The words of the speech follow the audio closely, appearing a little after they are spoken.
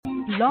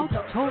Blog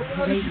Talk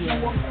Radio.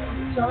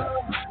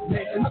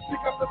 Man, let's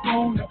pick up the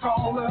phone and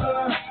call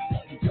her.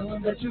 Tell her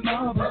that you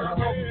love her.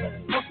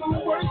 What's the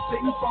worst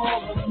thing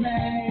for a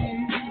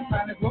man?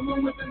 Find a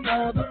woman with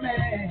another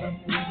man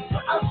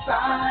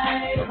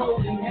outside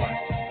holding hands.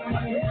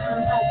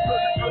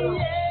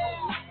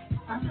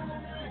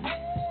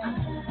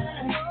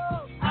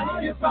 I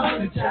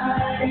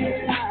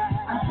apologize.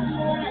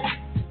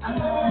 I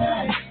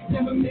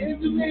never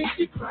meant to make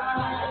you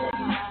cry.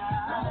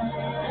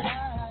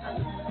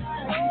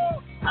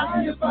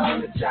 I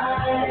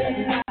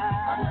apologize.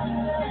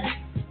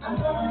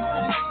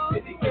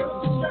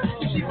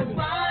 She was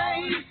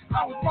right,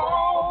 I was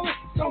wrong.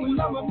 So in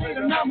love with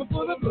her, now I'ma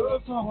put a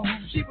glove on.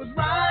 She was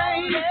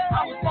right,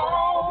 I was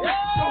wrong.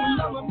 So in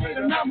love with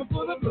her, now I'ma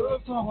put a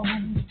glove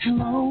on.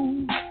 Hello,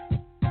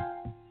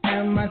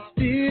 am I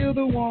still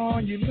the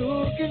one you're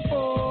looking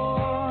for?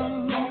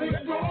 Only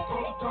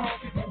talk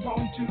if you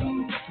want to.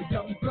 But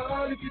don't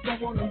blood if you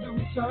don't want to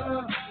lose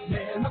her.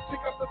 Man, let's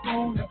pick up the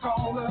phone and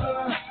call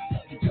her.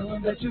 Tell her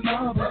that you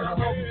love her.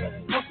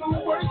 What's the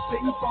worst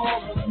thing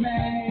for a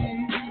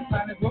man?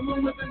 Find a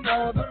woman with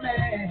another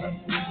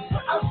man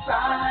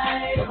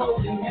outside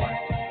holding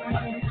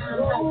hands.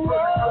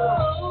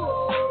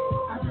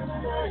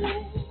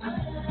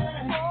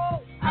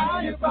 I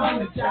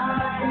apologize.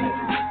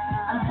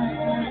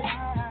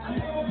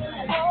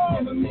 I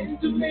never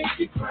meant to make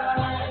you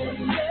cry.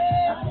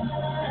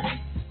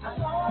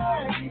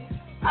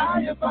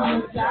 I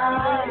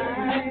apologize.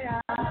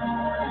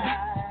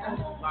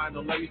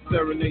 Lionel, let me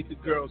serenade the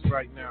girls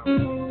right now.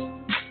 You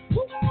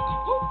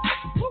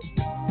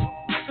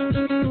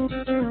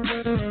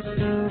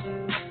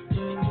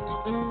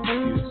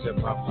accept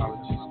my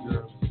apologies,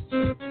 girls.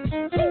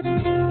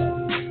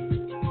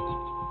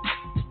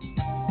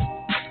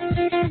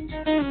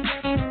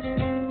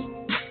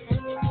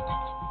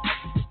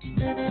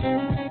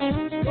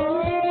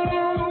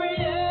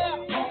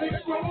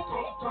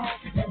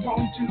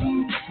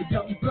 But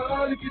don't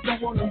blood if you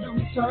don't want to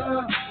lose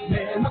her.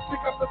 Man, let's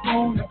pick up the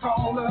phone and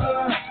call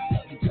her.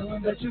 Tell her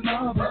that you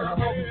love her.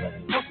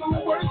 What's the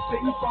worst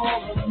thing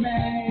for a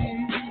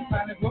man?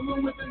 Find a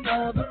woman with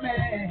another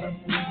man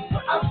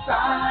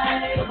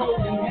outside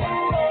holding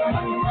hands.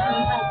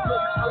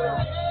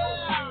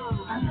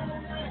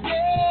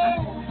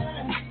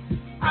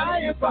 I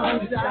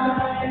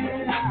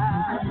apologize.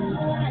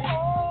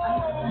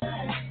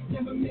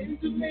 Never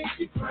meant to make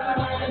you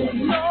cry.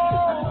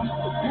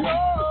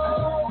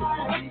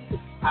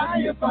 I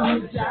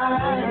apologize.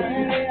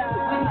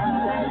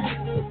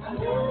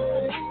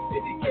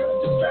 Baby girl,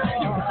 just try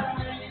your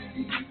eyes.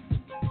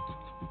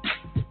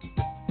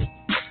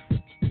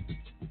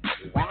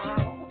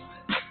 Wow.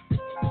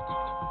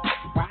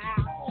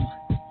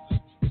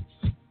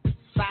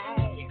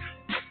 Say.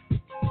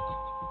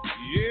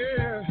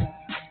 Yeah.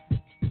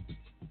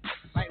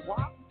 Say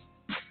what?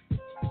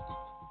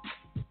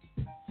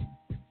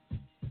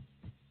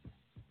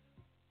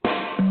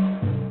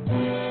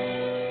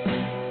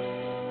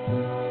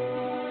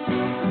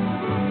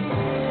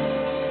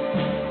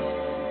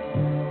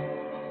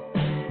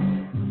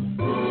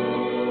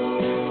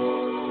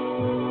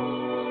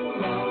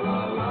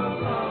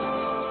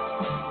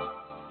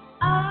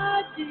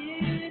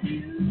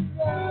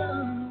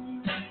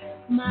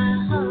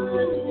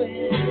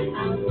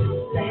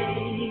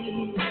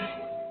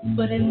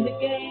 But in the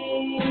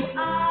game, I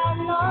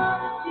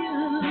lost you.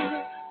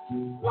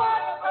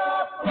 What a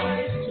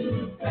price to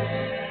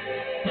pay.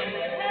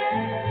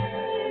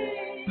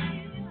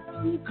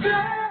 I'm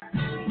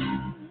crying.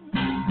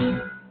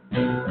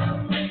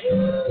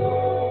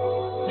 Ooh,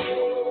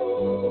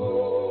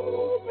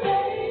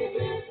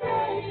 baby,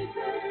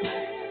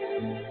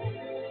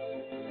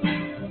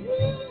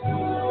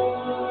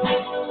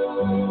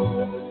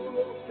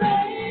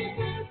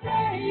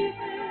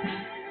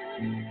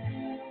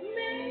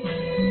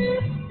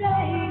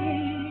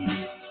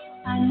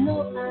 I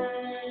know I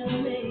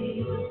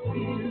made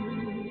you,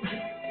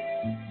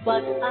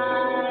 but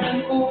I'm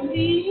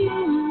only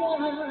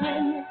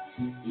human.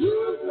 You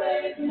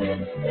made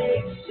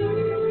mistakes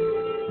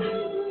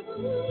too.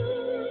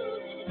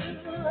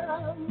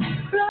 I'm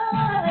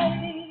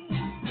crying.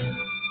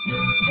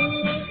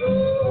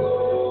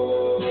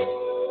 Ooh,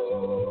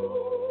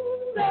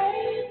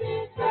 baby,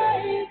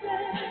 baby.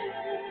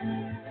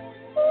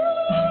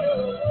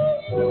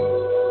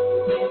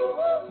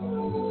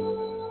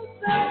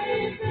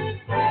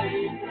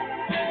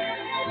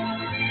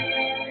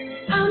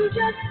 I'm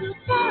just a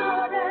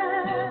part of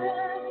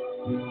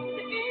the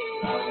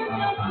end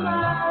of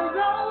my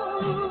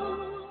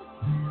road,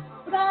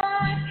 but I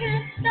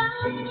can't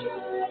stop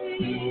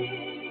trying.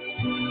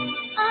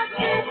 I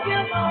can't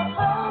give up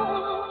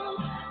hope,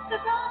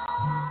 'cause I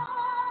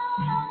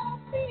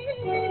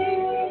feel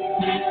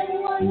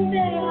one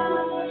day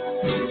I'll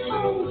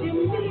hold you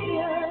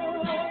near,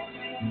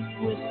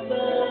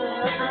 whisper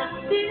I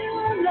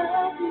still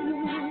love you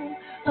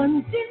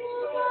until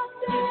the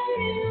day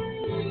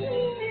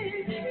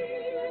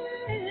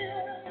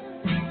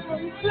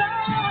I'm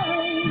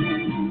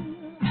crying.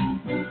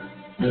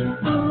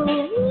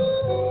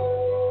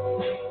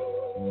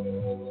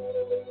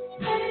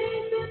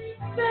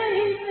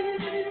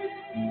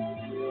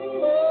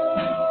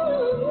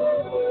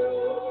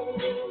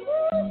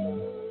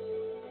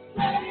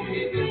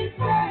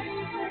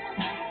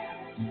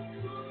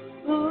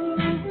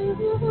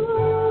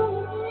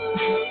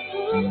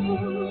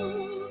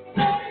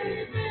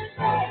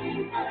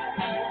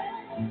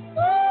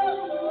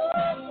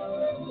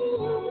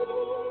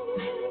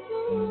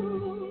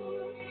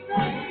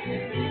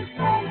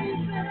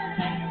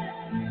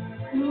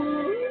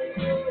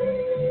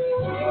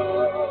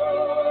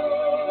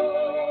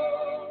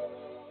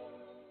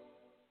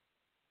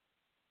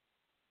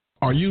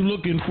 Are you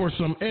looking for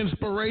some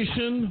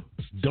inspiration?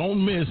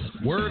 Don't miss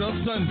Word Up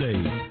Sunday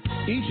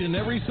each and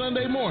every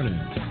Sunday morning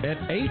at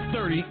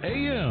 8:30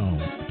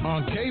 a.m.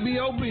 on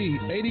KBOB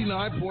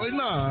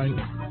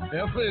 89.9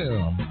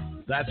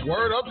 FM. That's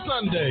Word Up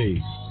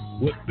Sunday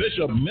with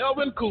Bishop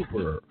Melvin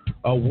Cooper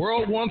of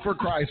World One for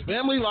Christ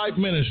Family Life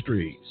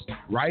Ministries,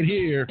 right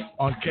here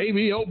on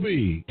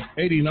KBOB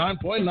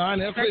 89.9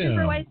 FM. Searching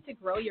for ways to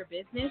grow your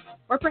business?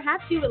 Or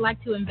perhaps you would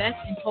like to invest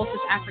in Tulsa's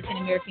African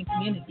American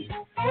community?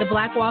 The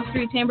Black Wall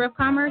Street Chamber of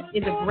Commerce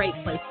is a great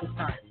place to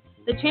start.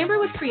 The Chamber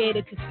was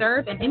created to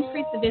serve and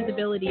increase the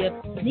visibility of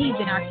needs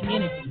in our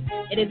community.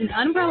 It is an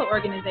umbrella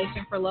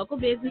organization for local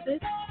businesses,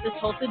 the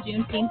Tulsa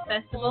Juneteenth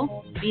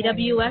Festival,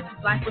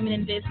 BWS Black Women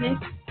in Business,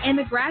 and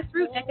the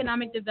Grassroots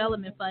Economic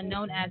Development Fund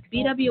known as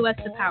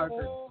BWS The Power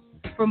Group.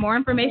 For more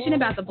information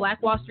about the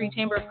Black Wall Street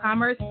Chamber of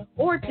Commerce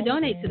or to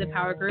donate to the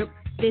Power Group,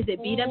 visit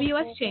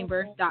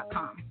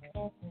bwschamber.com.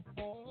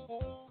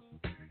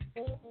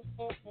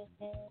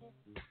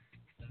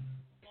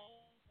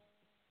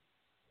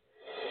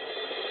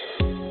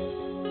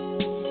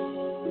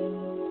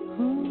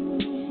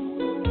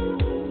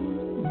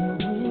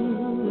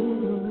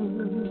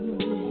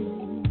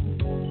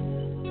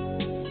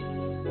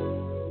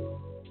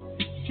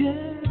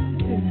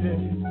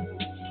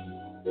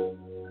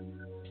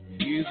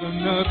 Here's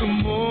another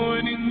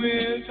morning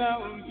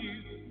without you.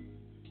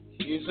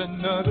 Here's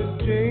another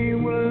day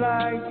will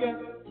I get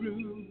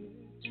through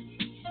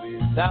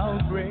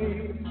without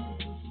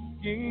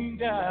breaking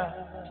down.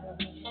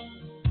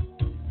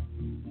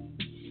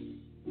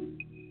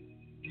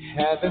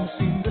 Haven't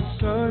seen the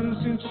sun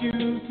since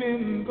you've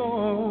been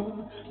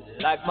gone.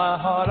 Like my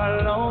heart,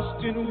 I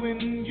lost it when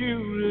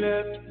you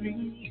left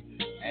me,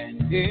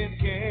 and it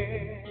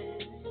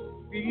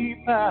can't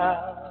be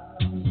found.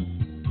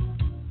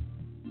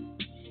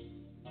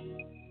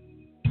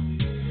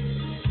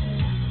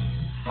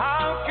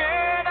 How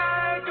can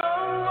I go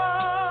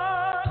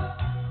on?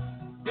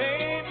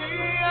 Baby,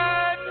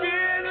 I've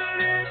been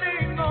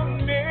living on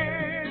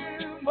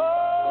memories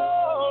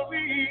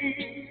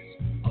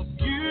of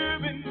you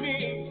and me.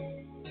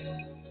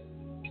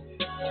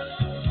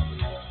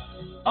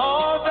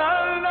 All the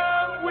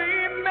love we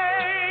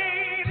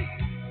made,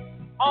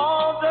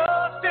 all the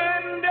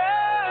tender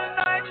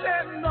nights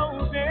and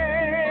those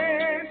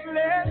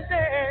endless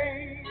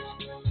days,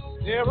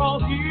 they're all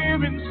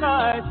here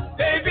inside.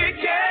 Baby,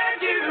 can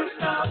you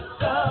stop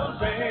the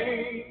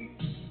rain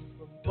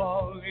from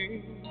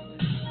falling?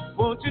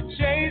 Won't you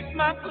chase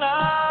my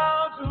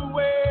clouds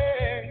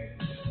away?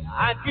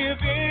 I'd give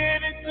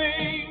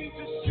anything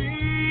to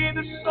see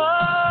the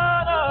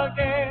sun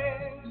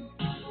again.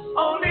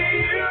 Only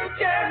you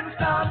can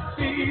stop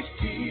these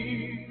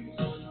tears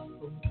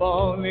from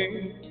falling.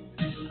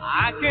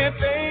 I can't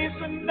face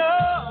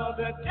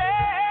another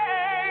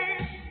day.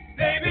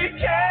 Baby,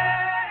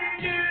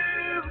 can you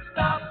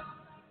stop?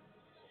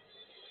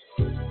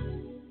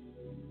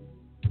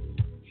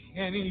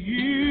 Can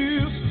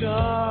you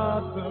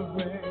stop the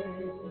rain?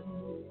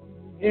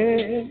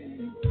 Yeah.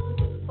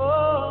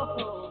 Oh,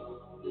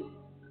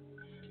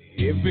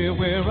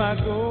 everywhere I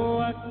go,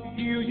 I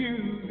feel you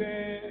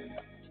there,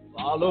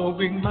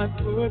 following my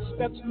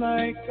footsteps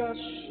like a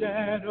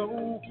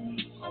shadow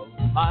of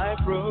my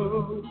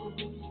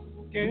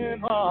broken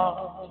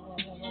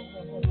heart.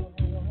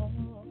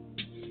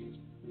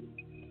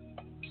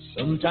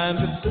 Sometimes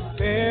it's a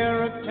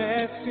pair of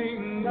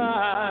passing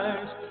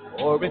eyes,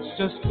 or it's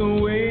just the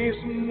way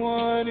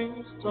someone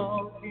is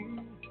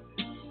talking,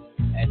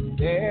 and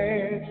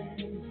there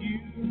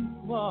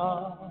you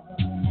are.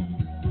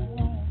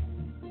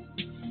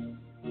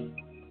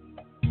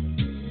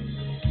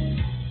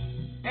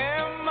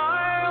 Am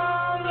I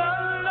all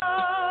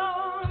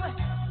alone?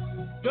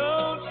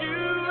 Don't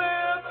you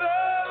ever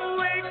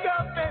wake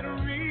up and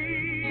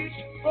reach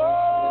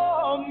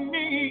for me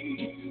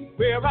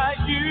where I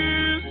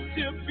used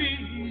to be?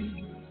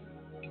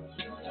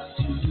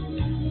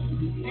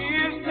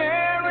 Is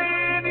there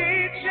any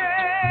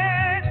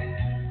chance?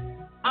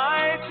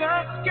 I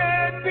just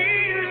can't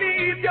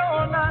believe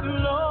you're not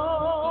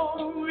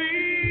lonely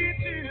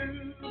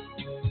too.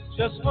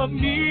 Just for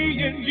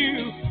me and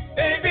you,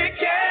 baby,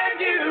 can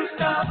you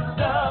stop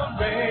the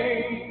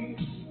rain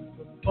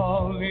from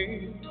falling?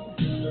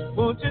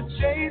 Won't you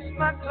chase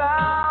my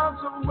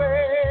clouds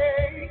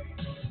away?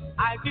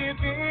 I'd give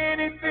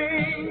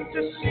anything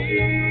to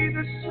see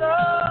the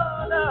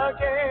sun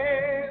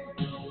again.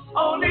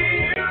 Only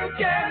you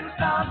can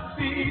stop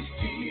these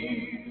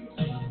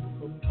tears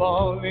from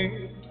falling.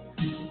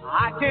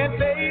 I can't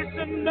face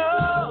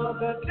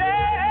another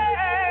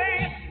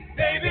day.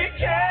 Baby,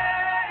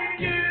 can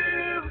you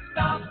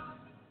stop?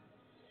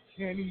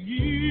 Can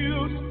you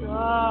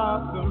stop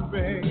the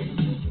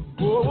rain?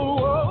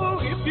 Oh,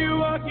 if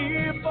you are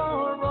here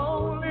for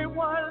only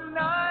one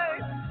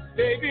night,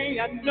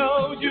 baby, I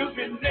know you've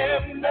been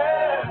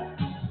there.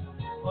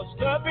 Was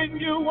loving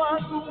you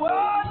once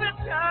wasn't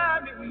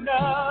time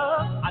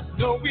enough. I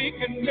know we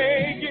can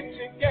make it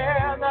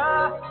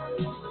together.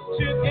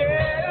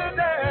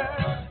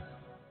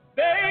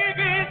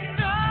 Baby,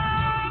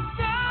 stop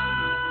the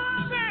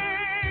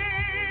rain.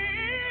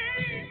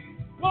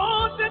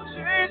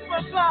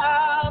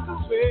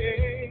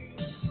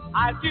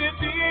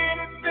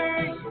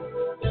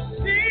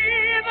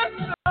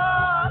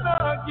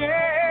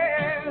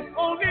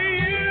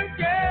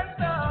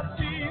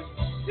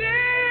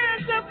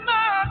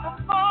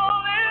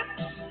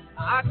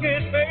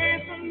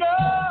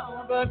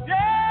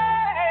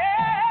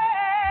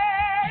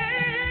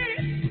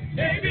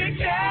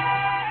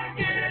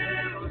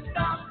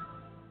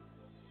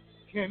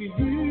 Can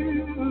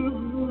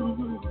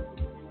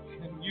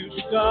you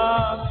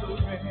stop the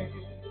rain?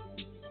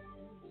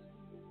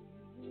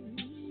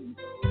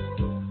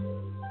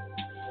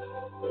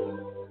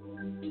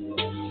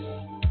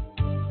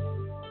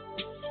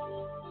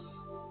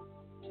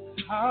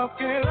 How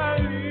can I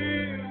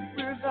live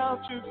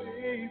without you,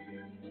 baby?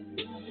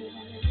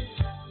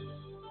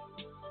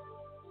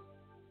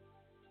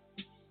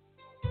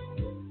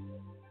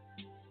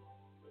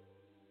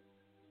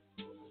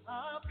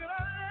 How can I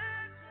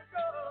let you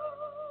go?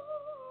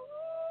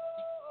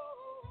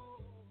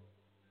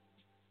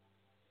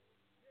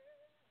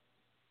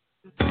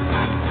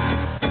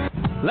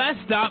 Last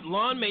Stop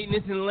Lawn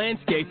Maintenance and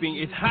Landscaping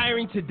is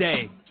hiring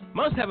today.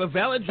 Must have a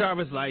valid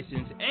driver's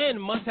license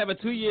and must have a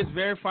 2 years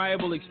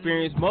verifiable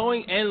experience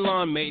mowing and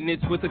lawn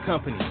maintenance with the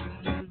company.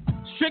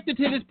 Strict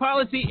attendance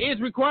policy is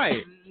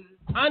required.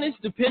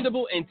 Honest,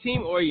 dependable, and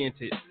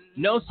team-oriented.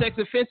 No sex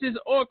offenses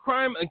or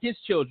crime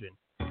against children.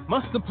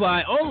 Must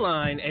apply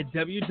online at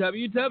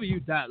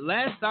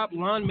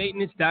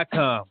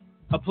www.laststoplawnmaintenance.com.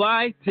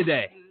 Apply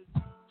today.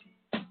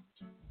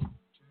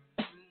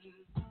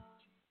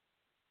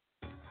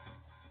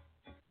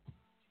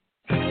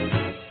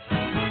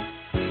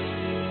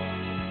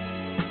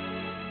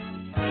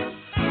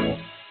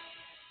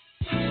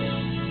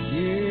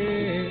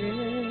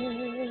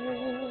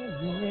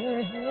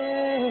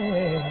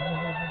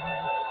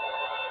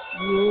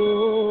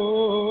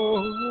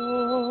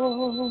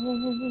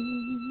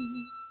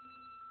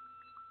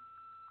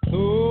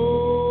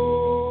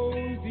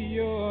 Close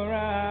your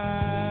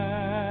eyes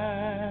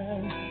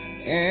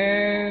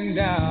and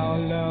I'll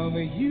love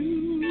you.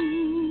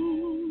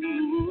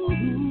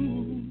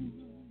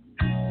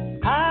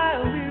 I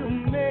will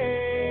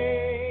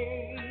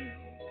make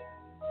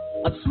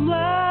a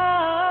smile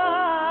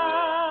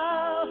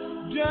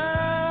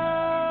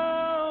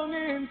down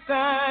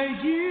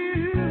inside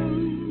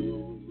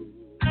you.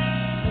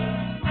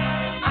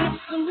 I'm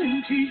so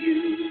into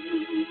you.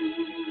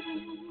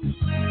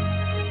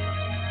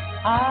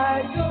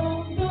 I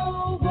don't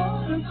know what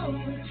I'm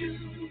gonna do,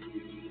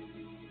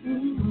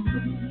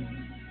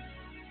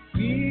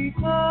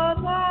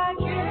 because I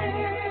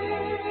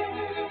care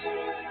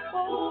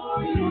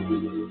for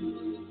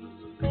you,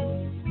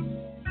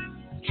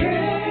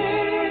 care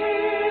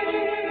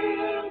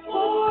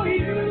for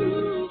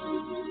you.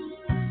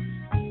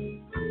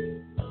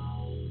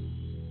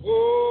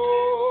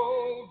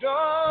 Hold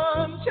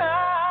on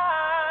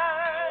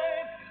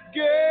tight,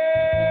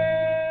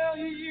 girl,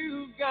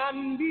 you got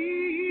me.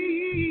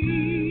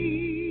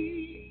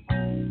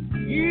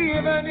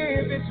 Even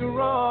if it's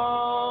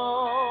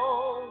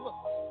wrong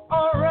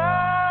or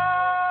right,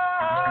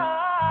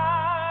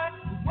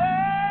 well,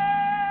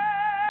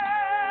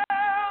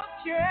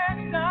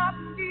 cannot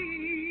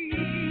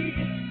be.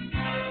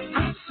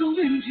 I'm so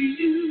into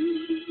you.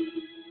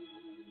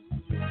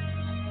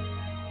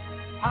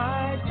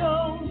 I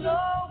don't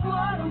know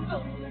what I'm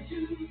gonna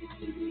do,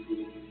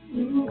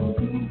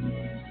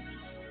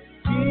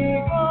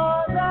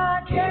 because I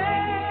care.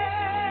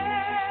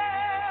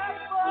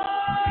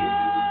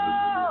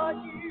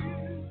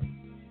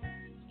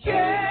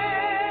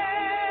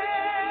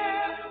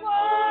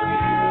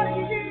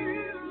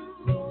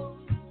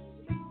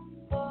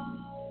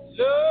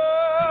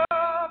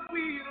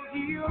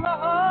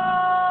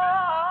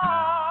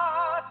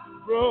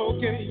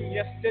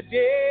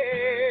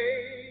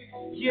 Yesterday,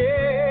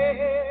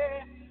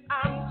 yeah,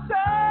 I'm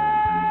so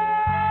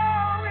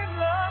in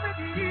love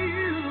with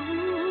you.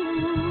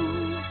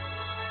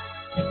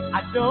 I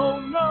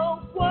don't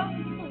know what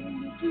I'm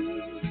gonna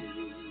do.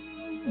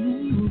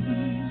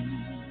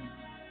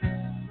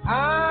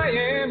 I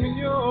am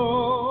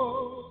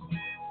yours,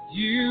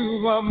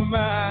 you are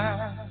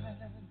mine.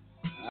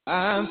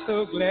 I'm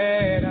so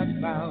glad I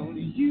found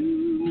you.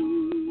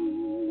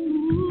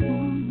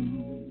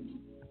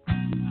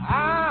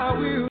 I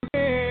will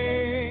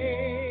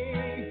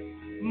take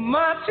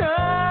my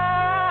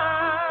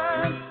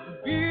time,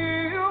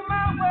 build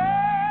my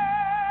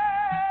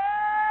way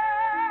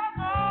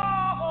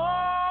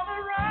all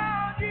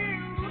around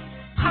you.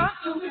 I'm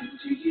so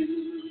into you.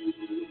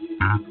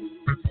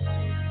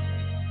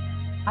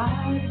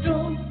 I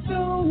don't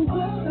know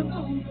what I'm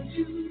gonna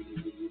do.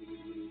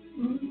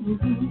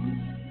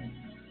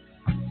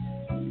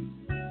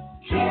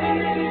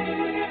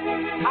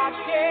 I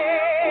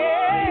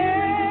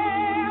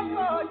care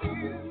for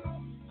you.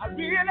 I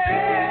really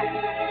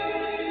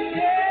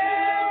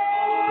care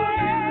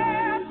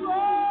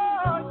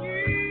for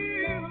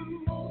you.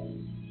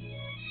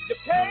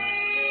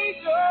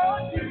 Depend on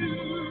you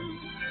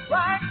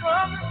right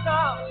from the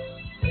start.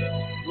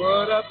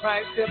 What a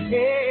price to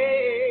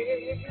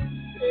pay.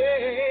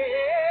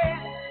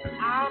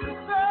 I'm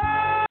so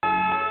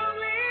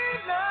in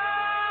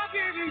love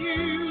with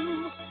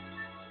you.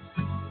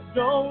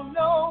 Don't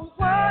know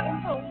what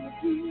I'm gonna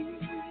do.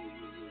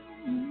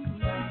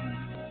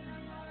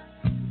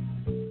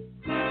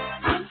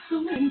 I'm so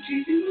into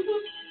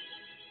you.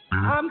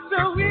 I'm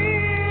so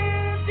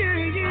into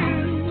you.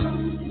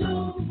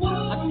 I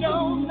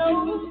don't know.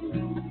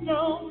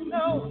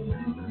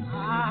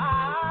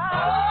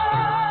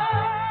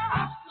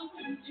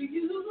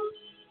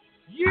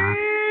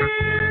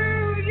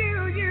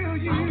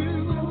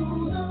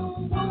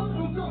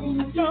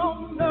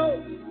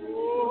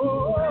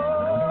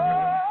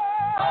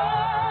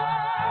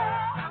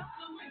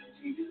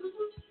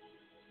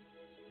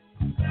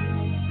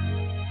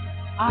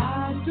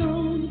 I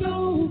don't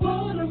know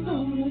what I'm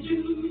gonna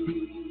do.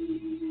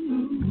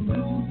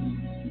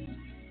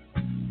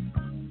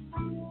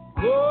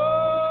 Oh,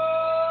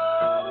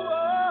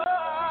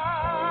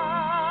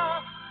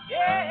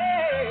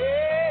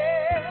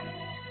 yeah.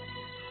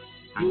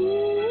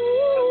 Ooh.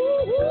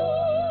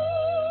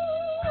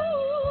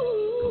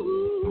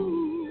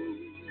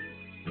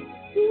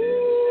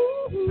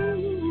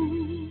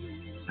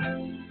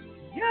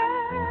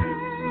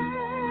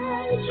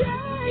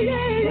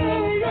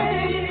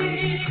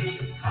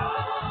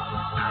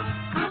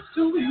 I'm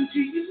so into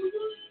you.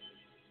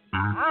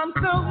 I'm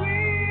so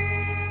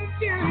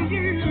into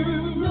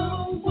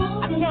you. I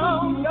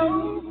don't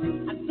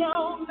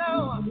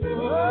know.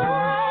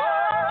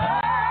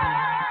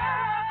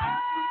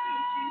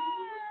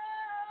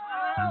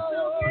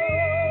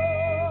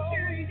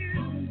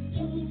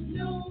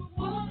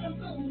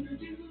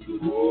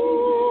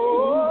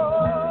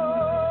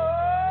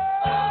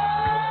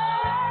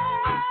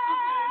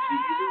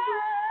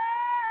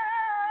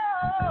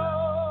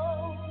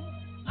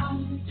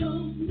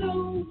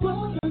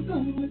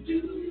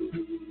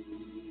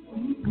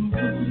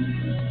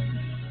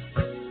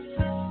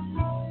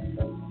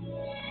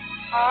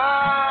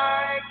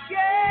 I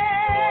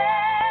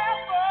care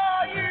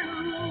for you.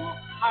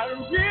 I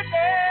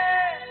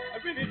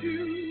really do.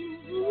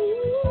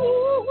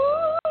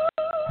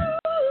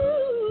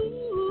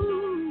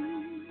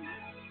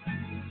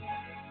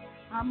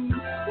 I'm so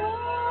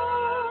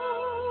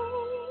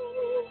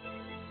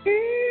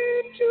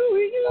into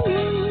you.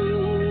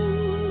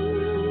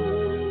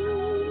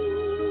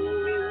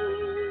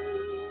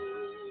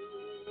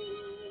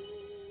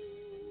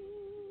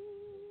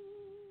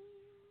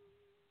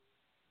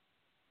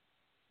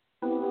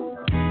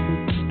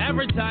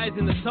 Advertise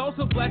in the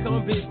Tulsa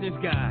Black-Owned Business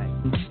Guide.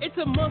 It's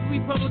a monthly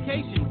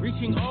publication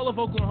reaching all of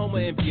Oklahoma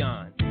and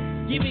beyond,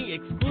 giving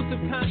exclusive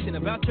content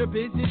about your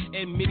business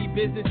and many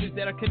businesses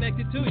that are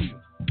connected to you.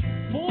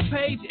 Full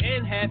page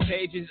and half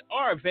pages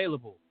are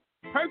available.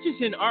 Purchase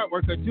and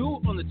artwork are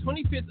due on the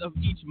 25th of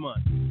each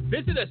month.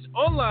 Visit us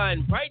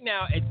online right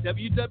now at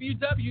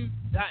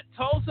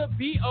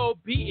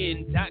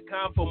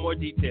www.tulsabobn.com for more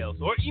details,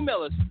 or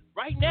email us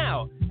right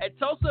now at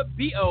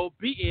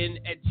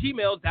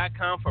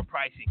tulsabobn@gmail.com for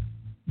pricing.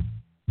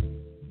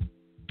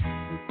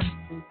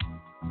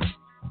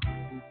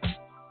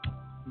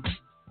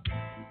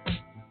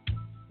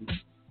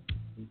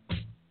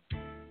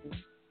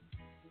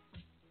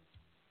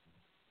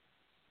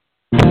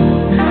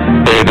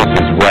 Hey, this is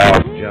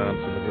Ralph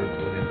Johnson of Earth,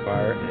 Wind &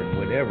 Fire, and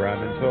whenever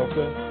I'm in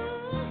Tulsa,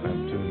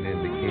 I'm tuned in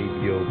to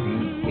KBOB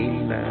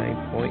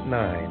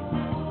 89.9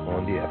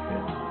 on the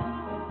FM.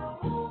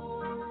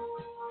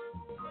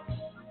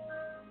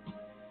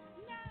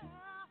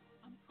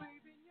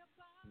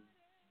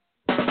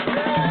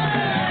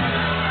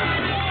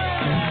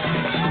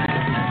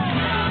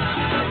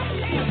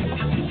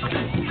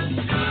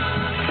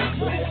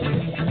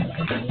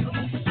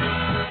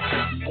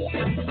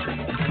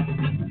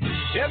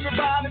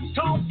 Everybody's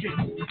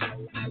talking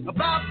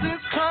about this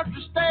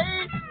country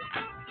state.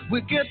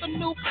 We get the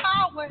new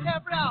power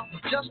every hour,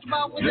 just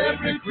about with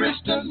every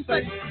Christian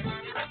faith.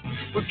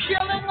 We're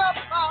killing up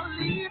our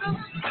leaders.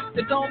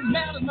 It don't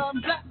matter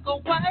none black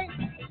or white.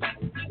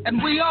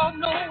 And we all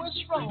know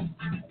it's wrong,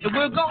 and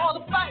we're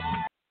gonna fight.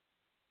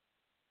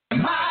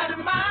 Mighty,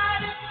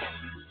 mighty,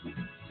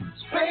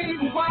 straight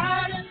and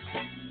wide.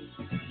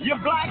 Your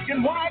black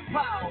and white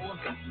power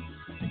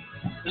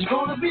is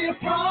gonna be a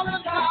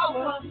prominent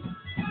power.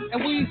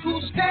 And we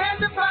who stand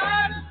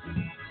divided,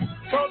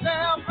 so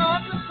damn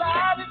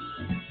undecided,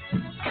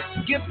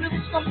 give this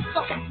some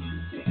thought.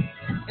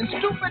 In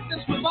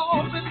stupidness we've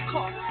all been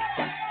caught.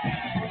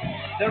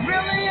 There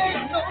really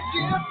ain't no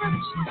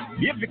difference.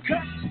 If you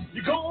cut,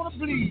 you're gonna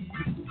bleed.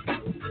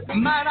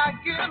 Might I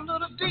get a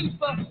little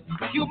deeper?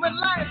 Human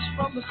lives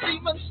from the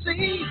semen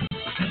sea.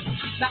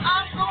 Now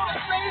I'm gonna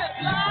say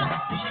it loud.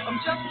 I'm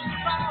just as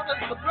proud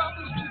as the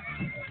brothers do.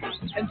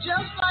 And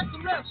just like the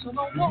rest, I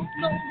don't want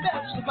no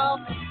mess about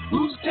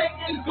who's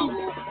taking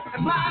who.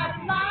 And mighty,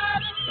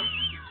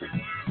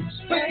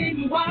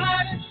 Spain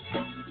wide,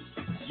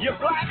 your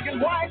black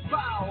and white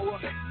power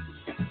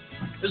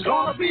is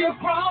gonna be a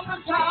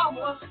prominent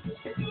tower.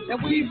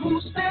 And we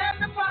who stand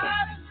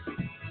divided,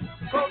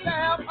 so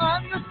damn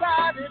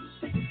undecided,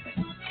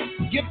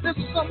 give this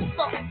some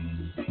thought.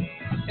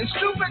 In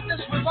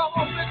stupidness we've all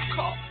been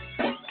caught.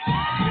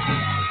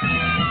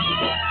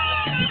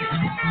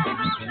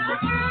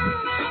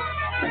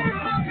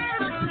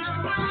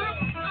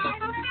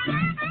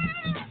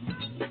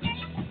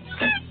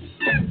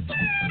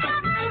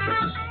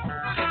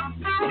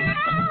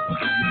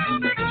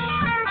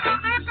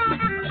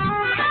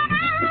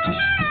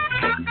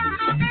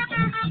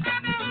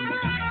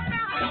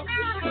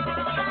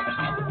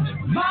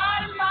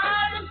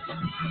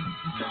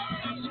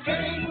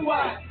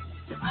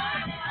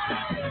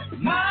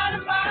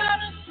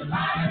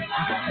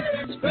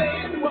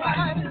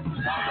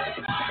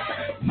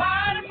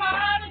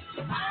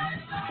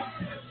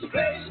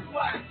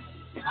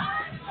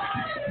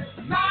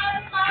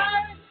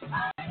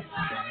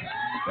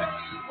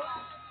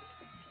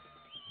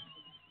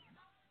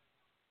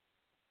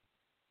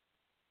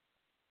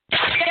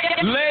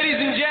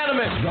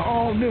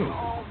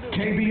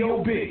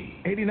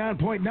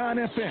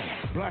 89.9 FM.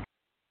 Black.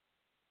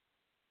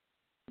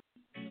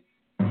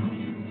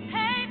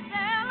 Hey,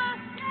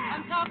 fellas,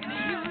 I'm talking to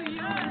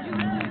you.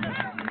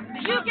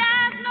 Do you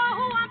guys know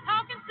who I'm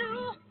talking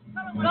to?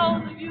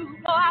 Those of you who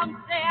go out and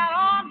stay out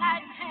all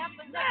night and have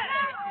the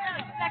night.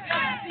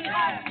 See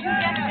how you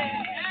get there.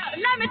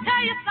 But let me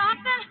tell you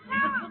something. The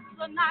sisters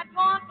are not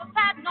going for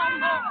that no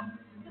more.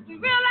 Because we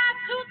realize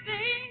two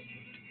things.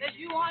 That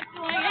you aren't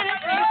doing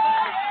anything for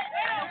us.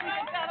 So we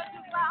can better do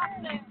for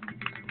ourselves.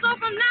 So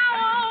from now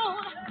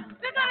on,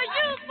 we're going to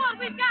use what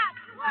we got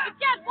to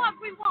get what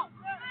we want.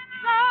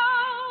 So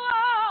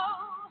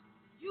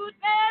you'd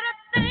better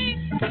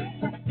think.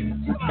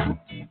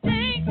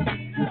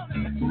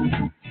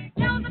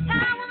 There was a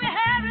time when we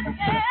had it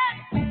bad.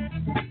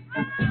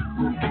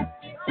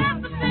 That's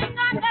the thing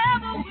I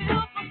never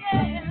will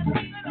forget.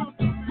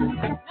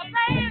 Now,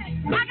 baby,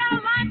 I got a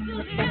life to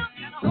live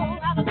and a whole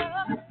lot of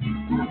love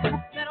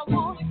that I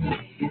want to give.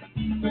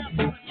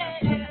 Yeah.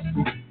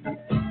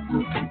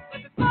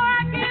 But before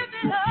I give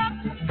it up,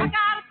 I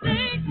gotta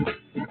think.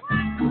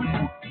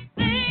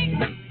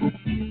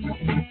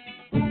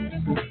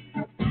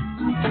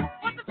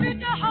 What the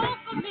future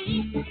holds for me.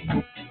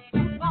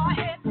 Go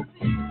ahead and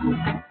see.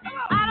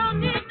 I don't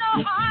need no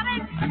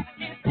heartache. I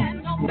can't stand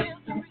no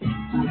misery.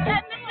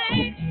 Let me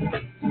think.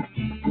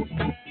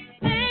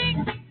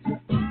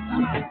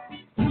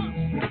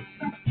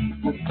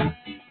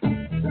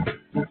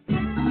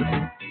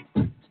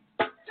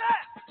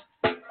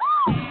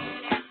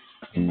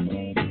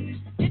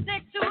 It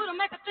takes two to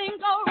make a thing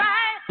go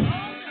right.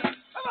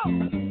 Come on.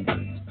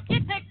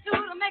 It takes two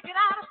to make it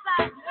out of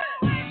sight.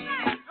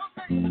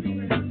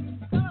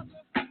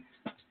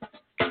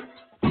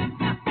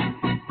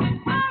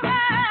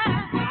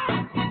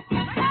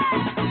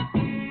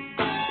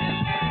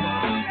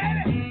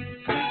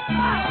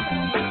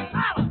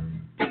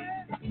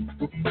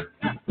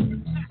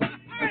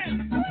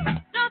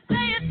 Don't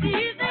say it's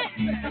easy.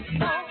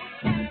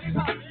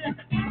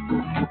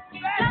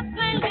 Just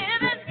say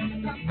living.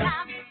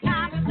 Sometimes the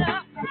time is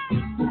up.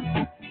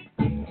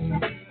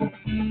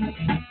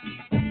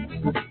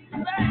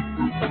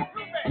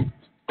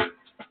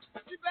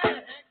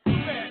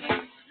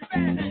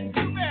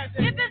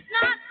 If it's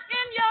not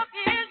in your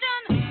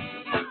vision,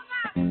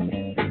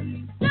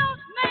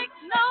 don't make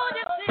no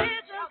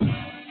decision.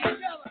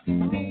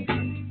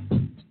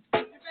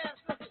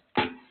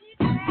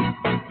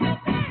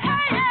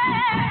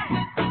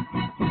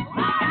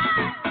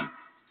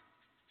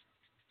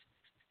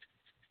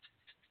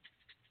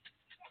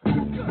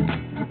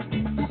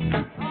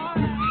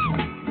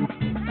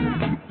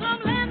 Some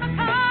land the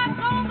cards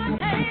on the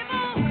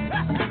table.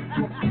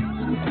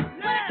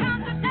 When it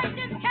comes to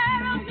taking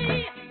care of me,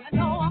 I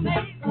know I'm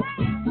able.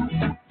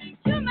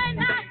 You may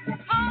not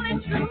call it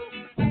true,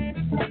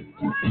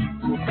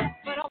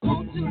 but I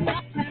won't do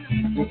nothing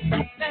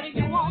better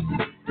you won't do.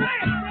 I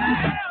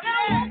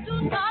won't do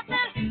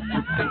nothing better you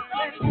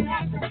won't do.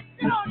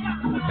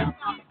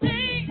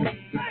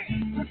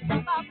 Sing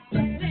about the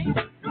good things.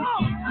 Come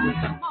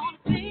on,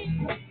 sing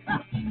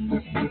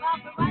about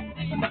the right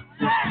things.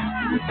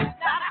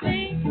 Gotta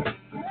sing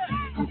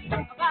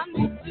about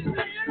me too.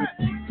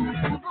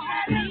 Come on,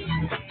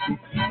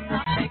 sing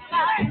about big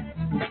life.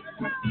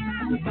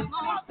 Come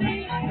on,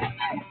 sing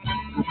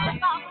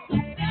about the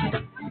good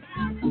things.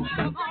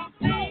 Come on,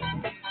 sing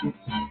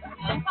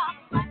about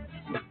the right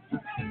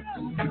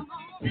things. Come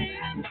on,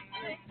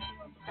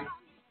 sing.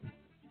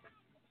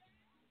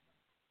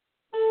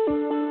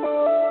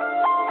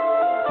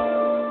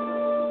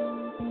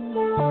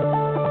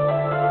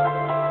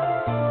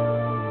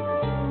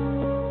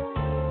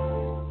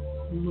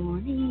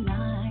 Morning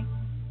light,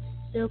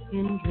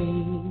 silken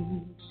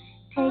dreams,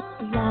 take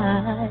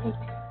flight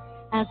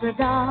as the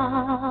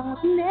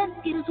darkness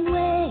gives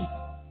way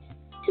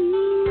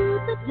to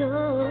the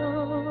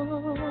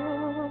dawn.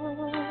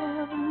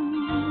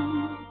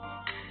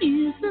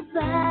 You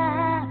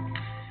survived,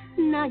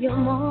 now your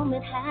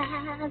moment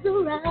has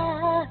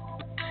arrived.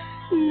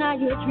 Now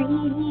your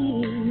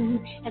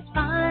dream has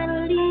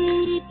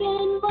finally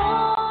been born.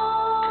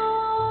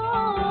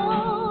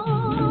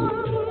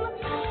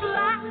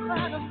 Black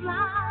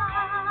butterfly,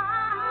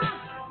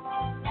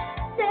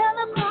 sail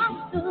across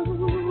the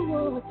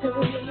water.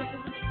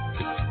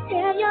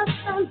 Tell your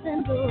sons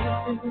and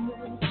daughters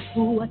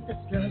what the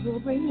struggle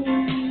brings.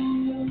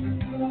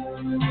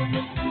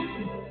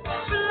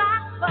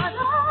 Black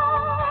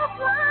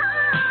butterfly,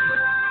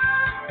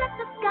 set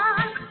the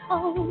sky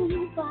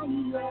on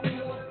fire.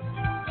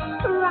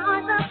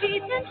 Rise up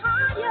even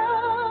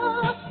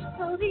higher,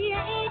 so the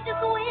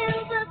ages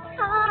winds of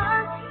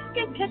time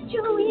can catch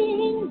your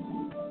wings.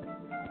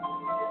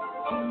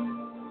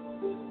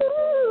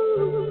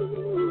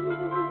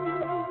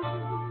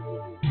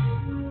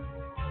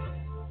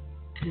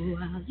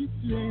 While you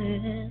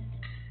slept,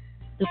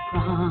 the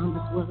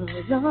promise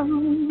was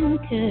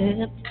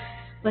unkept,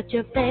 but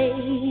your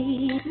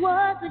faith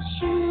was as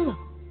sure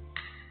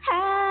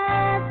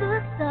as the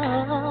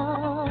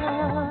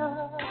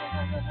stars.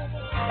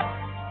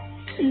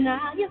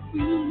 Now you're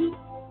free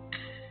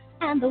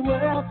and the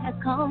world has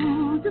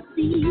come to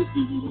see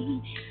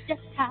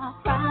just how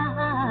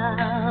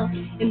proud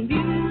and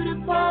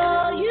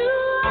beautiful you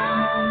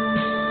are.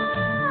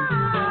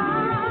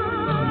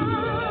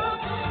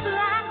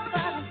 Black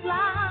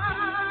butterfly,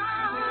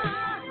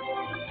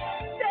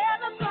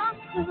 sail across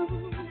the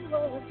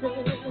water.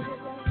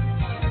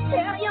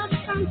 Tell your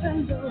sons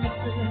and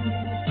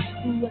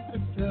daughters what the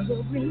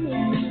struggle brings.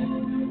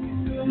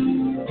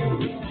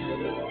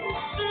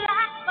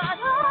 Black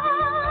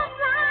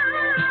butterfly,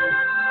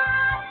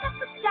 set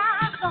the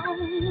stars on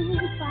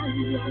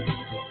fire.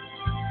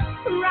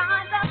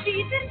 Rise up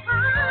even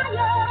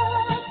higher,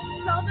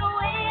 so the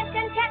wind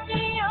can catch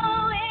your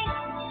wings.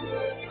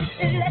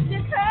 Let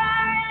your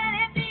courage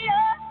into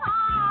your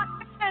heart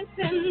and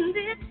send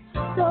it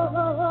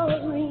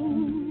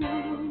soaring.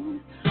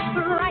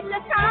 Write the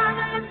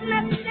timeless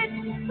message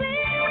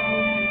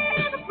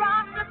clear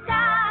across the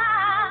sky,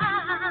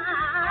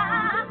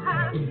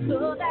 so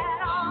that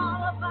all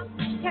of us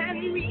can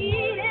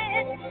read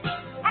it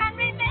and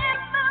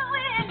remember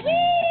when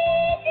we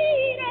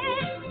need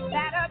it,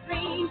 that a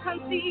dream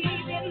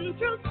conceived in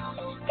truth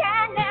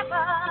can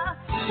never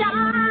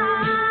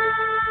die.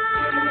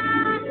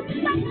 Let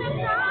the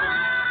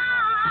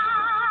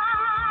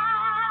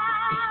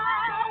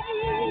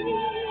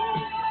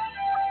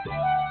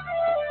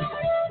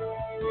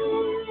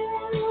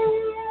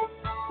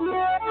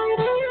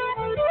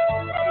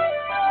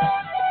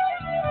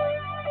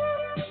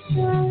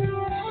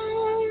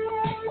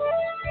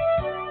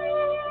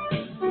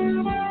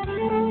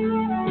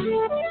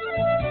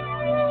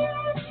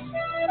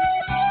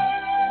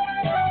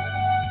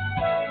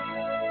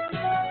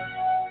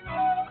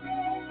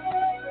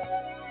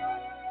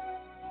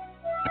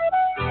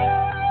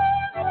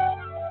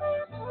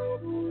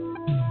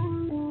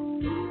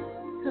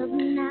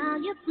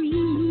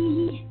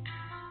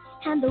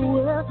and the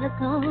world has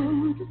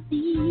come to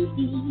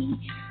see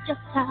just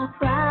how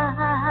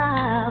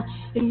proud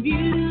and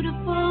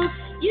beautiful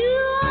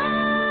you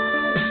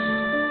are.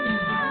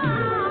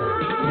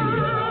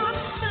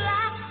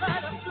 Black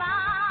butterfly,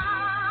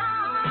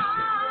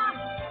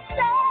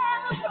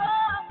 sail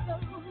across the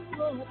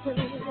water.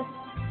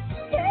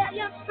 Tell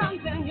your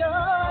sons and your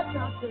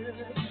daughters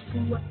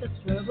what the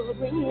struggle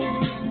brings.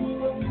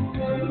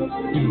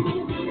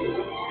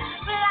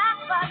 Black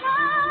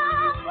butterfly,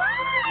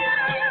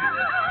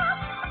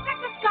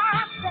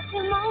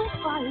 setting on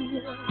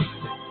fire.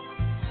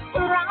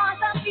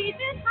 Rise up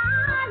even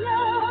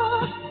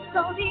higher,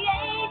 so the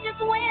ages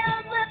will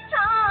with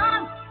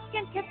time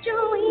can catch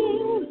your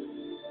wings.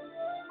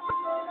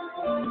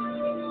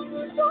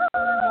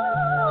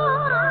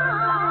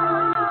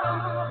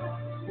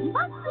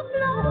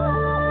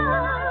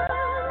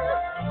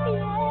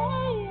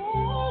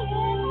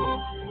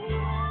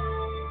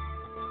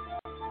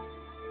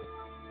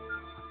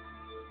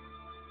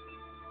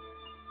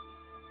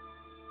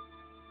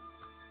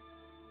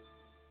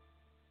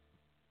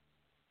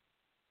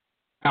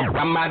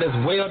 I might as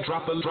well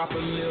drop a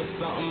little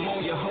something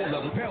on you. Hold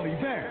up. Belly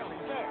Bear,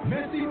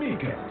 Messy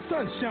Mika,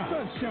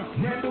 Sunshine,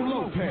 Randall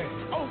Lopez,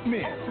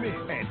 Oatmeal,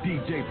 and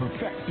DJ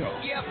Perfecto.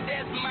 Yep,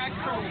 that's my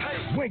crew.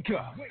 Hey.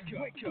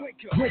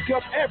 Wake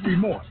up every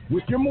morning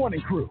with your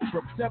morning crew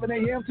from 7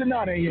 a.m. to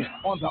 9 a.m.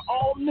 on the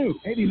all-new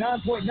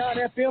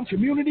 89.9 FM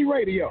Community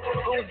Radio.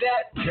 Who's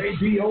that?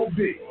 KBOB.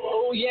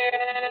 Oh,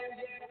 yeah.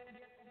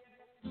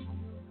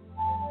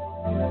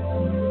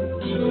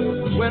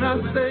 When I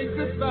say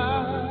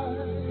goodbye,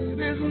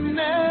 it's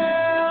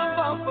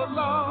never for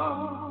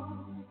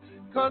long,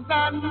 'cause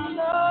I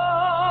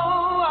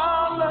know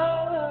our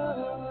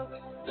love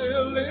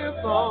still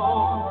lives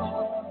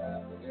on.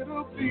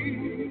 It'll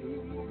be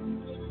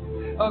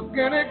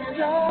again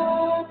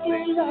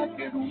exactly like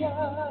it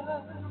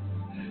was,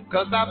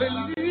 'cause I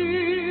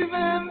believe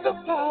in the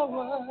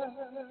power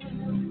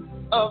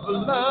of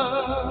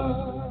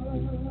love.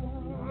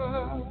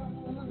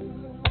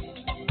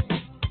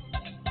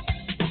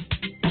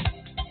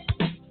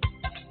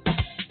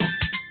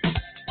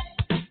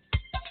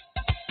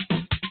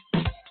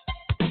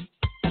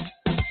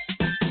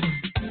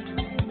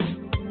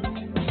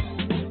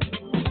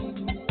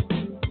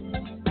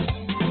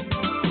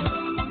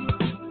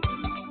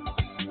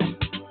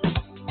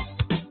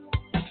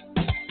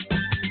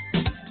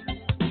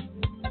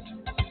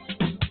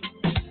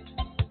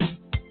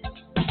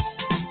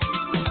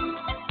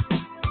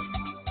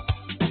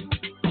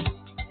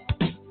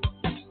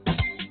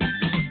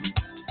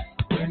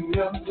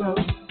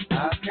 I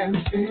can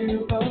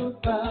feel the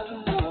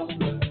power.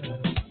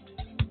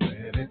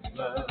 When it's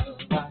love,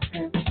 I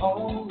can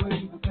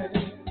always tell.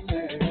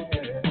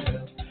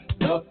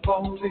 Love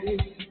for me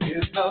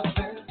is the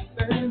best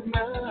thing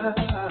now.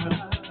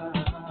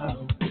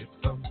 It's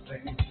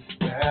something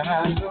that I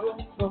know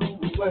so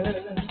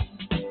well.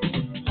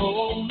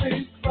 Hold me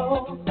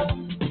closer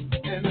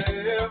in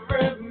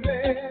every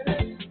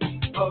minute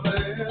of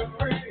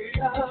every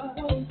hour.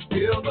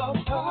 Feel the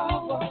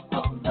power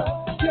of love.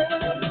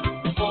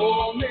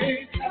 Hold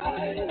me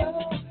tighter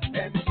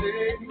and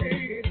take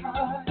me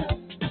higher,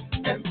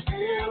 and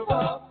feel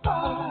the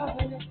fire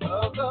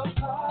of the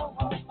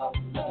power of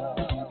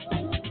love.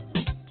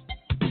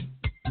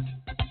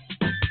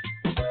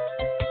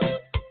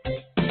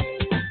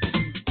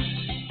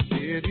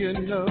 if you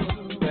know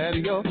that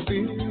you're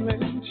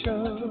feeling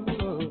sure,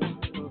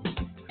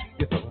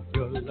 you thought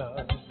your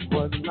love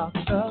was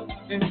locked up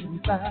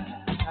inside.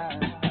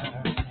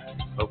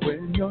 But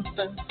when your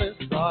senses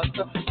start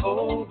to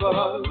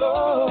overload,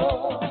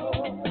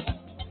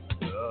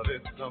 love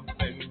is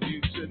something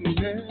you should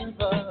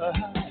never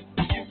hide.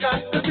 You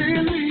got to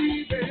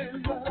believe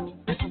in love.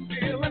 It's a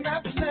feeling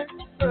that's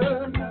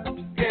never enough.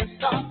 Can't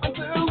stop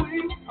until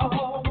we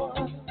are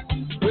one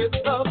with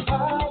the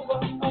power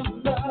of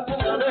love.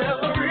 Tell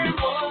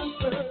everyone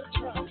to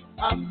try.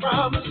 I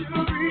promise you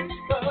reach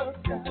the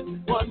sky.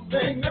 One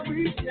thing that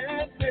we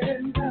can't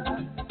deny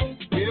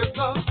is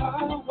the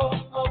power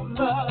of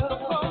love.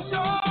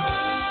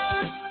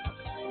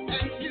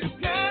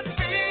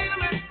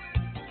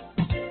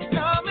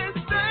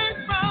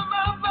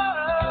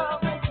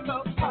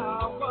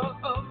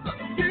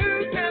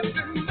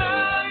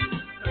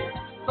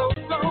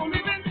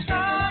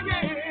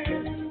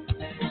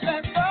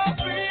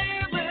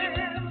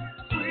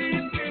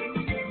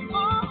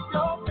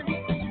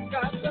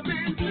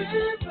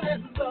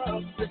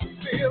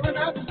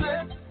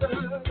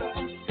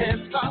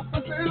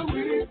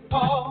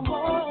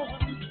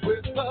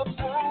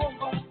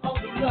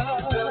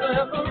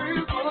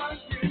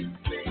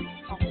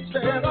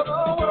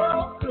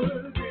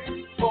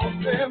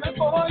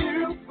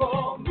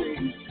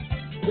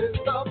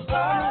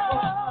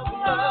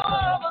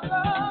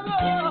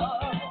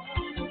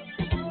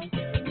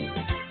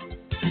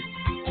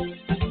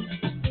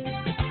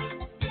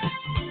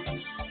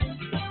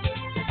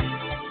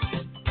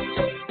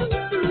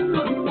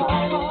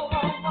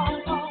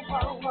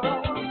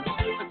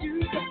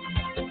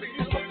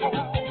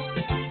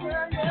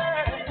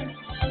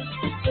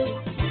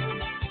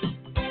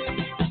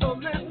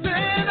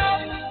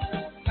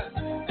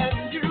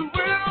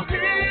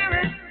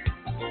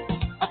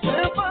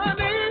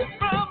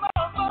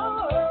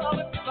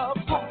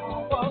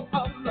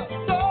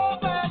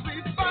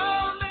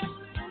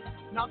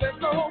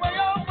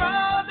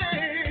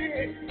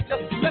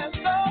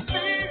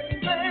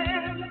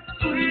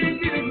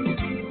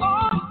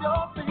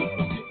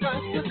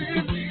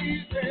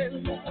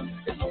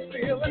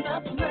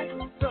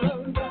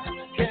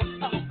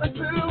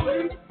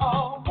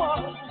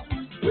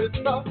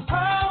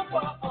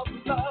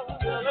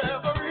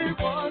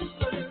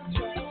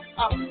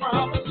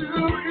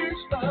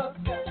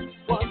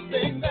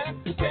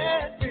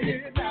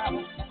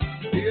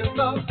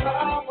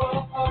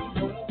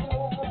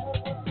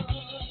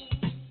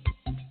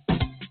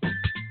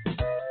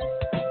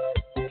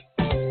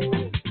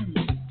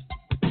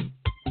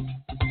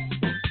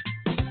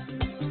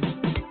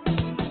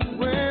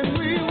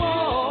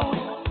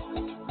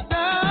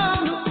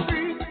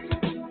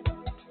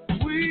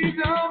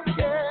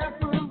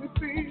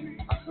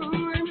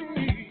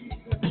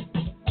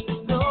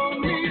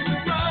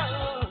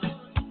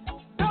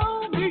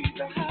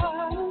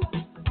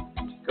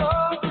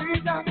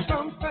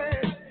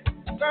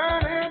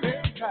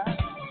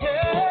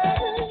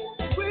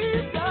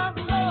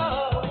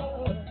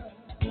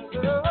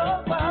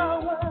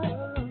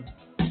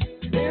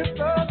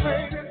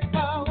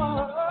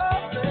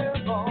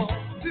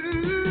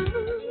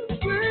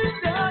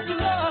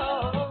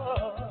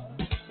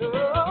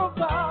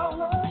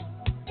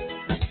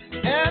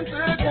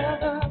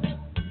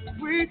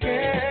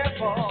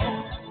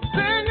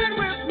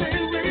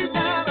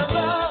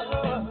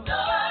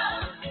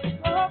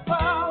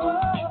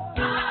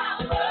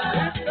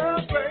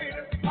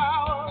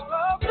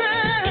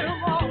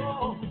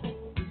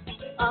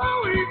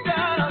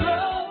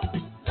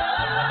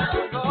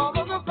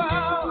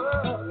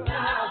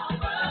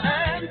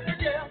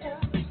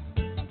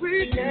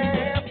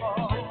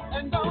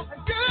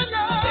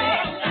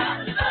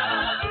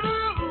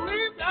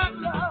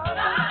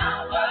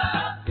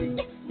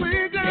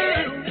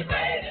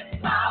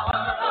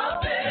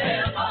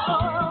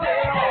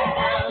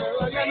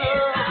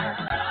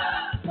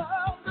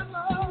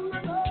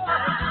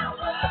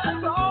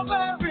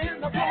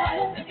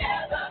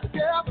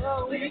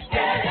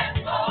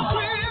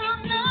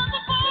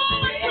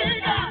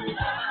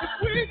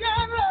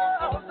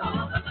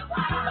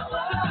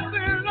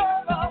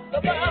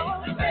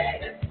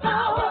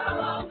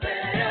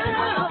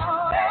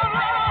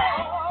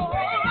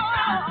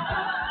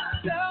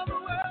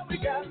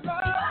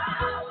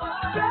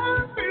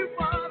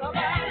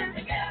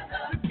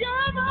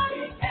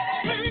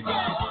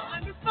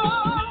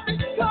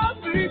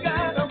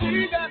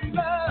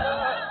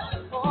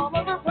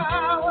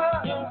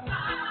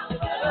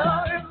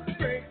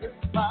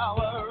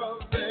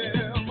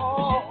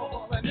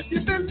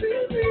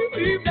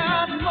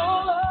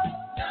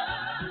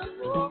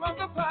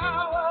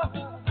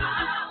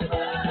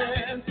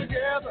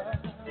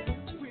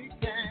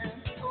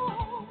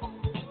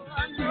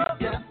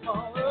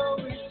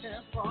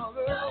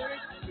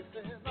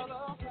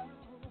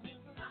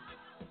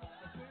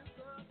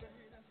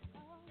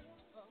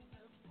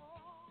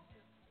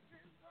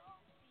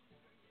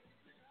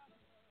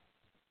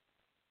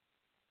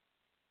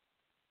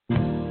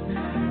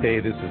 Hey,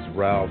 this is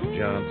Ralph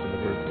Johnson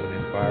of Earth,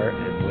 Wind & Fire,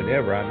 and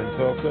whenever I'm in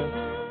Tulsa,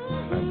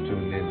 I'm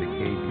tuned in to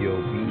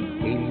KBOB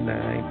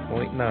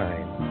 89.9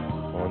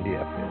 on the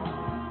FM.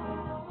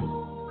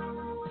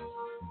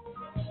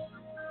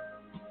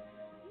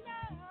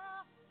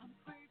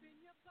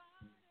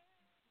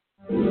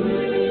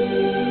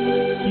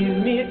 Give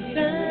me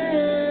time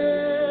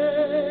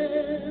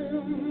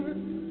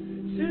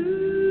to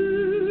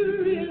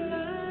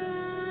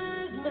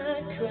realize my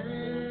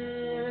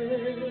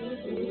crime.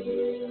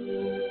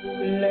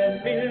 Let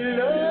me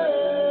love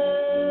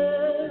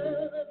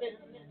and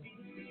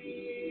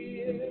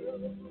feel.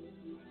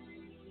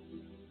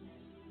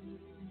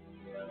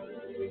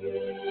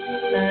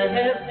 I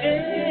have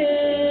been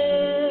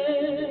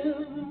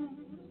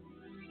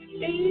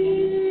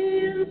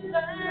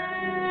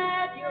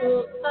inside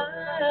your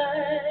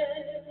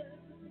eyes.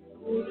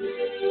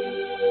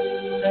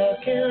 How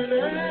can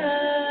I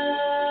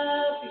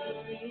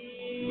be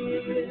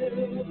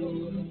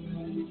real?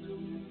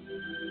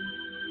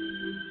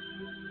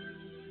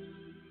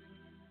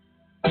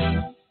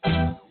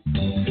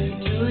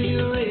 Do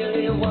you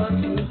really want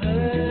to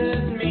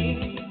hurt me?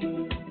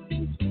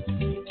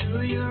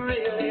 Do you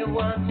really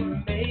want to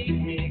make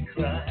me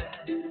cry?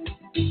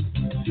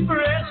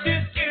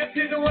 Precious gift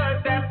is what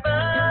that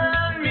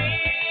burn me.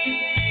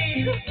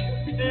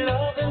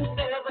 Love has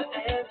never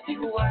asked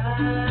you why.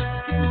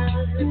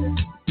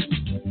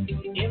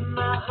 In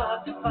my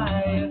heart the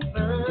fire's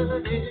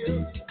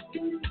burning.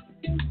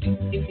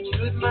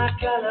 Choose my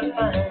color,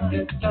 find a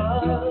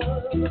star.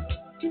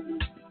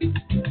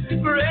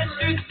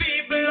 Precious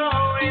people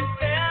always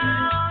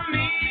tell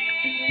me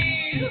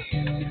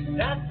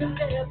not to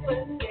ever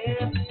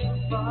get too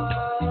far.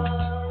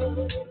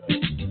 Do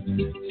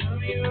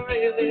you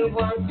really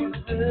want to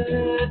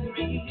hurt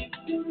me?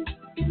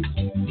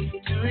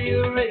 Do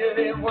you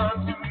really want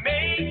to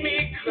make me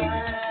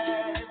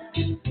cry?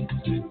 Do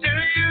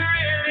you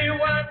really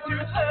want to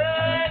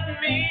hurt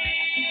me?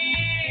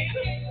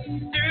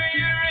 Do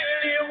you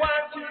really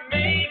want to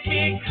make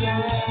me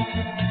cry?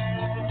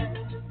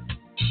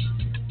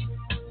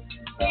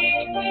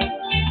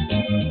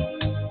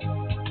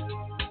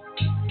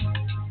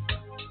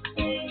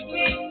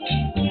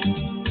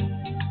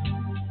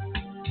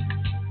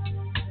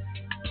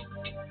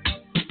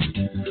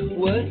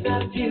 Words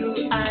of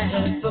you I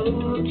have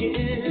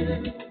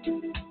spoken,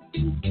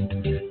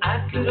 I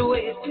could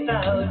waste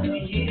 1,000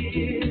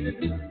 years.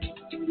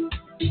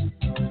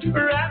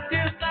 Wrapped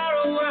in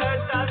sorrow,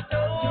 words I've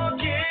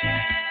spoken,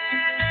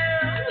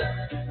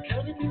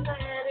 come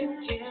inside and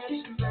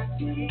catch my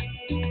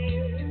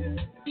tears.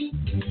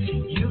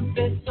 You've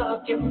been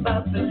talking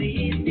about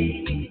believe me.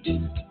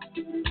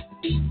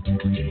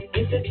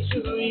 Is it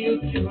true you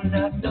do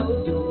not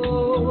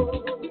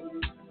know?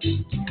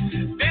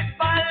 This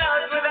my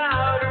love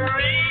without a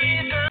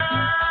reason.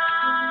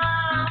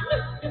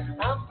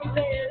 I'm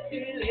prepared to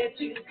let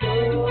you go.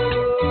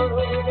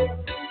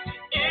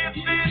 If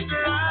this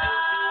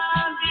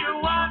love you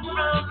want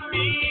from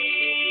me,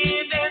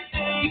 then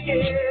take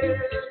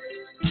it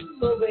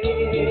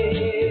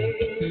away.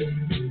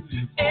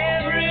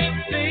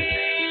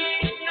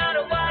 Everything, not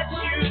what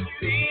you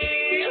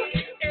feel,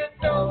 is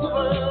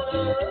over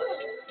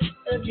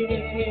again.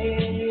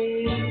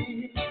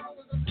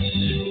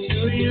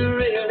 Do you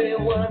really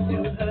want to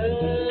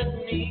hurt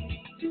me?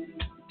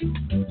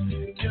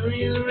 Do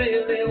you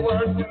really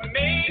want to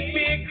make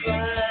me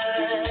cry?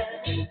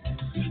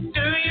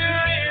 Do you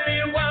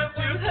really want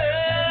to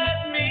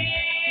hurt me?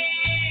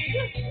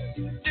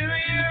 Do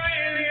you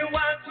really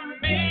want to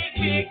make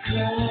me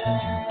cry?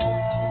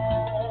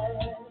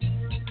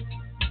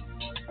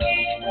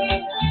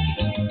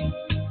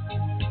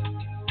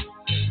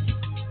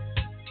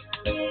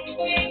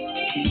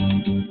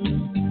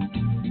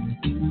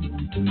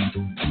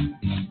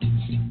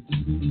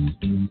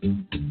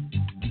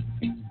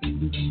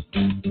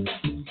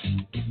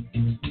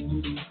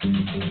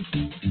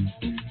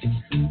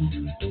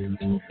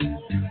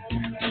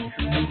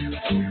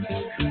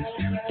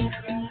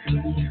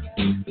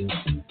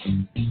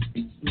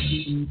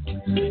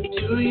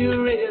 Do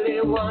you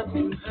really want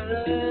to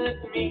hurt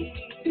me?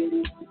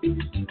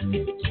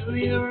 Do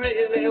you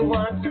really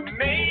want to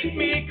make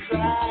me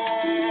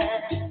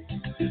cry?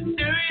 Do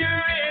you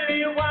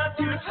really want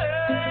to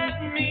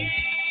hurt me?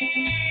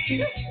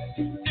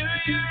 Do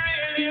you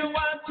really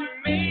want to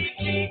make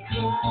me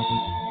cry?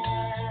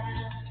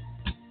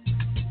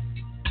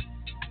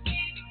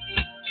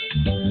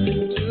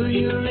 Do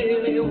you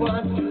really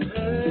want to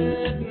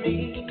hurt me?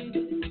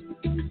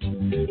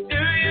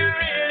 Do you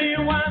really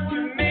want to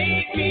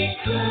make me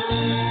cry?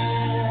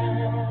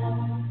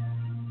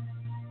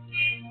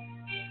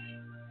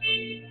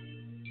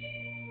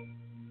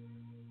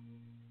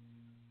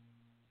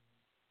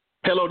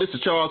 Hello, this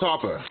is Charles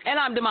Harper. And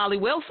I'm Damali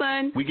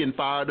Wilson. We getting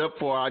fired up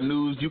for our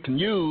news you can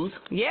use.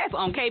 Yes,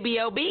 on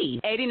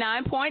KBOB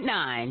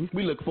 89.9.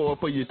 We look forward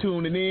for you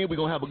tuning in. We're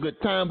going to have a good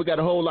time. We got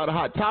a whole lot of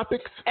hot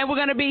topics. And we're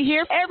going to be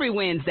here every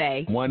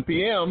Wednesday. 1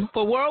 p.m.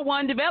 for World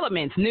One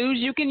Developments, news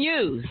you can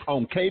use.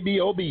 On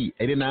KBOB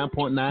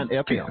 89.9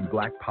 FM.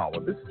 Black Power.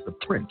 This is the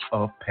Prince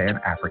of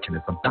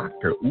Pan-Africanism,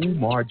 Dr.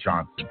 Umar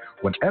Johnson.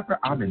 Whenever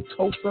I'm in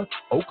Tulsa,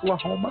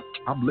 Oklahoma,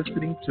 I'm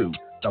listening to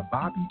The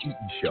Bobby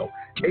Eaton Show,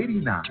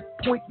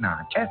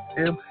 89.9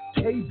 FM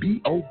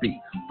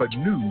KBOB, for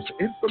news,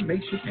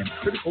 information, and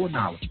critical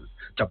analysis.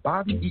 The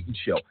Bobby Eaton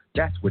Show,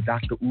 that's where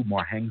Dr.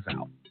 Umar hangs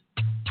out.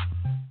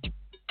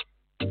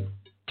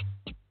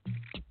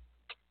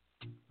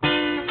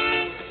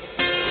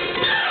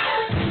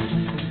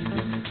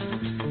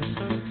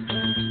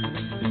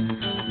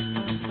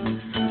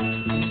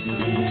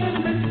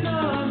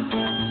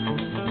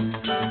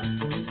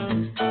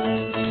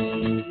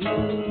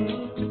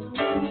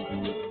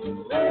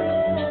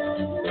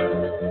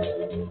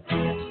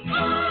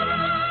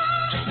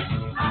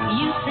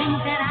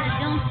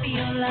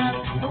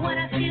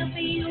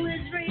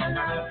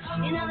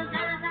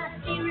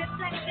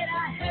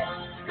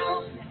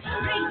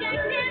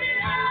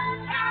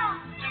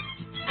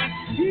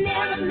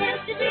 Never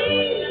meant to be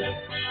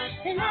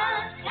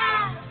another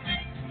child,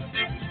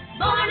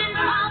 born in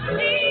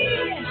poverty,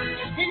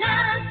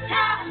 another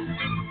child,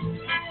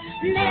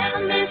 never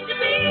meant to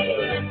be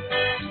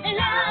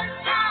another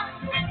child.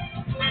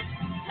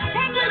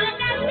 Take a look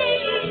at me,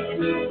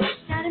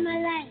 started my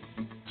life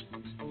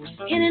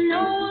in an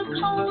old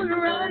cold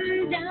run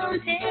down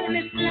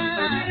tenement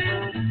line.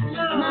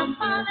 My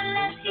father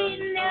left, he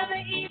never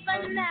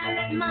even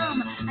married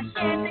mama. I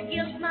shared the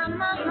guilt my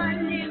mama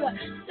knew,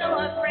 so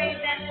afraid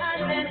that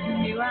others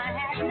knew I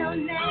had no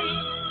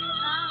name.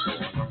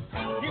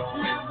 This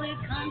love we're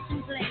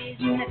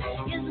contemplating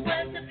is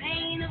worth the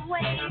pain of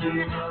waiting.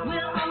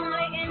 We'll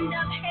only end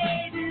up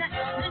hating.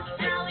 This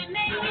how we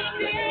made me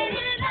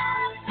created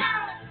love.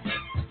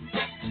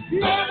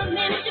 Never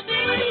meant to be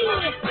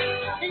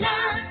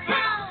love.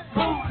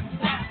 Born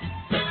by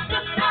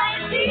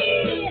society.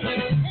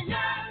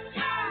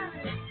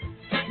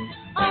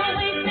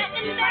 Always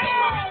second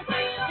best.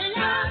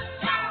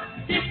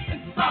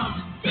 Different from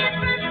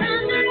different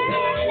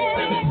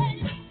underrated.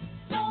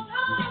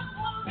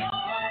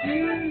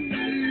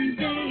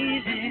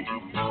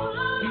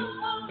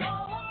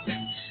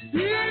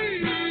 Baby.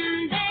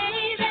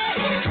 Baby.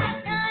 I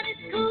started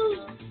school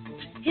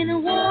in a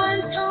worn,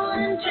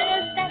 torn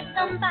dress that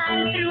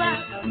somebody threw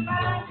out.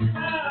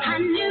 I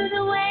knew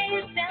the way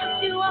it felt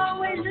to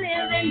always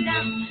live and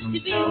down, to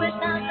be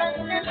without the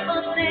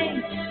simple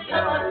things. So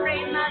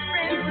afraid my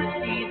friends would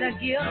see the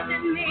guilt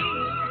in me.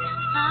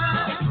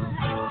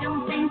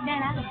 Don't think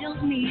that I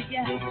don't need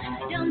you.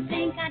 Don't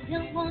think I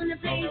don't want to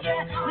please you.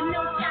 But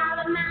no child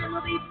of mine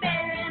will be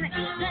bearing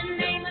the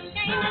name of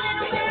shame and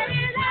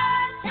weary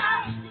love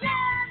child.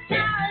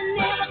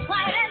 Never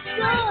quite as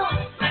good.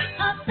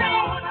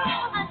 Afraid,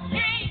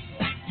 ashamed,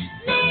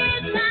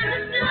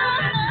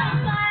 misunderstood.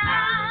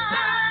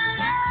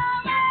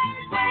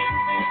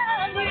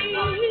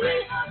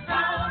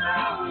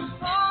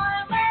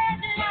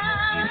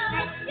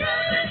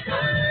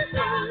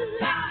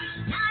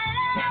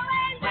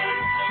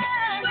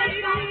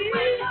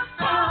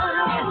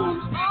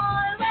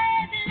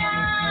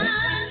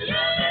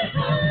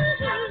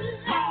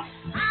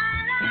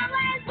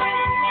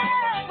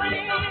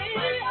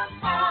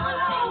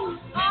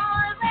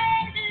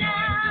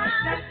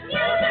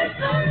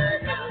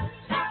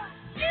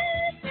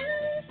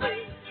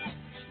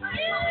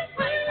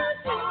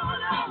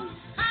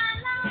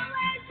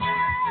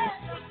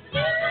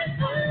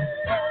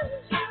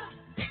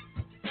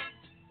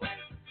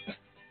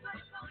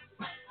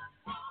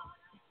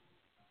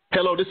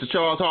 Hello, this is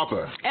Charles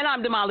Harper. And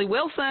I'm Damali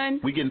Wilson.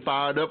 We getting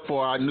fired up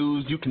for our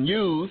news you can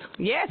use.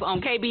 Yes,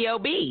 on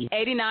KBOB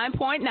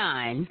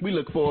 89.9. We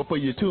look forward for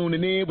you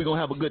tuning in. We're going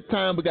to have a good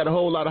time. We got a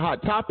whole lot of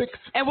hot topics.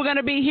 And we're going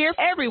to be here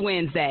every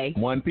Wednesday.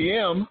 1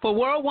 p.m. for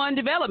World One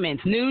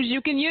Developments, news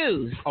you can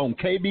use. On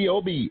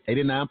KBOB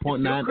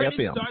 89.9 Your credit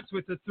FM. starts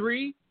with a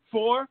 3,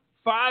 4,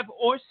 5,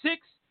 or 6.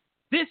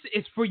 This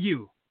is for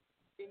you.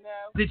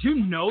 Did you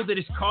know that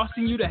it's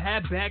costing you to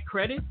have bad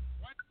credit?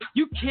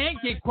 You can't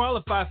get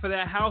qualified for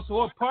that house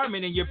or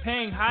apartment and you're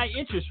paying high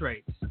interest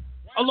rates,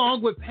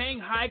 along with paying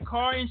high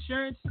car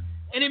insurance,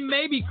 and it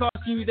may be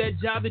costing you that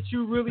job that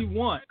you really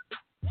want.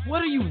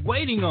 What are you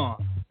waiting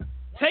on?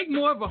 Take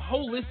more of a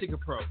holistic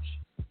approach.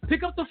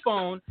 Pick up the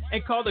phone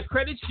and call the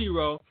Credit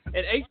Shiro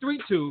at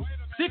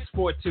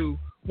 832-642-1554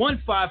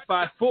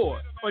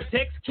 or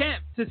text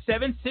CAMP to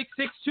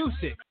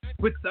 76626.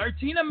 With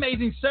 13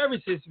 amazing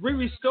services, we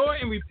restore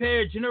and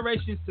repair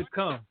generations to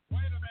come.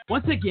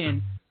 Once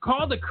again,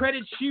 call the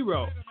Credit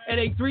Shiro at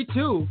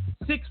 832-642-1554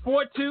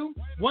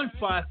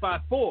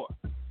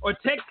 or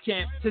text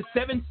CAMP to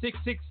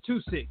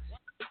 76626.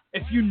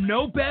 If you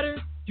know better,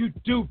 you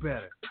do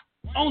better.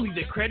 Only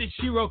the Credit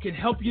Shiro can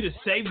help you to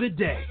save the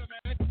day.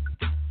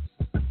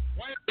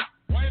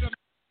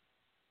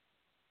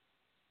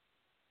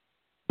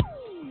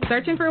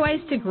 Searching for ways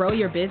to grow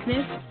your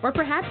business? Or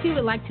perhaps you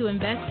would like to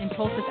invest in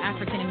Tulsa's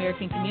African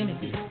American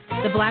community?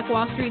 The Black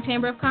Wall Street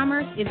Chamber of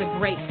Commerce is a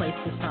great place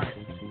to start.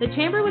 The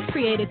Chamber was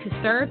created to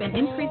serve and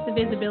increase the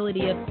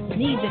visibility of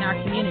needs in our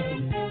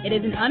community. It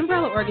is an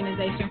umbrella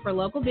organization for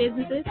local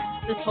businesses,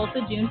 the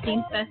Tulsa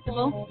Juneteenth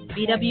Festival,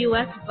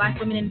 BWS Black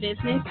Women in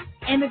Business,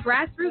 and the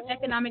Grassroots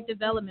Economic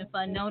Development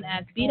Fund known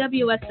as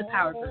BWS The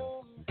Power Group.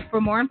 For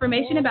more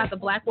information about the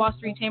Black Wall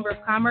Street Chamber of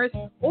Commerce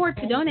or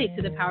to donate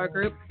to the Power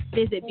Group,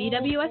 visit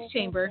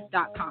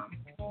bwschamber.com.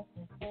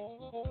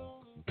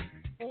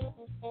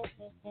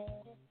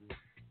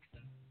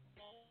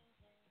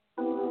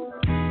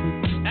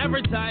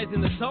 Advertise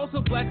in the Tulsa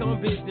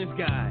Black-Owned Business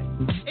Guide.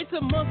 It's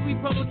a monthly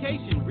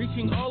publication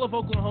reaching all of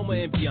Oklahoma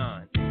and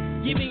beyond,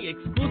 giving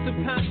exclusive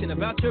content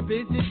about your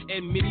business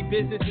and many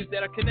businesses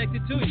that are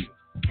connected to you.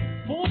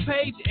 Full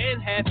page and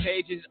half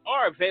pages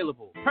are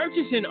available.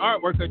 Purchase and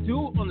artwork are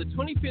due on the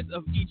 25th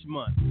of each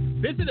month.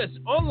 Visit us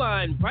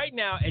online right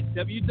now at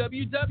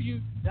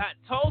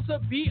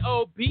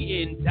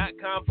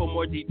www.tulsabobn.com for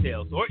more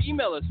details, or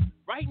email us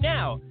right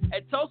now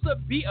at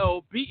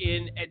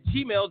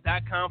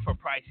tulsabobn@gmail.com for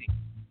pricing.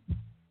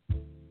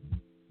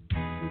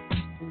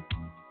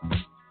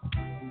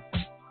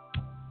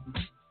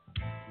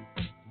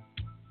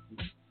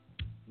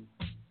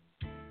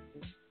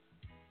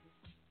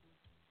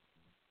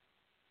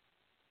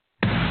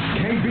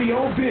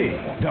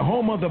 KBOB, the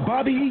home of the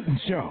Bobby Eaton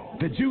Show,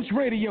 the Juice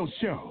Radio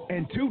Show,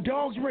 and Two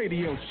Dogs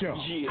Radio Show.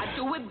 Yeah. I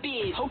do it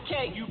big.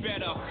 Okay. You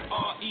better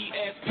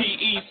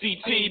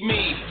RESPECT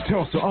me.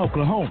 Tulsa,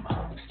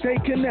 Oklahoma. Stay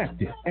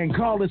connected and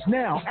call us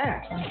now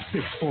at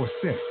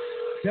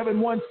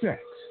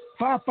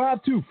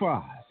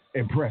 646-716-5525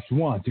 and press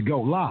 1 to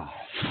go live.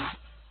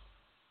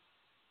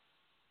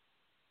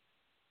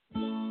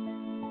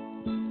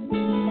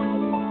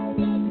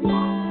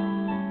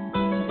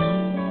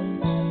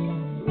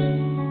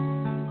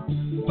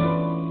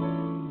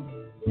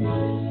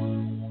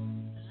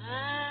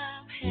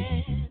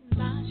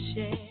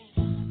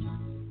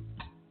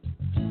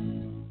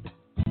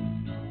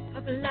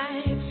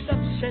 Life's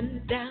ups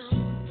and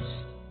downs,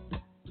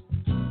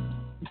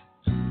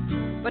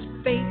 but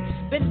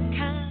fate's been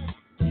kind.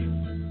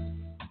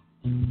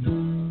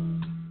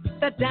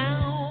 The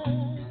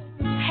downs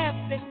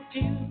have been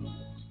few.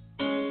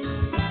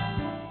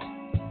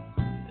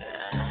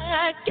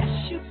 I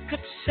guess you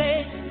could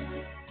say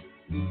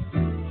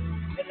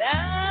that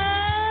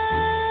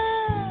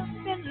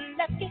I've been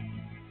lucky.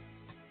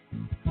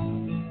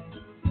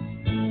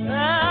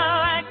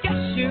 I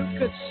guess you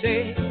could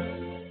say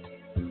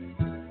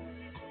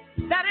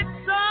that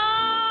it's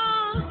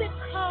all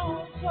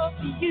because of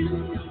you.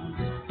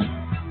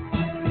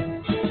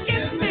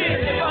 If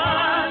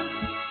anyone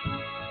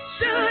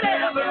should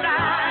ever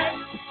write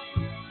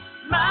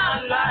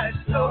my life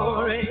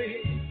story,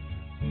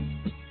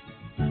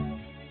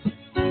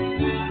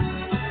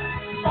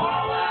 for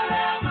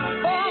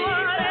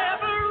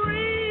whatever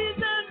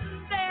reason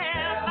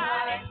there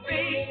might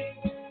be,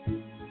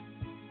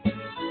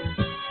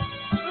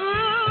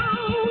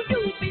 ooh,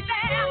 you'll be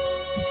there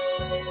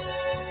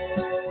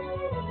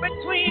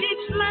between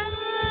each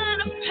line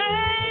of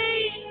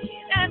pain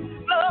and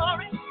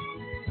glory,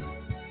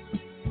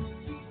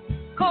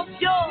 'cause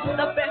you're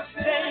the best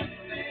thing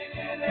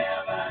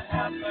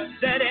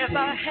that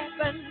ever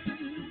happened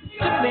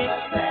to me.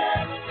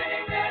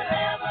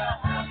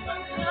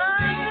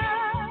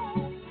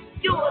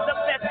 You're the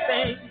best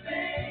thing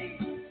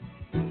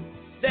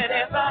that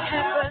ever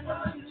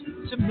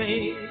happened to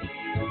me.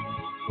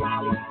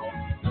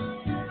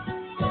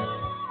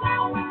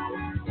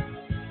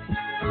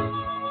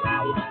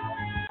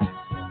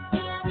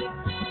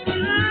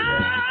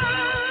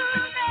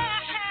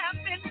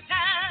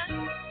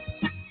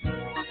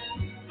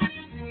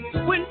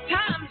 When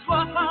times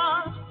were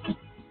hard,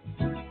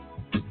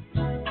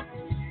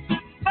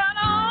 but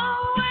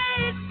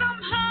always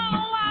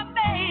somehow I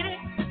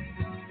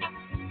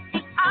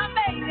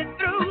made it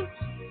through.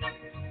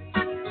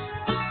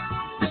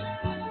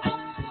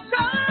 So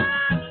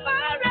I'm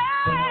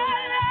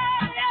forever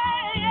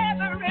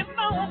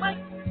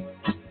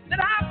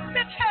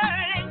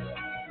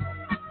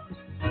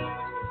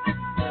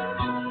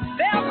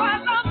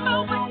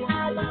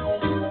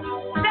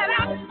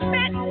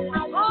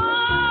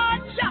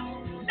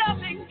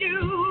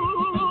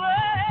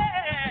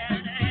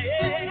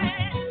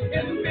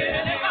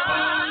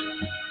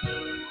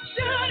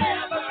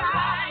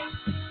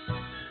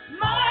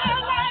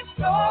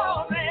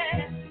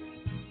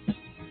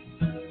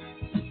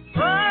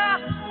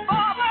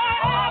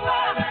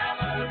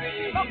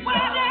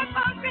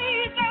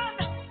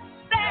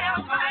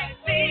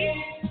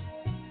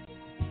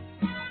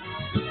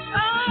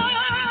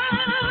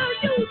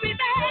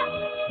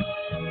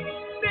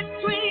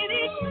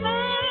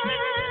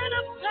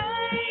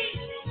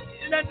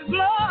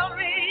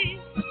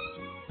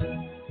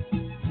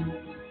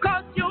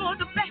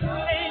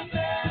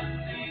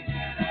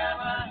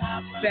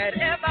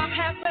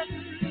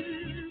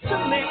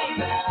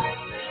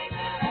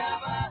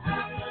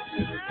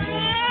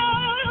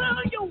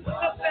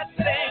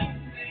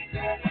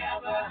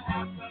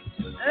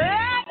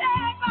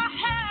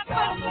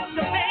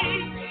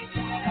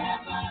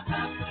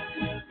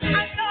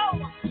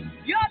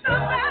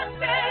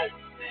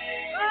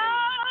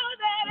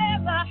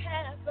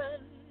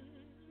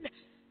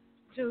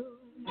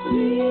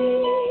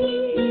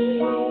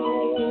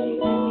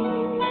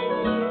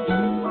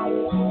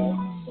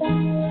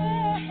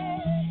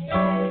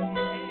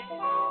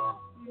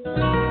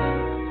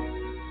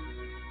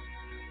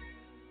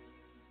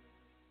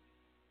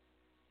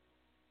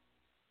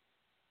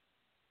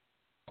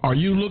Are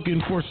you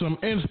looking for some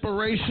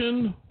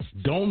inspiration?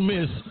 Don't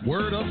miss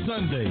Word Up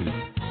Sundays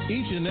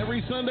each and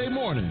every Sunday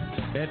morning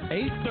at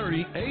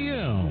 8:30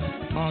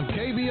 a.m. on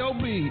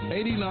KBOB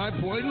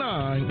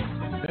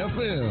 89.9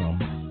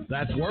 FM.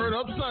 That's Word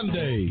Up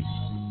Sundays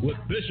with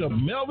Bishop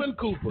Melvin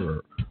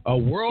Cooper, a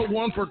World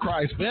One for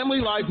Christ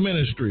Family Life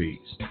Ministries,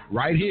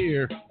 right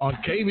here on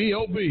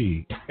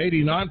KBOB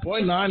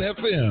 89.9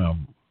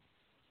 FM.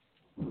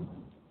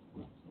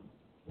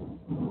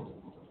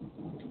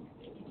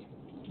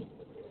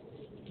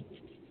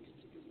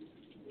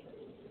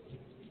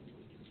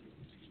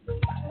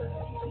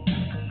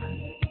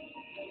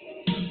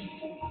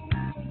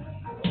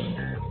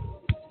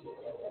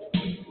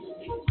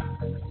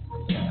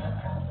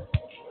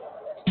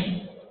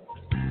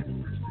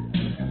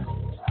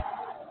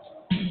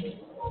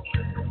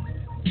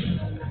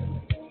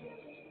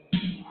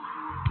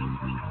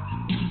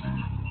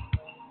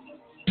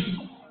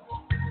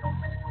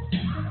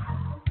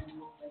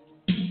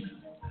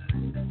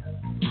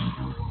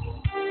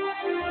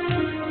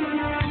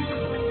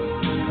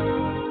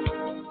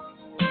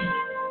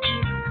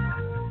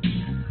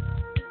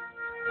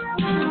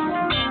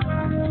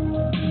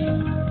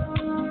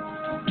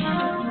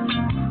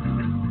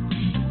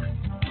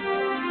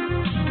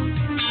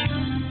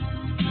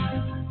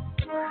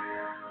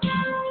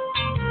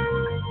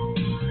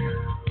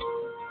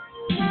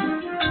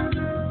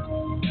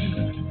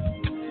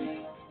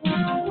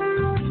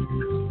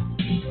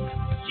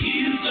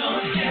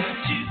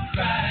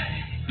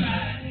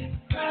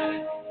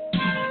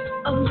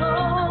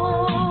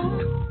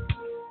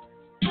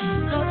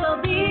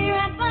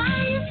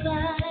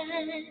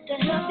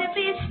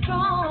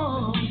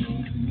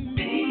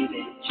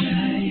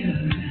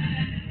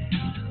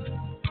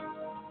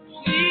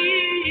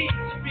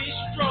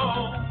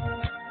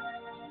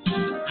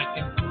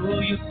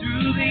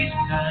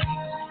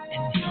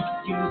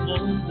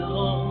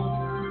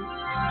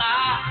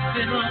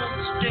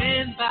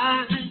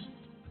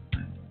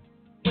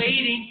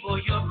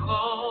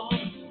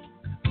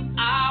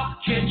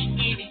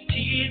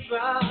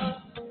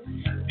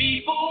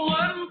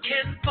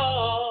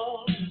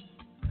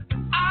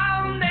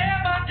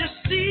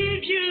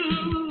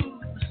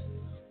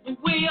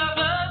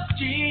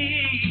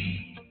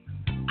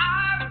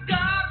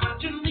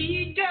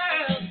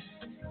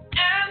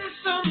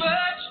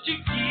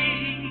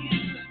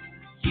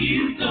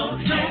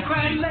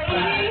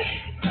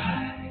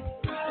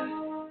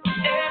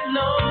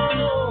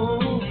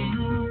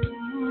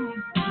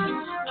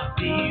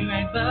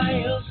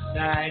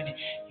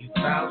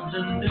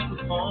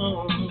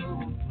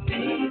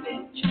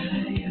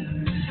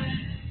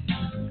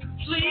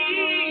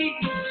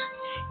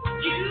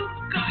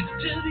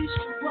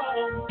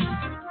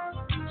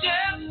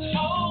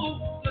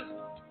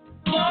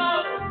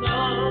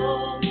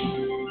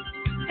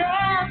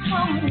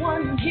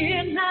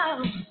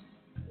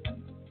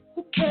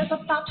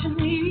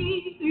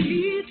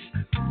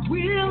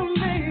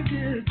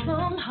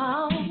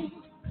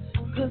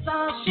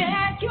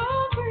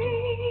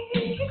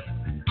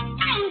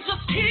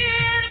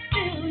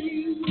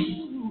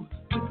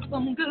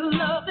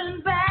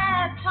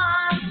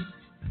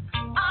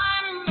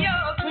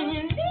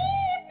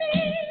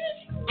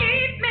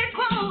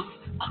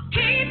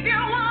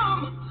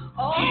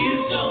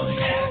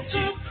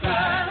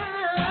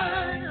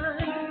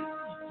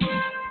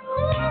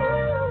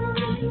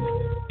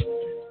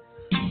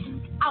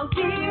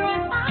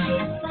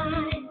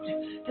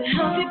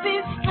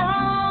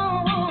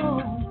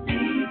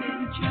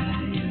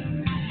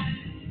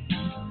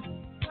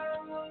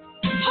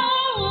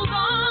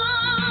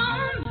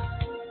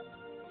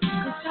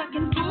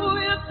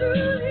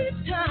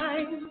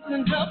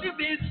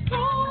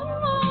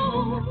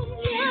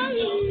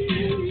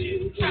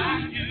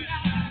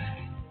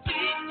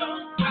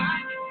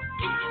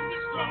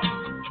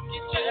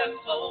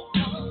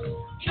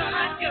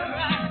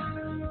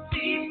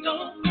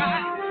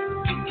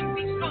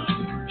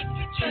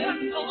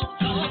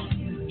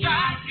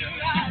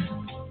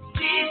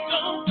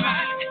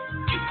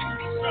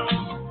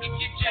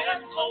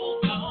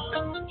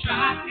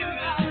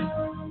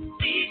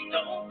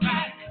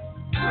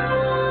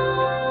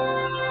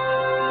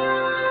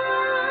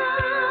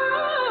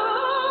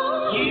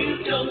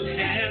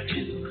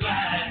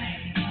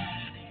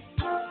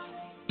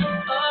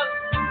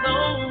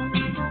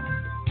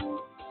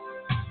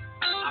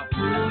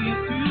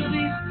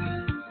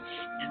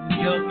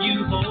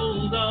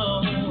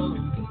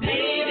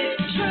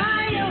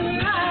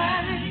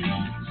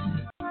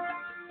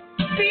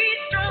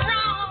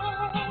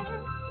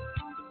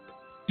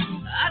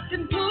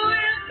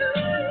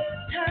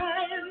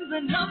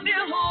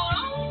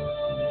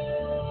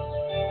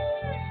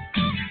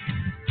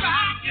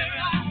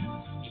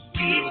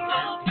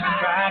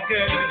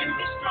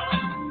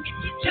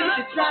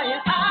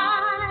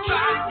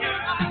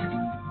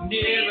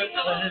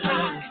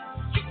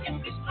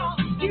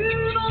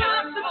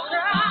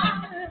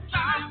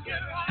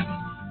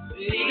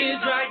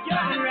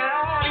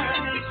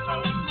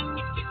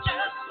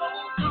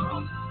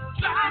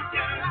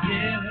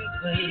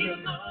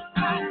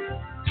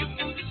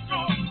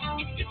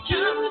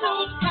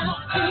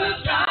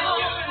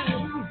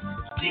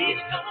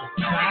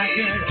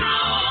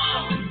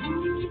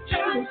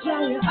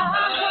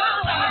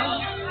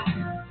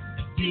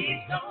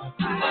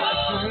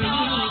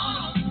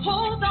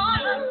 Hold on.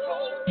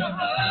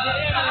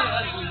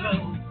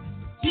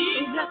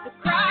 You have to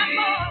cry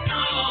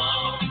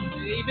more.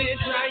 Baby,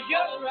 dry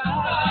your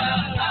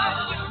eyes.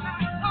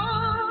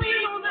 Oh, you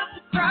don't have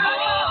to cry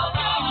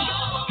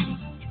more.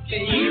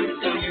 Can you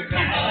do your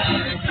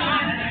eyes?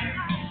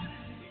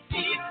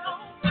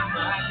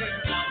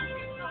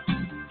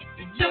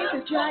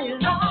 Just dry your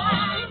eyes.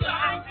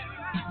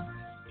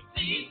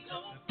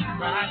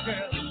 My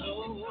girl,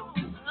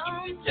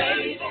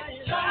 baby,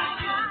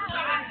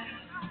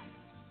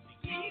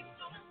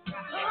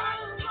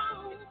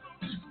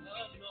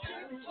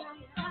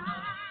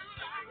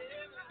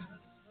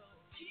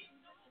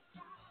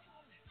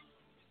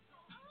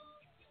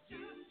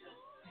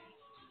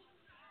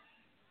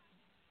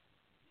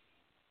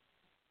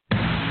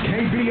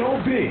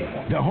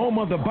 KBOB, the home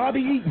of the Bobby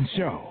Eaton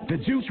Show, the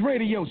Juice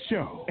Radio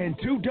Show, and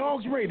Two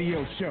Dogs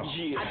Radio Show.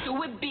 Yeah. I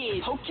do it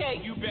big,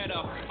 okay. You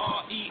better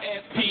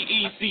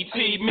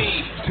RESPECT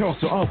me.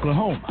 Tulsa,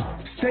 Oklahoma.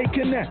 Stay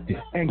connected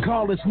and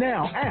call us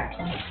now at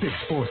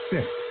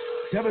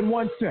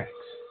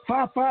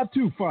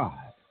 646-716-5525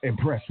 and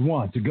press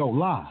 1 to go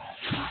live.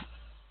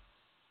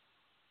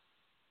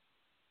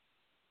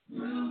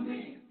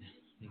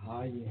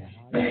 Oh, yeah.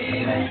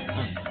 Baby.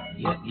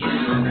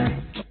 Yeah.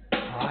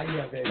 Oh,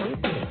 yeah, baby.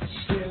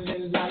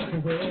 Feeling like the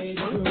way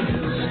you do.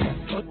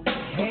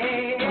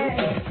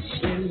 Hey,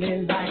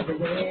 feeling like the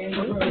way you do.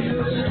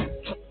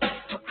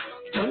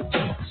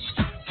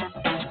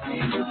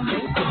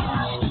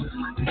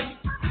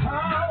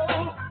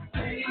 Oh,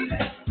 baby.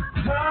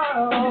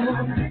 Oh,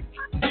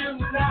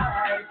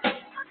 tonight.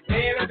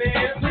 Baby,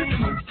 baby.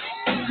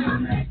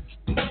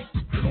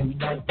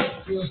 And I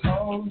get you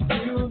home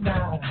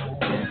tonight.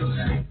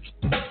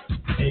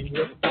 And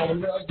you're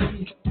gonna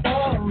be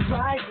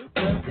alright.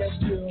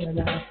 Just you and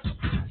I.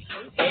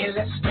 Hey,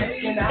 let's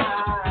make it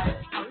out.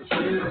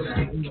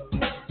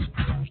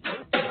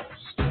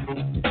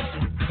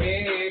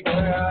 Hey,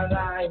 girl,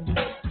 I'm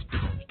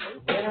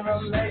never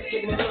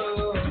making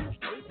you.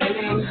 It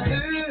ain't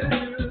good.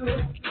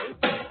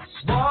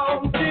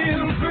 Won't you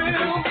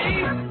thrill me?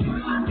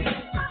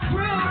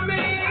 Thrill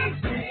me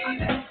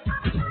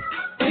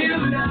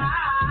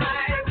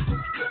tonight.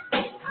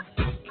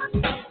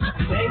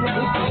 Sing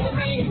along with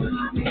me.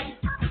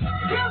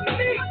 Thrill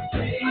me.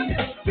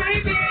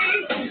 Baby,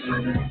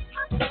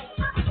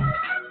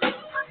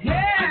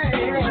 yeah,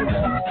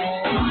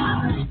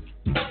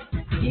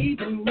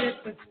 even if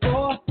it's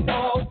for a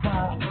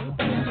while,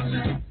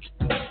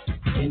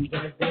 and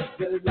there's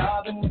good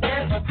love and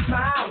there's a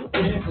smile,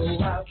 we'll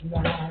go out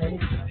tonight,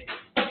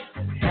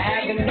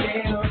 having a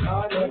dinner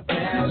on your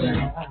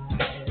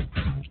paradise.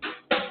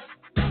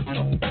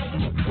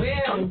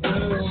 We'll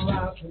go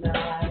out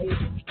tonight,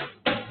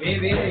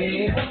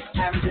 baby,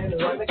 having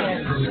dinner on the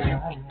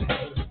candlelight.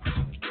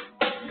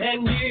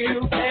 And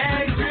you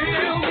can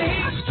thrill me,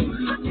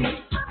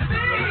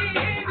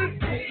 baby,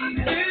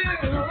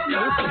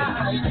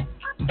 tonight.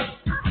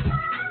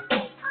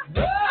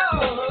 Oh,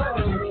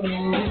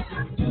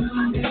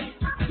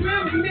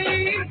 thrill me,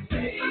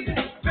 baby.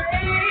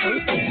 Thrill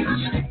me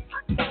tonight.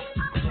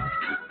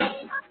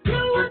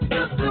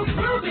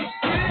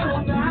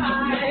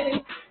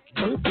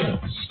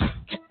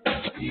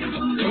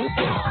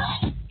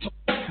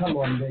 Come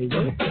on, baby.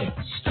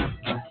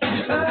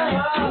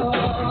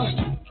 Oh.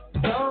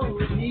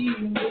 Don't leave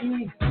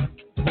me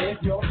with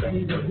your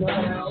baby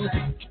girl.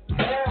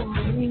 Tell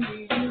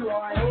me you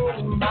are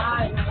in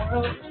my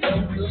world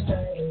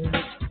today.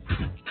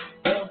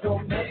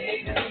 Don't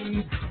make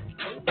me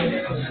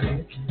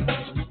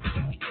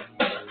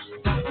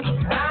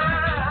I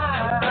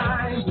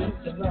need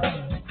to love.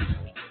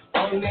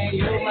 Only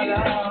you, my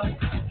love.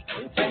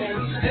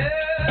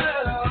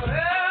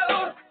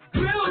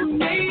 Thrill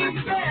me,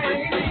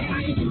 baby.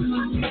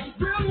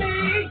 Thrill me,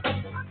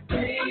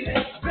 baby.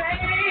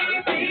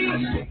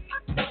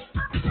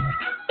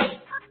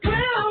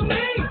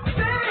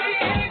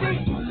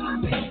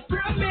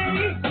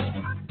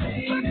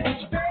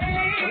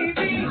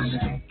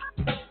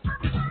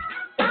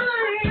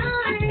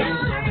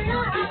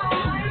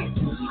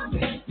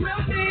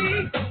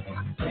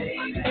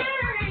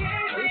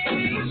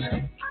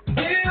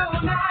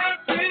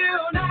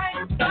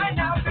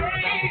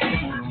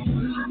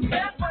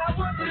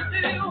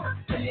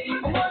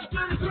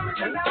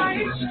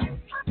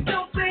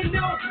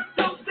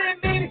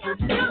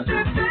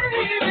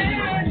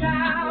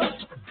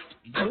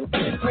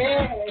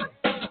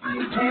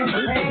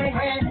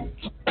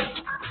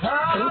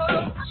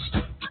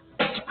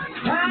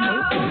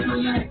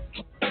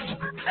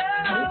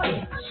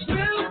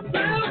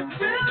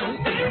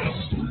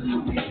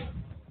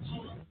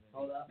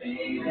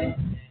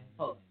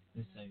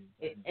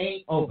 It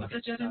ain't over.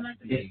 It's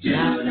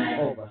not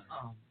over.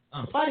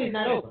 The party's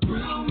not over.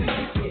 All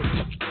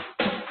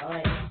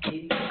right,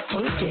 baby.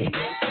 Okay.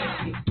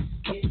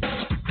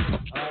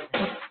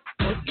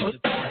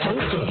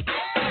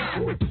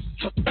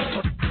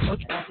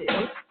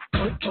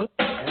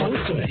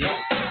 That's it.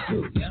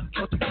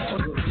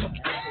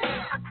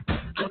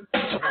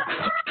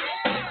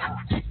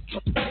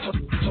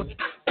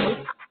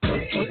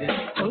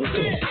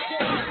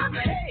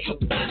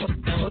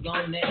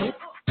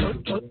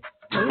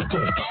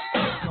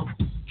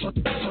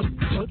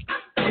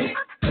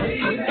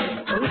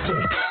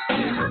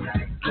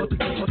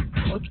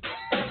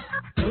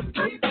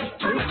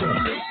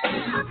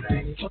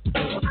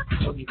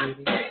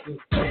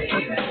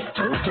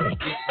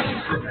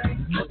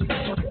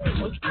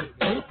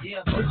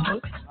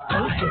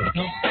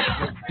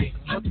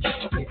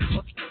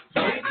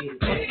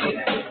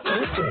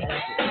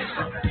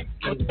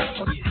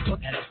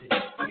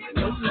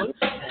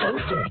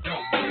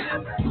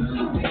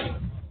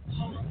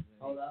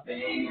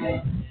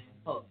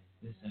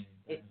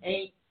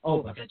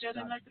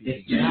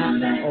 It's just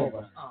not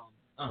over.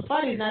 The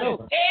party's not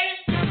over.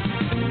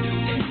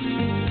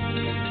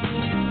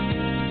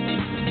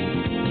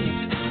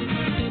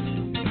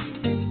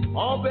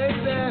 Oh,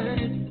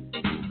 baby,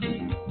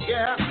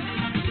 yeah.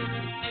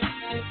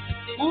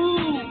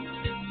 Ooh,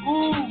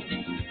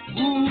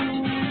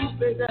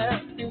 baby.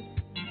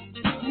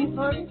 Ooh,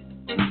 honey.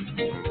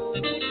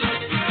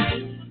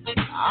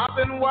 I've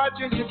been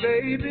watching you,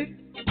 baby.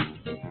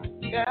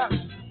 Yeah.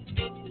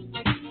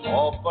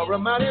 Oh, for a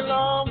mighty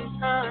long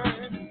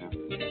time.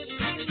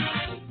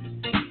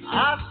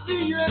 I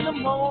see you in the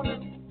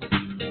morning.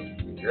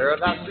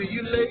 Girl, I see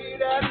you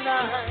late at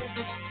night.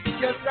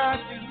 Yes, I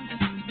do.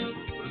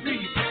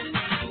 Believe me.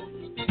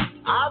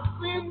 I've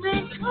seen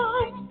them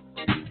come,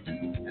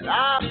 and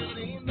I've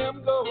seen them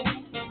go.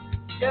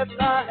 Yes,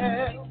 I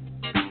have.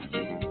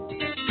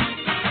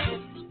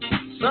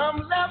 Some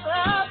left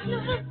happy,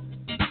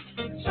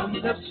 some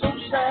left so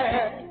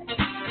sad.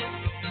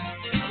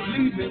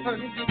 Believe me,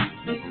 honey,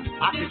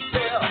 I can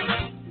tell.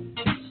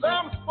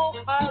 Some folk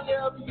highly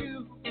of you,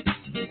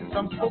 and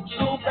some folks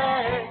so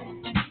bad.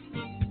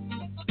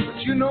 But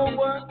you know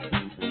what?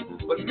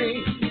 But me,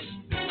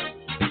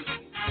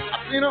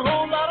 I've seen a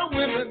whole lot of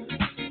women,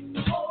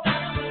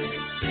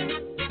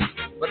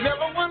 but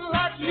never one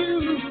like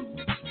you.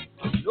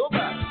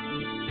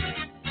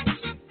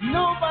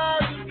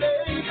 Nobody,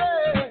 baby.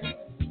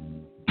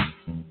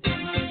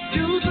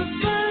 Do the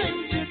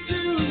things you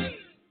do.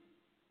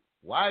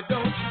 Why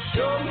don't you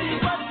show me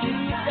what you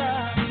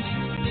got?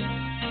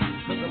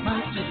 'Cause I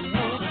might just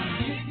wanna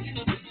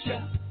get with you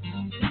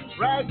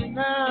right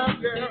now,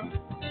 girl.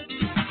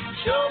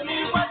 Show me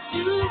what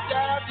you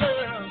got,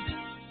 girl.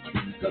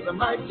 'Cause I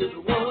might just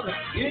wanna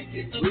get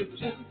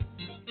with you.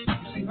 You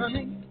see,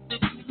 honey,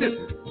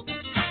 listen.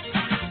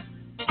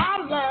 I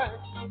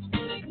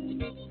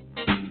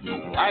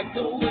like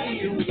the way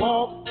you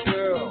walk,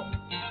 girl.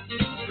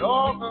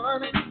 Your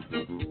honey.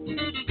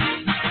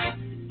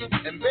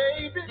 And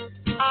baby,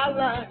 I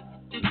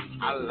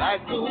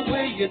like the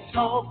way you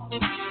talk.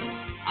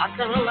 I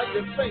kinda like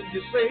the things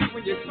you say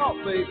when you talk,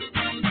 baby.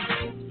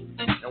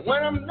 And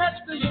when I'm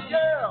next to you,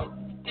 girl,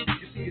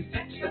 you see you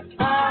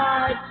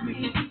satisfies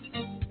me.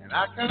 And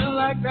I kinda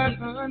like that,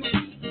 honey.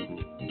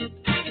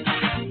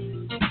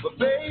 But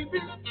baby,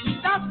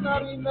 that's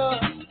not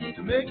enough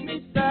to make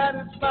me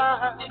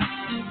satisfied.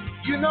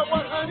 You know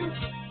what, honey?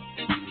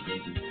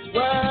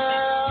 Well,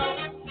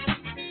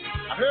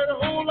 I heard a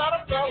whole lot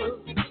of fellas.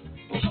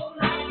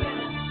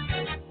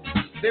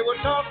 They were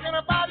talking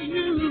about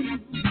you.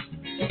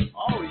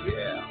 Oh,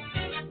 yeah.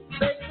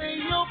 They say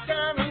your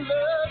kind of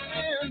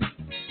loving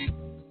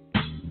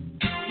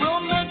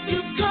will make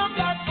you come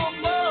back for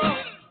more.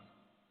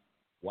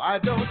 Why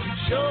don't you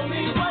show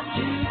me what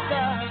you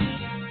got?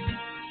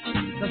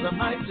 'Cause I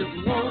might just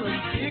wanna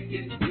kick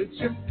it with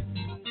you.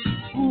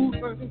 Ooh,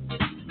 honey.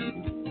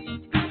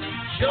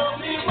 Show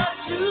me what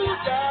you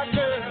got,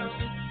 girl.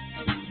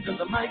 'Cause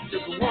I might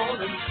just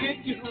wanna kick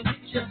it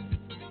with you.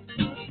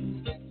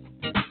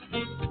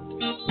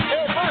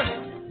 Hey,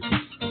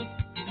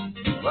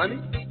 honey,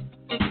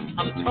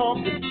 I'm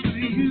talking to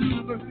you,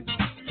 honey.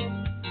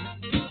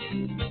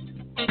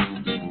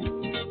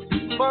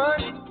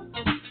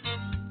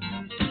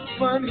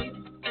 Funny,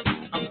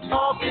 I'm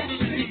talking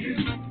to you.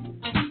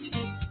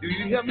 Do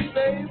you hear me,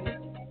 baby?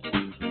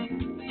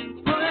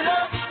 Pull it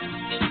up,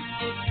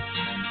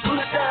 pull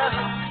it down.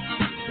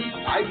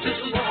 I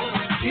just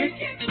wanna kick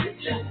it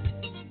with you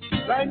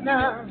right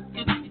now.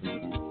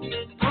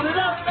 Pull it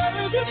up,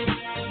 baby.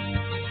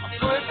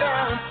 Pull it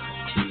down.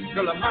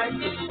 Girl, I might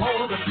just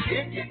wanna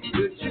kick it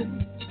with you.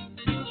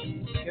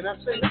 Can I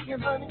say it again,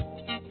 honey?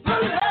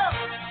 Pull it up,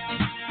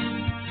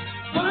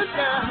 pull it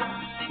down.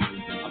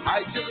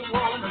 I just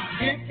wanna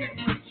kick it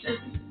with you.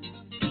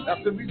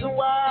 That's the reason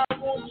why I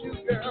want you,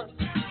 girl.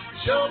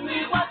 Show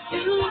me what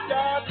you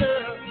got,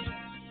 girl.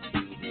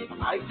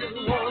 I just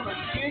wanna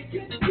kick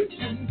it with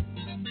you.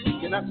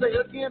 Can I say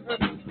it again,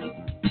 honey?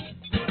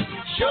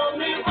 Show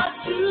me what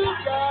you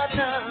got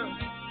now.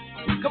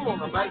 Come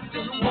on, I might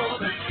just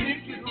wanna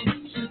kick it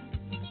with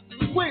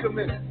you. Wait a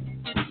minute.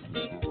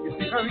 You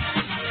see, honey,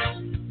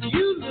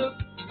 you look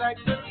like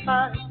the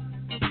type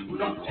who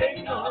don't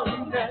take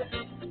no that.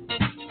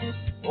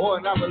 Oh,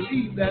 and I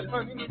believe that,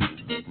 honey.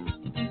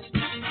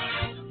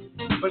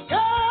 But girl,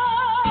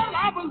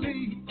 I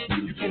believe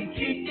you can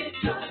keep it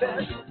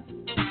yourself.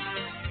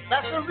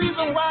 That's the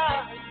reason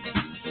why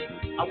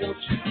I want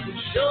you to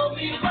show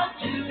me what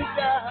you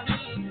got.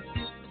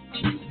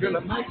 Girl, I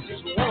might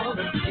just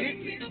wanna kick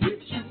it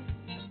with you.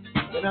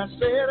 When I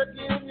say it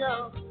again,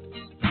 y'all,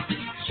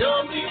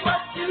 show me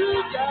what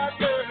you got,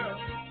 girl.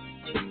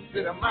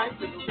 Girl, I might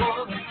just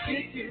wanna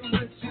kick it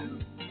with you.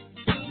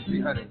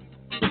 See, honey,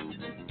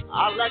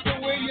 I like the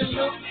way you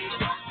look.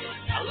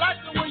 I like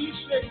the way you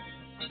shake.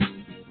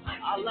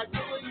 I like the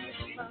way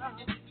you smile.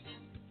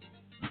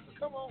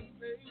 Come on,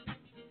 baby.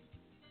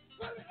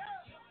 Put it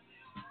up.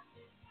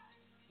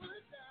 Put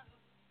it down.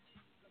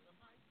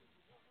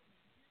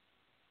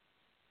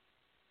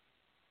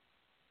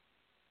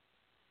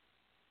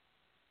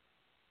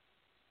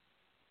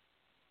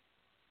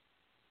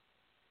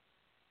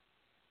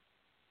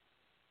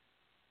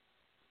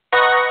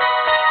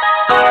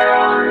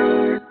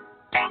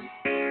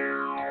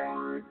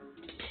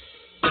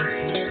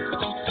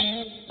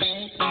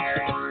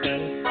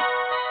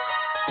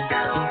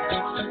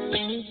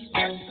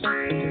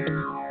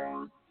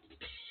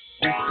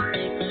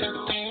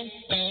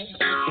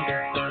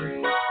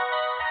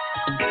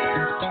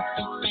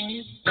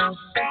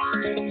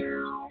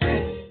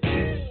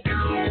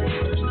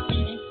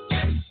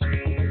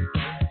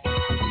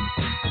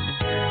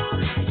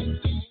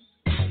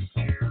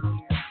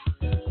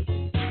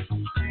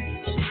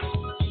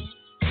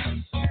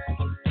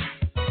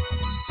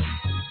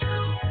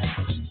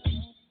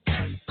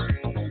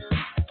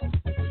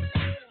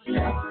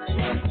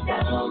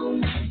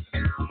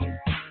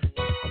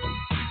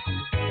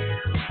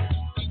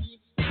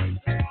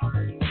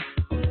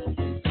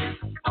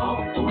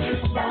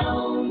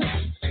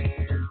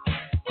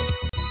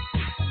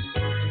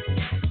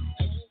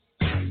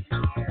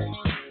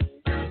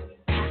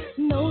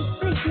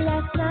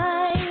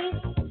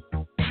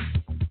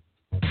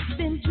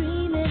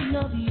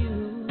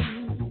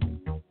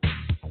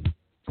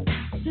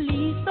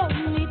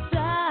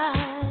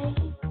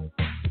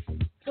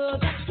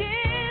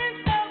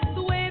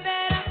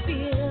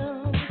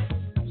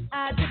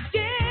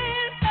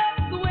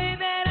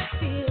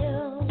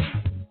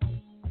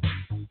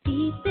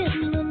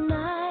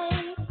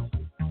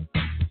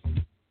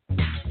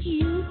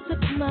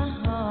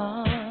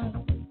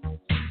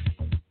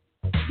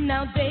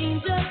 Now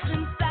danger's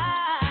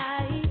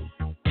inside,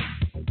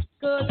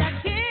 'cause I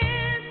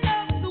can't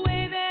stop the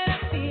way that I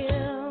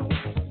feel.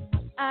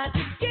 I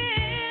just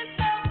can't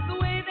stop the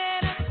way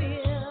that I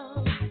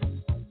feel.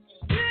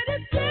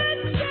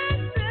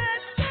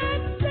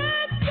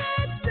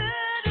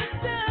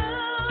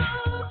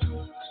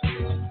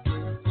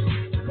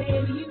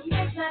 Baby, you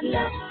make my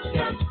love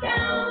jump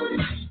down.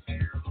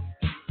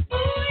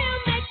 Ooh, you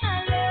make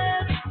my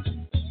love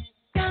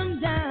come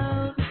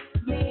down.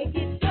 Make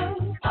it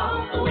go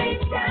all the way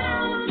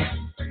down.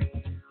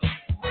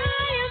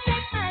 Ooh, you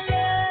make my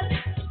love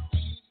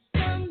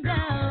come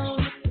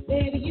down.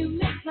 Baby, you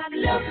make my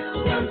love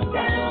come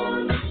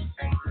down.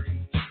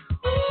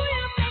 Ooh,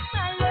 you make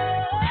my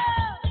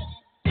love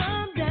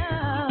come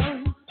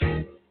down.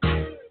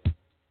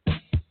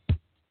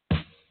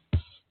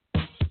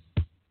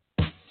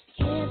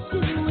 Can't do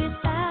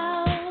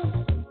without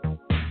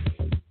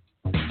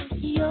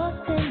your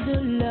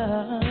tender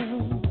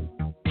love.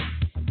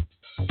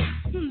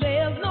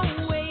 There's no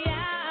way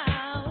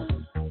out,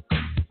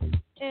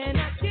 and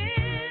I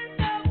can't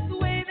stop the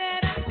way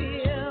that I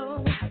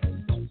feel.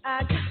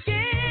 I just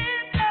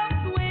can't stop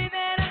the way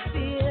that I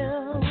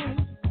feel.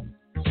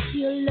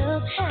 Your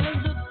love has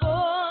the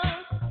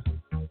force,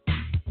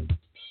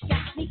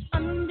 got me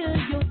under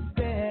your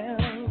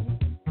spell.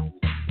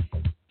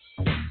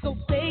 So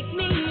take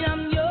me,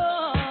 I'm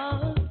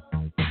yours,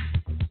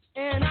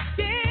 and I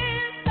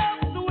can't stop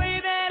the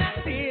way that I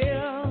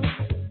feel.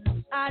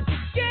 I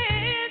just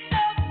can't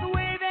stop the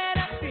way that I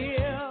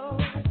feel.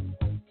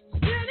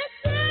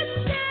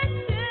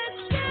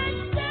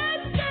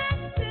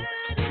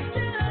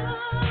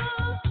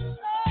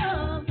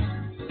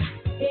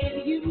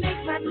 Baby, you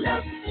make my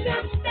love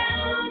jump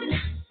down.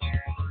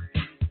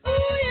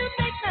 Ooh, you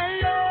make my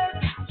love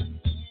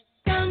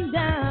come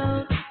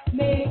down.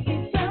 Make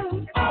it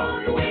come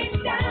all the way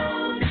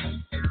down.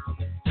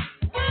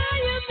 Ooh,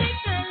 you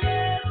make my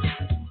love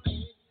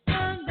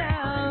come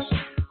down.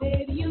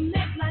 Baby, you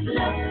make my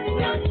love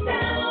come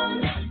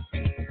down.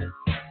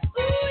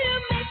 Ooh, you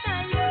make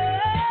my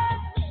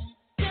love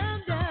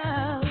come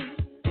down.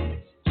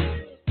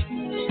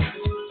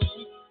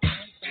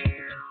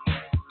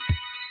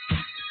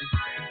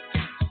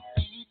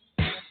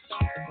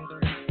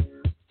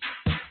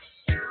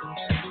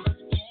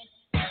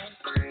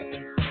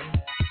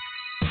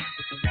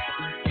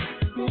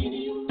 Baby,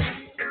 you make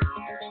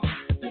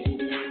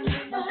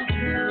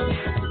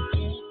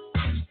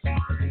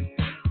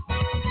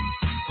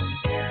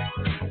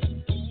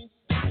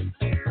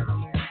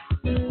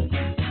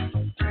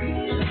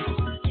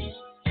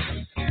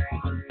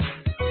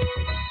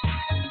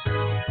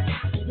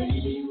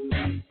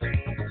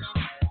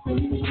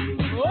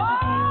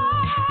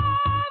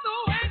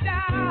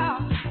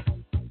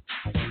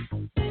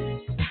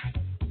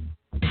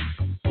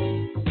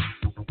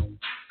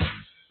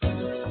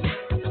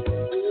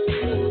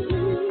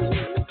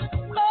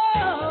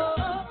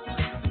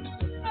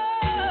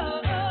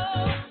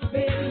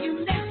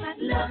my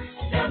love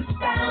jump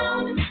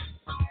down.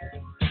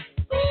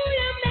 Ooh,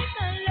 you make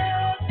my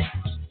love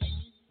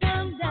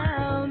come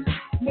down.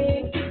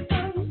 Make it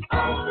come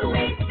all the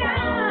way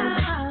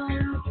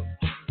down.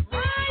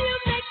 Oh, you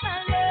make my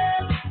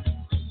love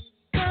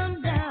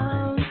come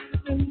down.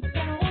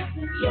 Inside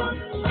your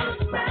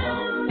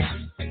around.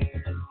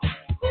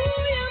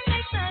 Ooh, you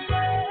make my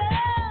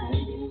love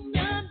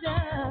come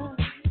down.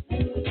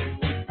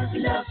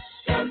 Love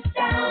come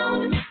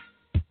down.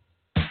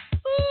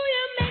 Ooh,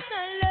 you make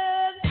my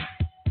love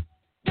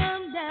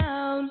come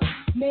down.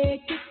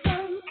 Make it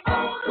come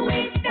all the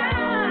way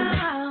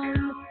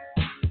down.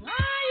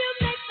 Oh, you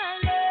make my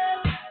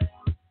love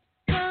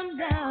come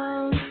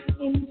down.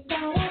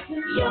 Inside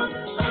your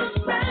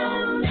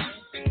around.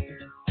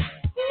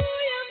 Ooh,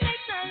 you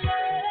make my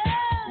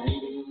love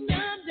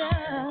come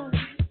down.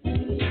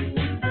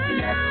 I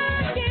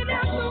can't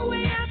help the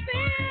way I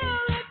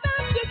feel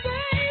about you,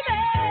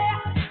 baby.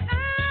 I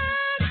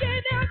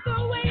can't help the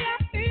way I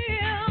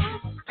feel.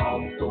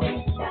 All the way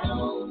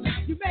down.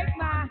 You make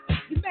my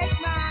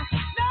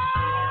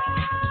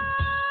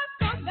love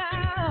come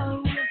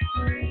down.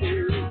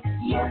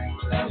 Yes,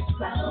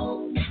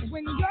 around.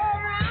 When you're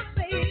around,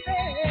 baby,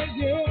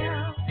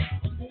 yeah.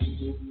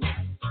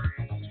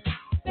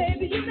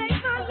 Baby, you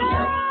make my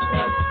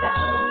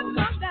love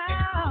come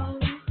down.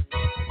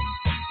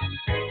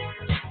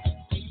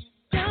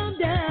 Come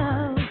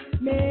down.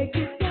 Make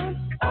it come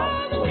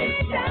all the way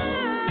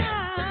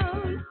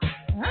down.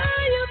 Oh,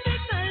 you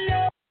make my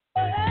love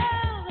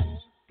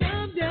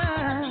come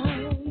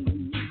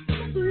down.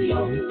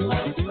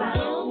 You're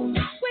around.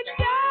 When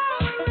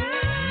you're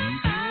around,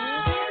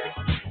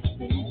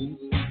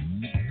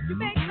 you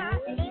make my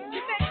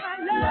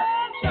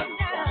love come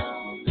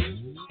down.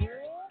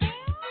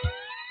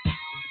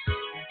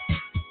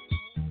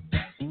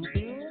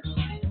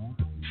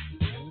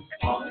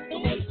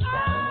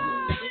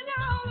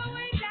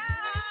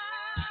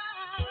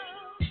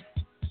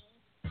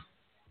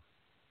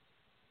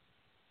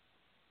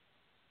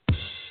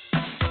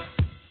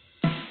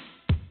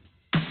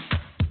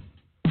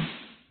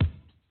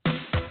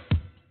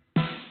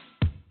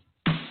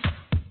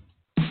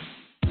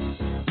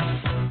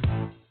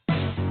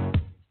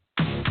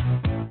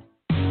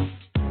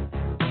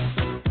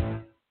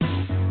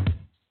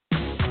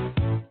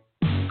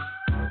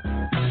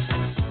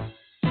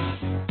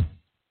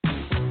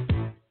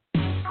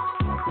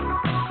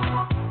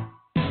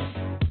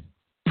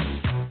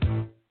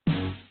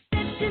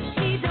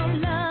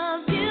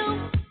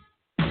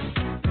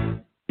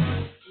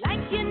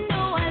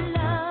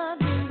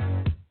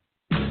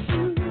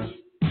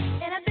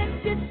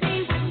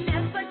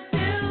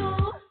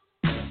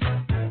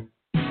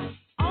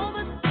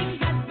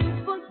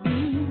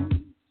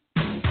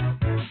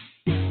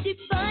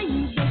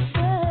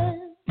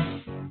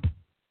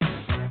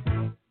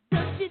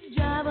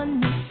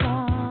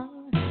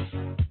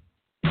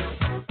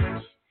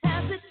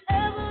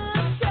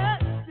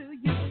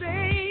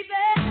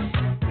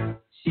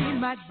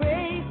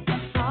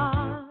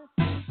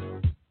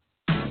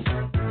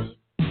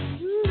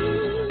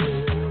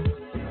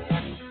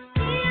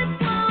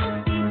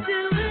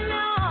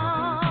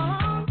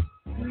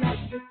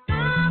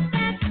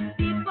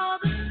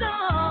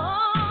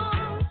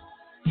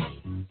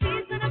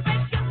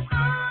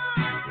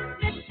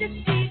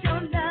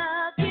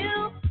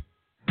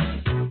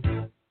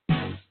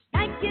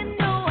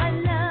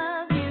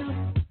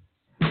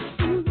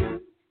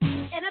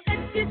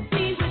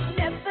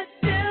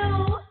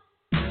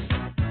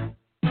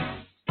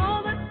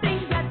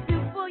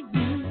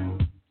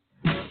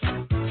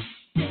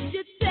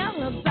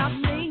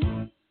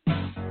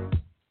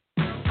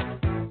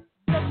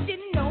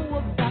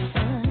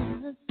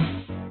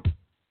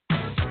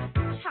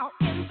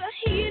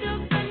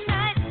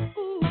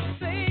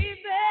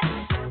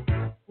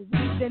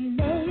 been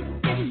made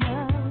in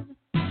love.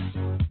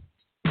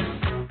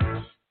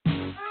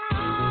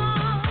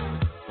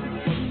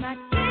 My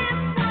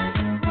gift was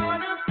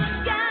born of the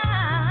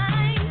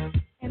sky,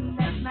 and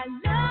that my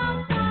love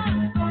was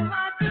so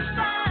hard to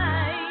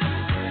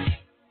find.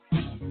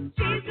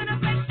 She's gonna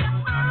break your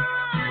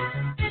heart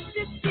if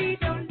she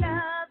don't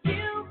love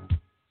you.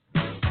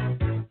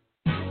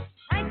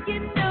 Like you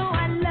know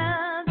I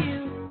love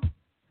you,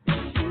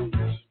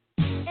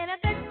 and I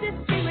bet that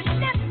she would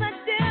never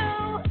do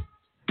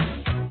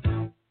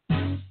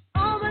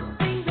all the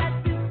things I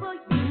do for you.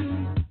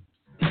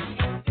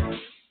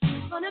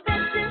 Gonna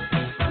bet you,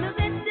 gonna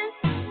bet you,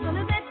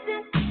 gonna bet you,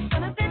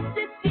 gonna bet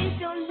you she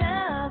don't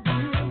love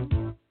you.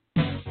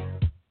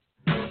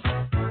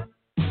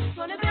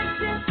 Gonna bet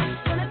you,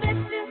 gonna bet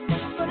you,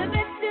 gonna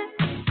bet you,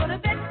 gonna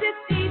bet you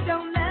she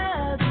don't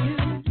love you.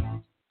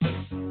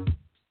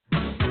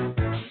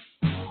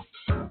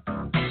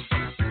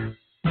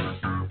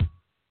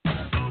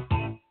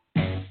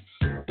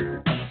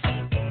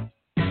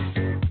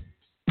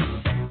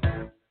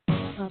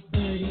 A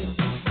bird in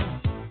the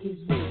hand is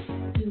worth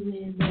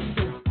doing the best.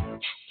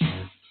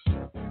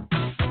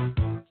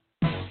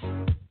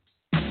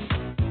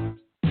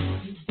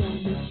 You don't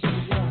miss your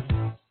love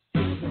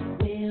with a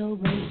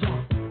railway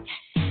ride.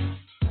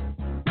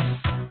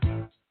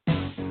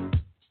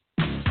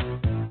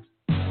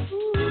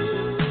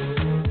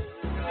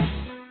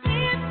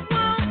 It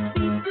won't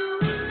be too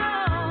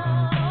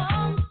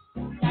long.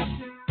 Got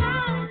to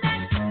sound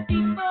that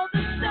before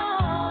the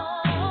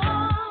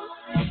storm.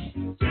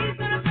 She's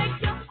gonna break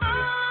your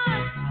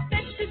heart.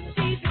 Bet you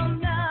she don't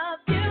love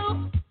you.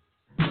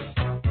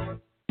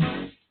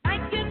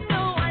 Like you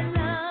know I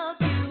love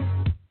you.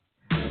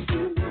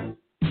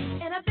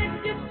 And I bet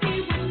you she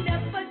would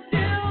never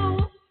do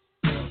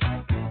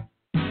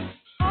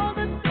all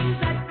the things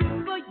I do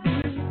for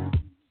you.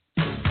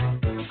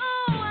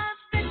 Oh, I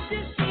bet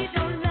you she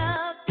don't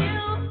love you.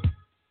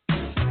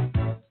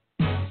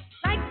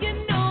 Like you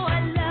know I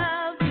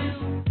love you.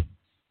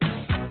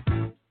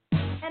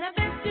 And I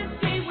bet you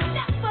she would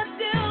never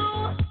do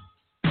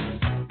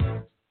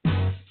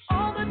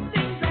all the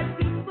things I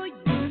do for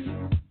you.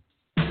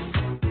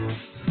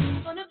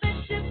 Gonna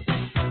bet you,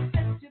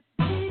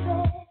 baby.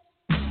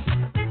 I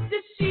bet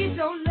you she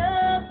don't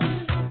love you.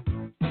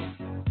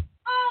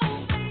 Oh,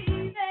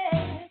 baby.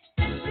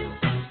 Bet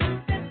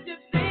you,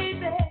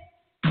 baby.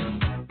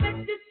 Bet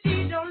you she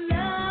don't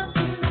love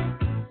you.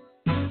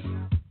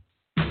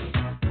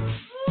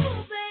 Ooh,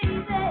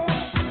 baby.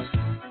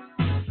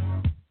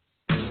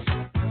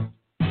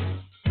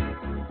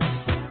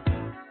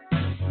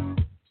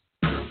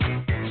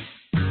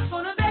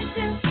 Gonna bet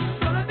you,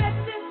 gonna bet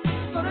you,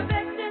 gonna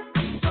bet you,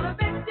 gonna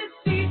bet you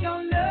she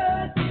don't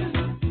love you.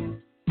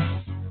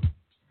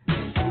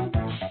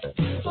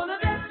 Gonna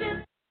bet you,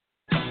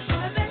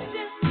 gonna bet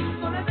you,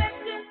 gonna bet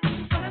you,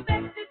 gonna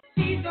bet you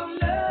she don't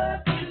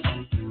love you.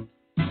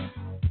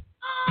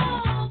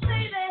 Oh,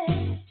 baby,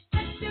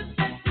 bet you,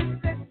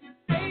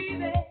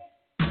 baby,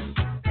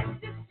 bet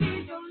you she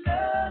don't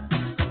love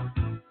you.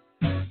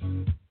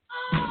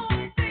 Oh,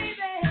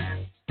 baby,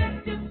 bet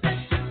you,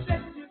 baby,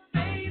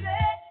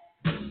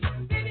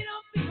 baby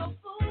don't be no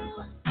fool.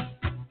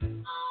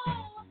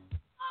 Oh,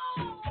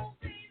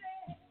 baby.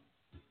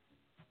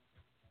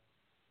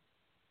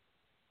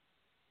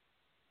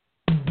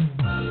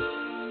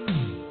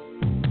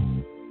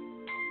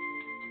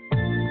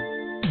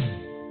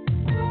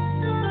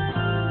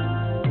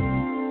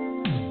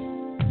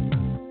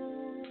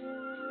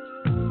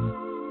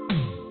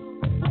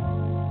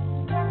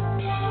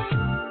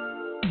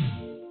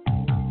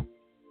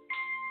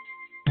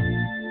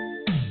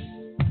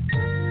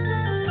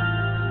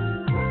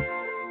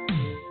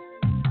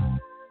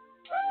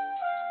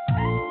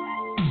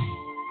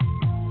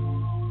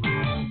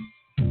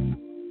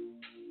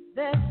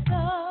 There's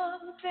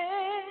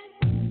something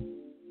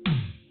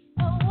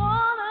I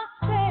wanna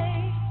say.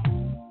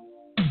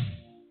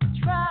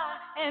 Try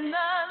and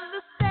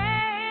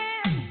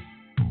understand.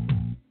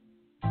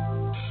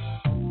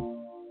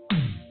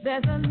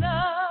 There's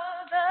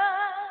another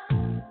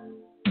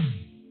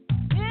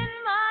in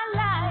my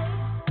life.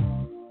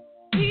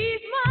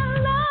 He's my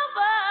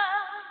lover,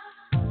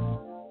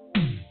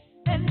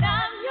 and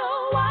I'm your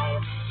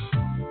wife.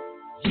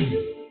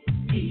 You,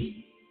 me,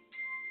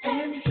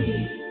 and he.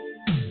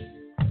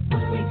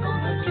 What we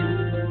gonna do,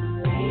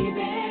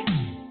 baby?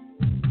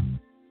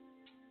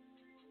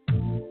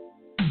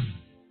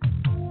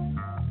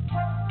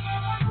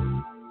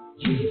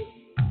 You,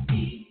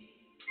 me,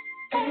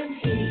 and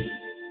he.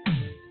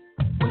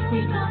 What we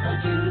gonna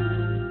do,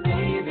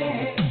 baby?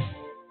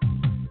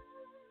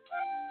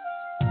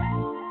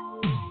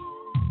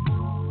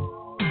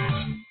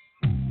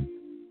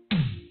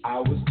 I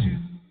was too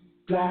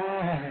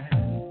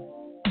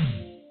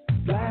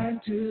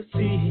blind to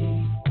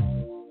see.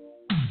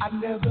 I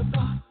never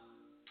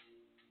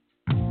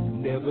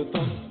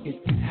thought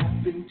it could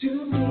happen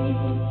to me.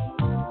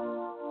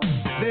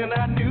 Then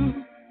I knew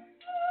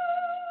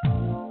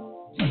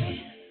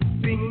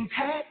things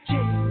had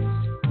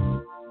changed.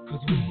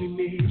 'Cause when we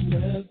made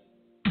love,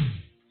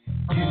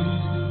 you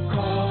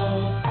called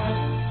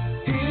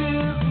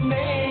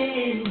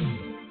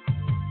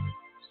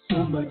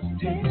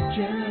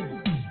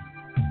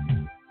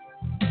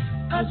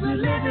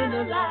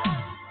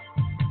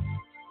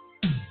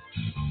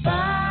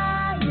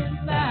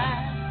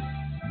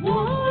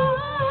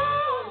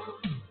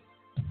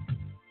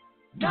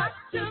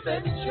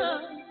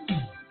mention.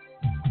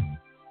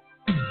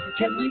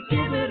 Can we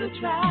give it a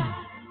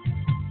try?